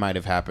bad might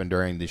have happened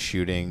during the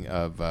shooting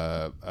of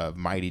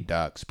Mighty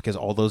Ducks because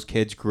all those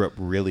kids grew up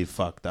really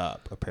fucked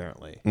up,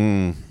 apparently.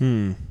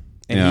 And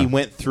he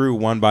went through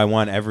one by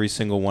one every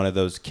single one of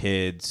those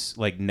kids,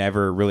 like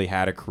never really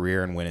had a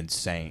career and went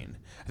insane.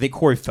 I think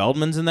Corey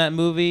Feldman's in that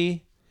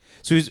movie.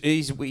 So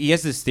he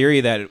has this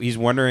theory that he's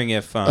wondering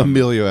if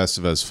Emilio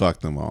Estevez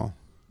fucked them all.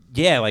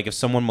 Yeah, like if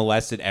someone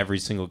molested every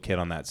single kid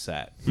on that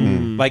set.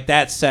 Like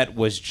that set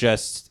was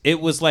just,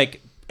 it was like,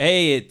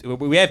 hey,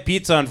 we have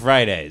pizza on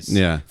Fridays.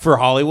 Yeah. For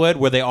Hollywood,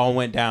 where they all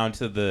went down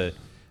to the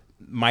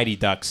Mighty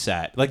Ducks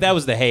set. Like that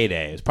was the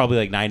heyday. It was probably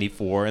like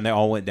 94, and they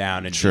all went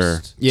down and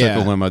just took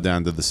a limo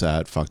down to the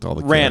set, fucked all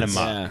the kids. Ran them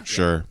up. Yeah.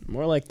 Sure.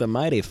 More like the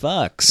Mighty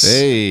Fucks.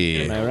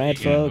 Hey. Am I right,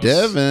 folks?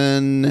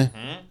 Devin.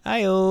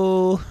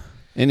 Hi-oh.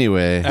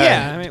 Anyway.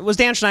 Yeah, I mean, was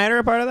Dan Schneider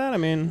a part of that? I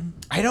mean,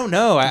 I don't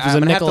know. I'm a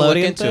gonna have to look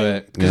Nickelodeon into thing?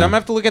 it because I'm gonna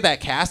have to look at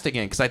that cast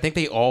again because I think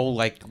they all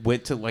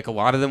went to a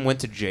lot of them went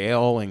to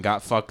jail and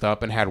got fucked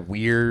up and had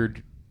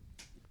weird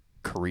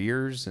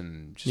careers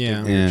and just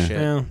did weird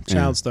shit. Yeah,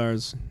 child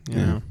stars. You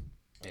know.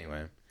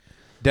 Anyway,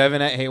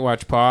 Devin at Hate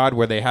Watch Pod,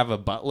 where they have a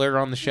butler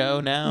on the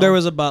show now. There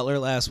was a butler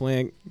last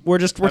week. We're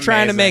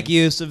trying to make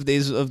use of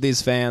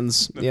these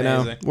fans. You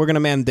know, we're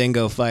gonna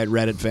Mandingo fight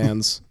Reddit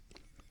fans.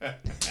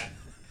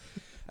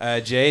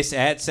 Jace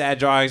at Sad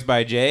Drawings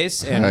by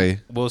Jace. And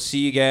Hi. we'll see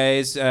you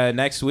guys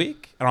next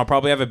week. And I'll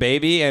probably have a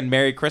baby and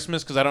Merry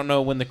Christmas because I don't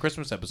know when the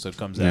Christmas episode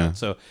comes out.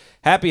 So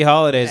happy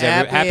holidays,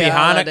 Happy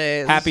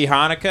holidays. Happy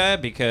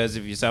Hanukkah, because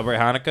if you celebrate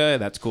Hanukkah,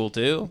 that's cool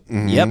too.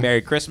 Mm-hmm. Yep.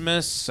 Merry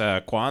Christmas,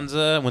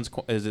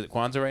 Kwanzaa. Is it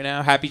Kwanzaa right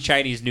now? Happy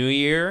Chinese New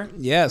Year.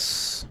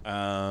 Yes.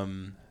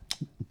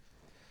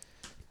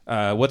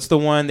 What's the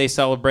one they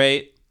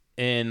celebrate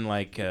in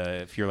like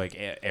if you're like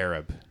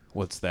Arab?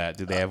 What's that?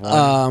 Do they have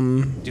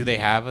one? Do they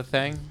have a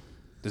thing?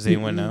 Does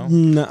anyone know?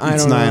 No, I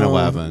It's don't know.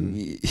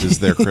 9/11 is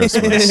their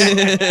Christmas.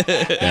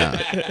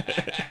 Yeah.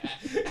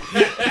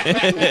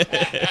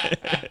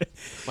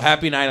 Well,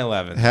 happy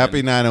 9/11.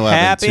 Happy 9/11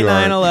 Happy to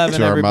 9/11,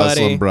 our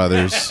everybody. Muslim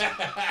brothers.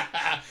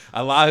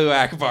 Allahu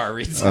Akbar.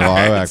 Retards.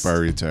 Allahu Akbar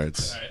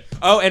retards.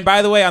 Oh, and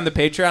by the way, on the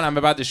Patreon, I'm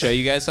about to show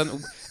you guys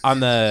something. On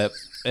the,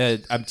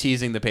 I'm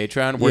teasing the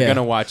Patreon. We're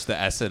gonna watch the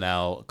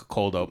SNL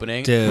cold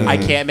opening. Dude. I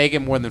can't make it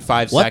more than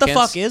 5 What the seconds.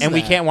 fuck is and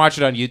we that? can't watch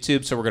it on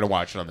YouTube, so we're gonna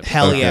watch it on the.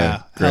 Hell Okay,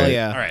 yeah. great. Hell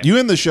yeah. All right. You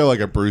end the show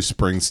like a Bruce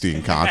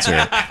Springsteen concert.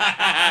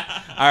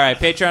 All right.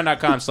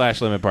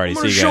 Patreon.com/Limit Party.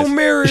 See you guys.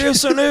 Mary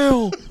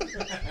SNL.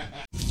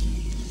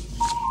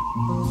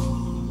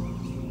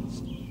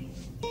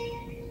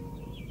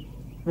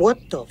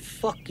 What the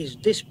fuck is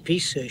this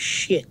piece of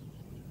shit?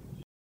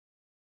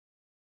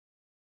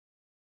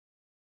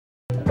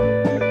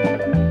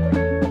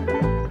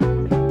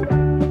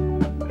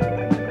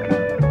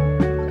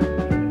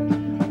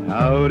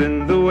 Out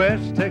in the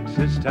West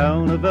Texas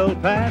town of El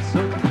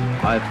Paso,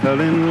 I fell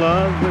in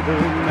love with a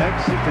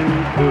Mexican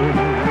girl.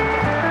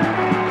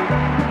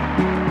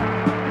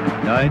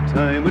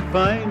 Nighttime would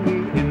find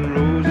me in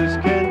Rose's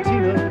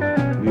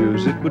Cantina.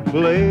 Music would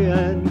play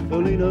and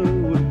Felina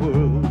would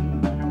whirl.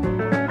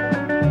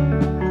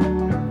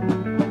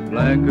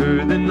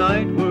 Blacker than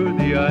night were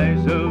the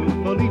eyes of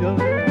Felina,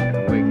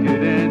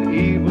 wicked and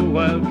evil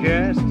while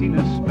casting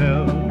a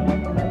spell.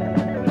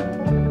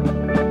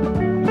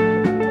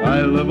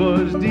 My love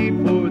was deep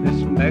for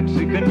this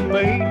Mexican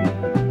maid.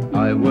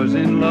 I was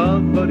in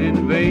love, but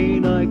in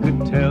vain I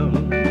could tell.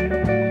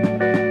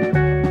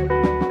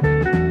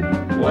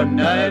 One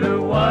night